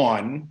Title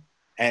I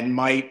and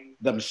might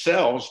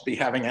themselves be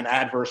having an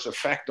adverse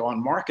effect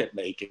on market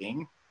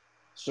making.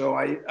 So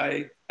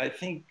I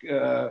think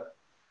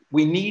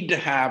we need to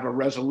have a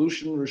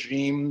resolution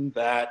regime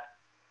that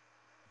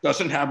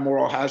doesn't have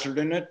moral hazard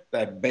in it,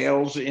 that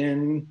bails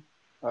in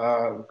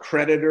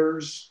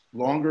creditors,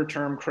 longer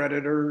term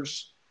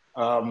creditors,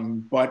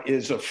 but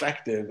is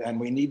effective. And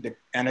we need to,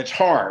 and it's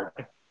hard.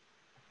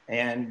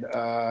 And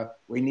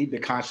we need to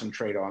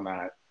concentrate on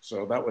that.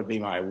 So that would be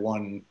my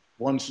one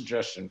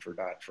suggestion for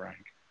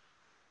Dodd-Frank.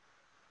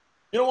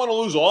 You don't want to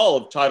lose all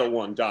of Title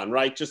I, Don,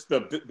 right? Just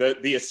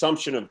the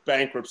assumption of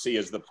bankruptcy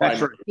as the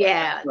primary. Right.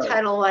 Yeah, right.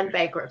 Title I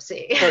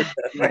bankruptcy.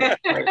 Right.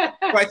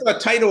 Well, I thought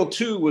Title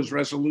II was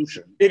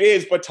resolution. It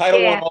is, but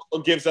Title I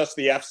also gives us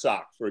the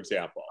FSOC, for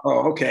example.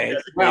 Oh, okay.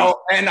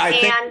 Well, and I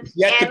think it's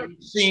yet to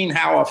be seen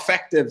how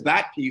effective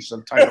that piece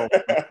of Title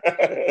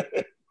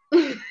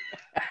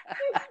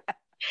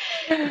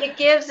It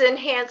gives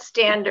enhanced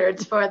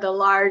standards for the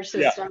large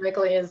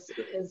systemically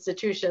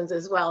institutions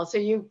as well. So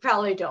you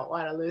probably don't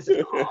want to lose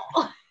it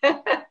all.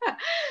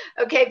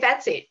 Okay,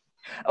 Betsy.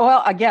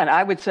 Well, again,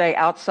 I would say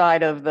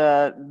outside of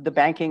the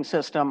banking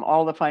system,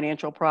 all the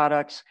financial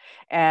products,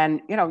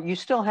 and you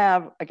still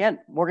have, again,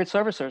 mortgage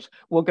servicers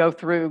will go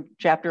through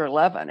Chapter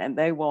 11, and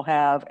they will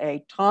have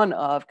a ton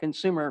of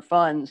consumer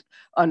funds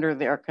under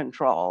their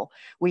control.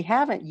 We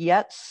haven't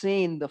yet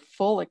seen the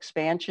full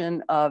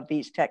expansion of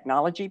these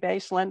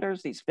technology-based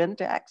lenders, these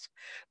fintechs,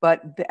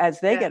 but as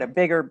they get a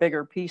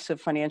bigger piece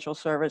of financial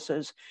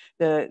services,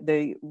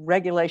 the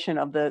regulation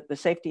of the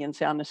safety and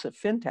soundness of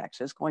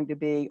fintechs is going to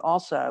be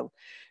also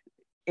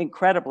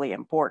incredibly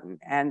important.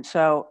 And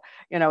so,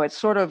 it's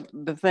sort of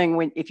the thing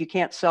when, if you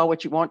can't sell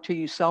what you want to,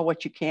 you sell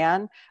what you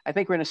can. I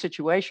think we're in a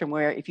situation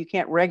where if you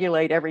can't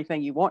regulate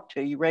everything you want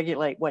to, you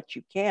regulate what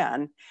you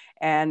can.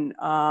 And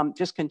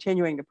just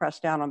continuing to press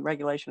down on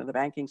regulation of the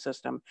banking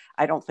system,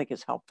 I don't think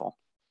is helpful.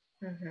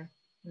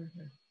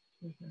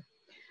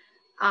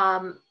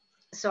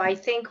 So I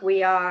think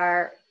we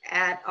are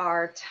at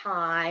our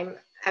time.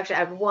 Actually, I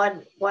have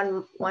one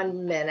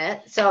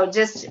minute. So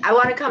I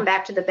want to come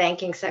back to the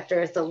banking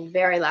sector as the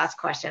very last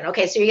question.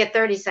 Okay, so you get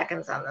 30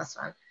 seconds on this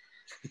one.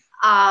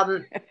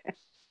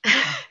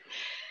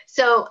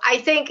 So I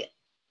think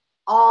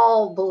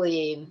all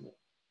believe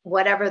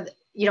whatever,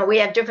 we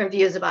have different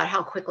views about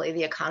how quickly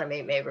the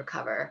economy may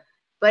recover,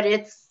 but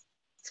it's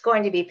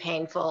going to be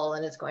painful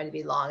and it's going to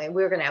be long, and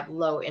we're going to have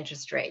low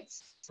interest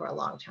rates for a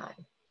long time.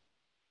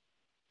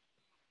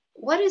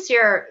 What is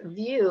your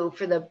view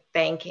for the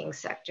banking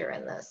sector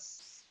in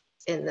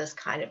this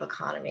kind of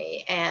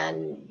economy?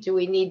 And do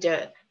we need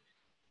to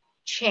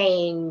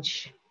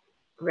change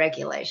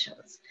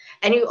regulations?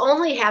 And you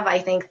only have, I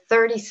think,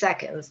 30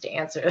 seconds to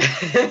answer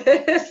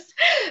this,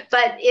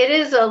 but it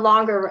is a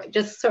longer,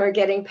 just sort of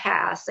getting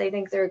past. I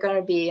think they're going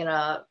to be in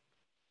a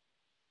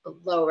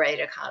low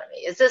rate economy.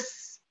 Is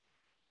this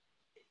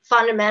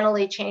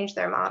fundamentally change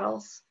their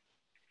models,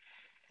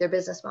 their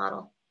business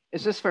model?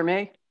 Is this for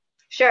me?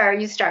 Sure,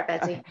 you start,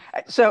 Betsy.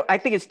 So I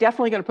think it's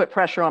definitely going to put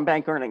pressure on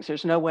bank earnings.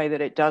 There's no way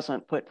that it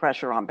doesn't put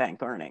pressure on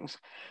bank earnings,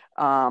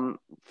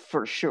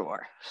 for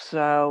sure.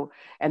 So,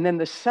 and then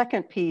the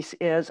second piece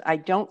is, I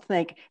don't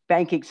think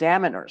bank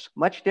examiners,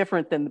 much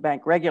different than the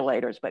bank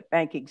regulators, but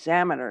bank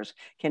examiners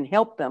can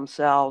help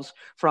themselves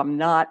from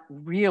not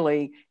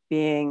really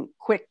being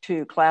quick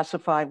to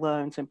classify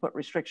loans and put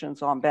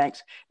restrictions on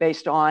banks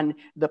based on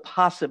the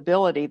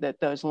possibility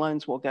that those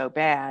loans will go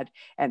bad.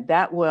 And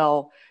that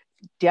will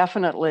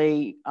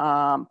definitely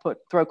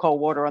throw cold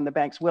water on the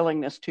bank's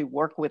willingness to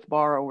work with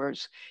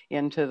borrowers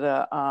into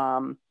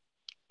the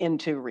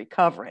into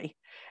recovery.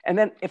 And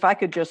then if I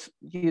could just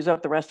use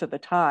up the rest of the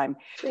time,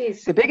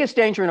 Please. The biggest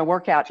danger in a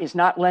workout is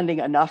not lending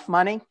enough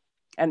money.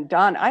 And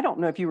Don, I don't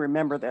know if you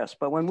remember this,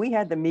 but when we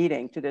had the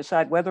meeting to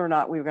decide whether or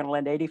not we were going to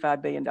lend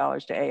 $85 billion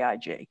to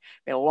AIG, we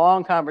had a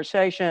long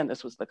conversation.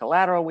 This was the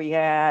collateral we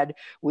had.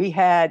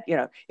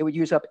 It would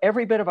use up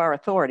every bit of our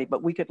authority,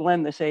 but we could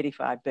lend this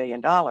 $85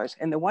 billion.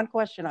 And the one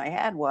question I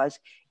had was,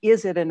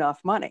 is it enough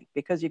money?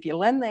 Because if you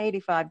lend the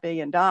 $85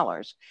 billion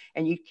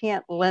and you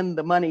can't lend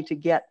the money to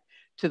get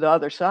to the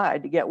other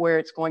side, to get where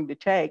it's going to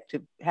take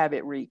to have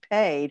it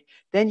repaid,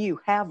 then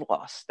you have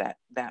lost that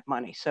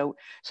money. So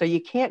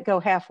you can't go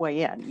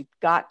halfway in. You've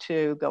got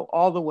to go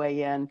all the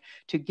way in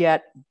to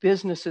get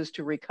businesses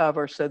to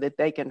recover so that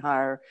they can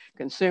hire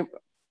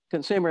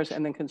consumers,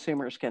 and then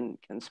consumers can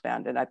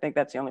spend. And I think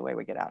that's the only way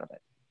we get out of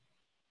it.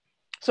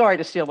 Sorry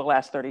to steal the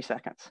last 30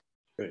 seconds.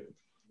 Great.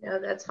 No,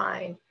 that's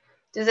fine.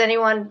 Does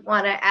anyone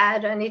want to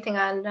add anything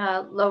on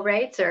low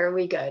rates, or are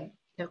we good?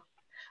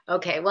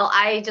 Okay, well,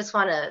 I just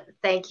want to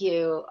thank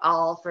you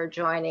all for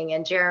joining,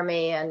 and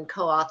Jeremy and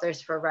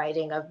co-authors for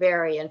writing a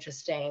very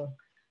interesting,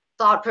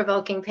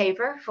 thought-provoking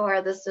paper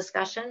for this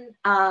discussion.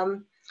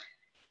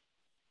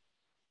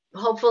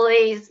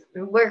 Hopefully,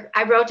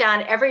 I wrote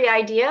down every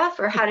idea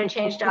for how to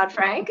change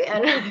Dodd-Frank,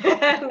 and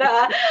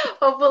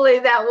hopefully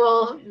that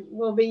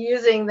we'll be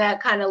using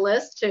that kind of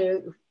list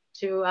to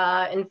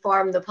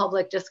inform the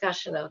public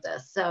discussion of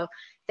this. So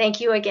thank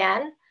you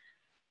again.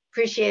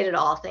 Appreciate it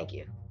all. Thank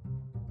you.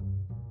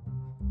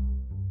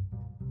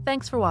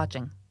 Thanks for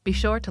watching. Be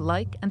sure to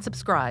like and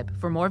subscribe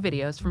for more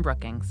videos from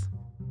Brookings.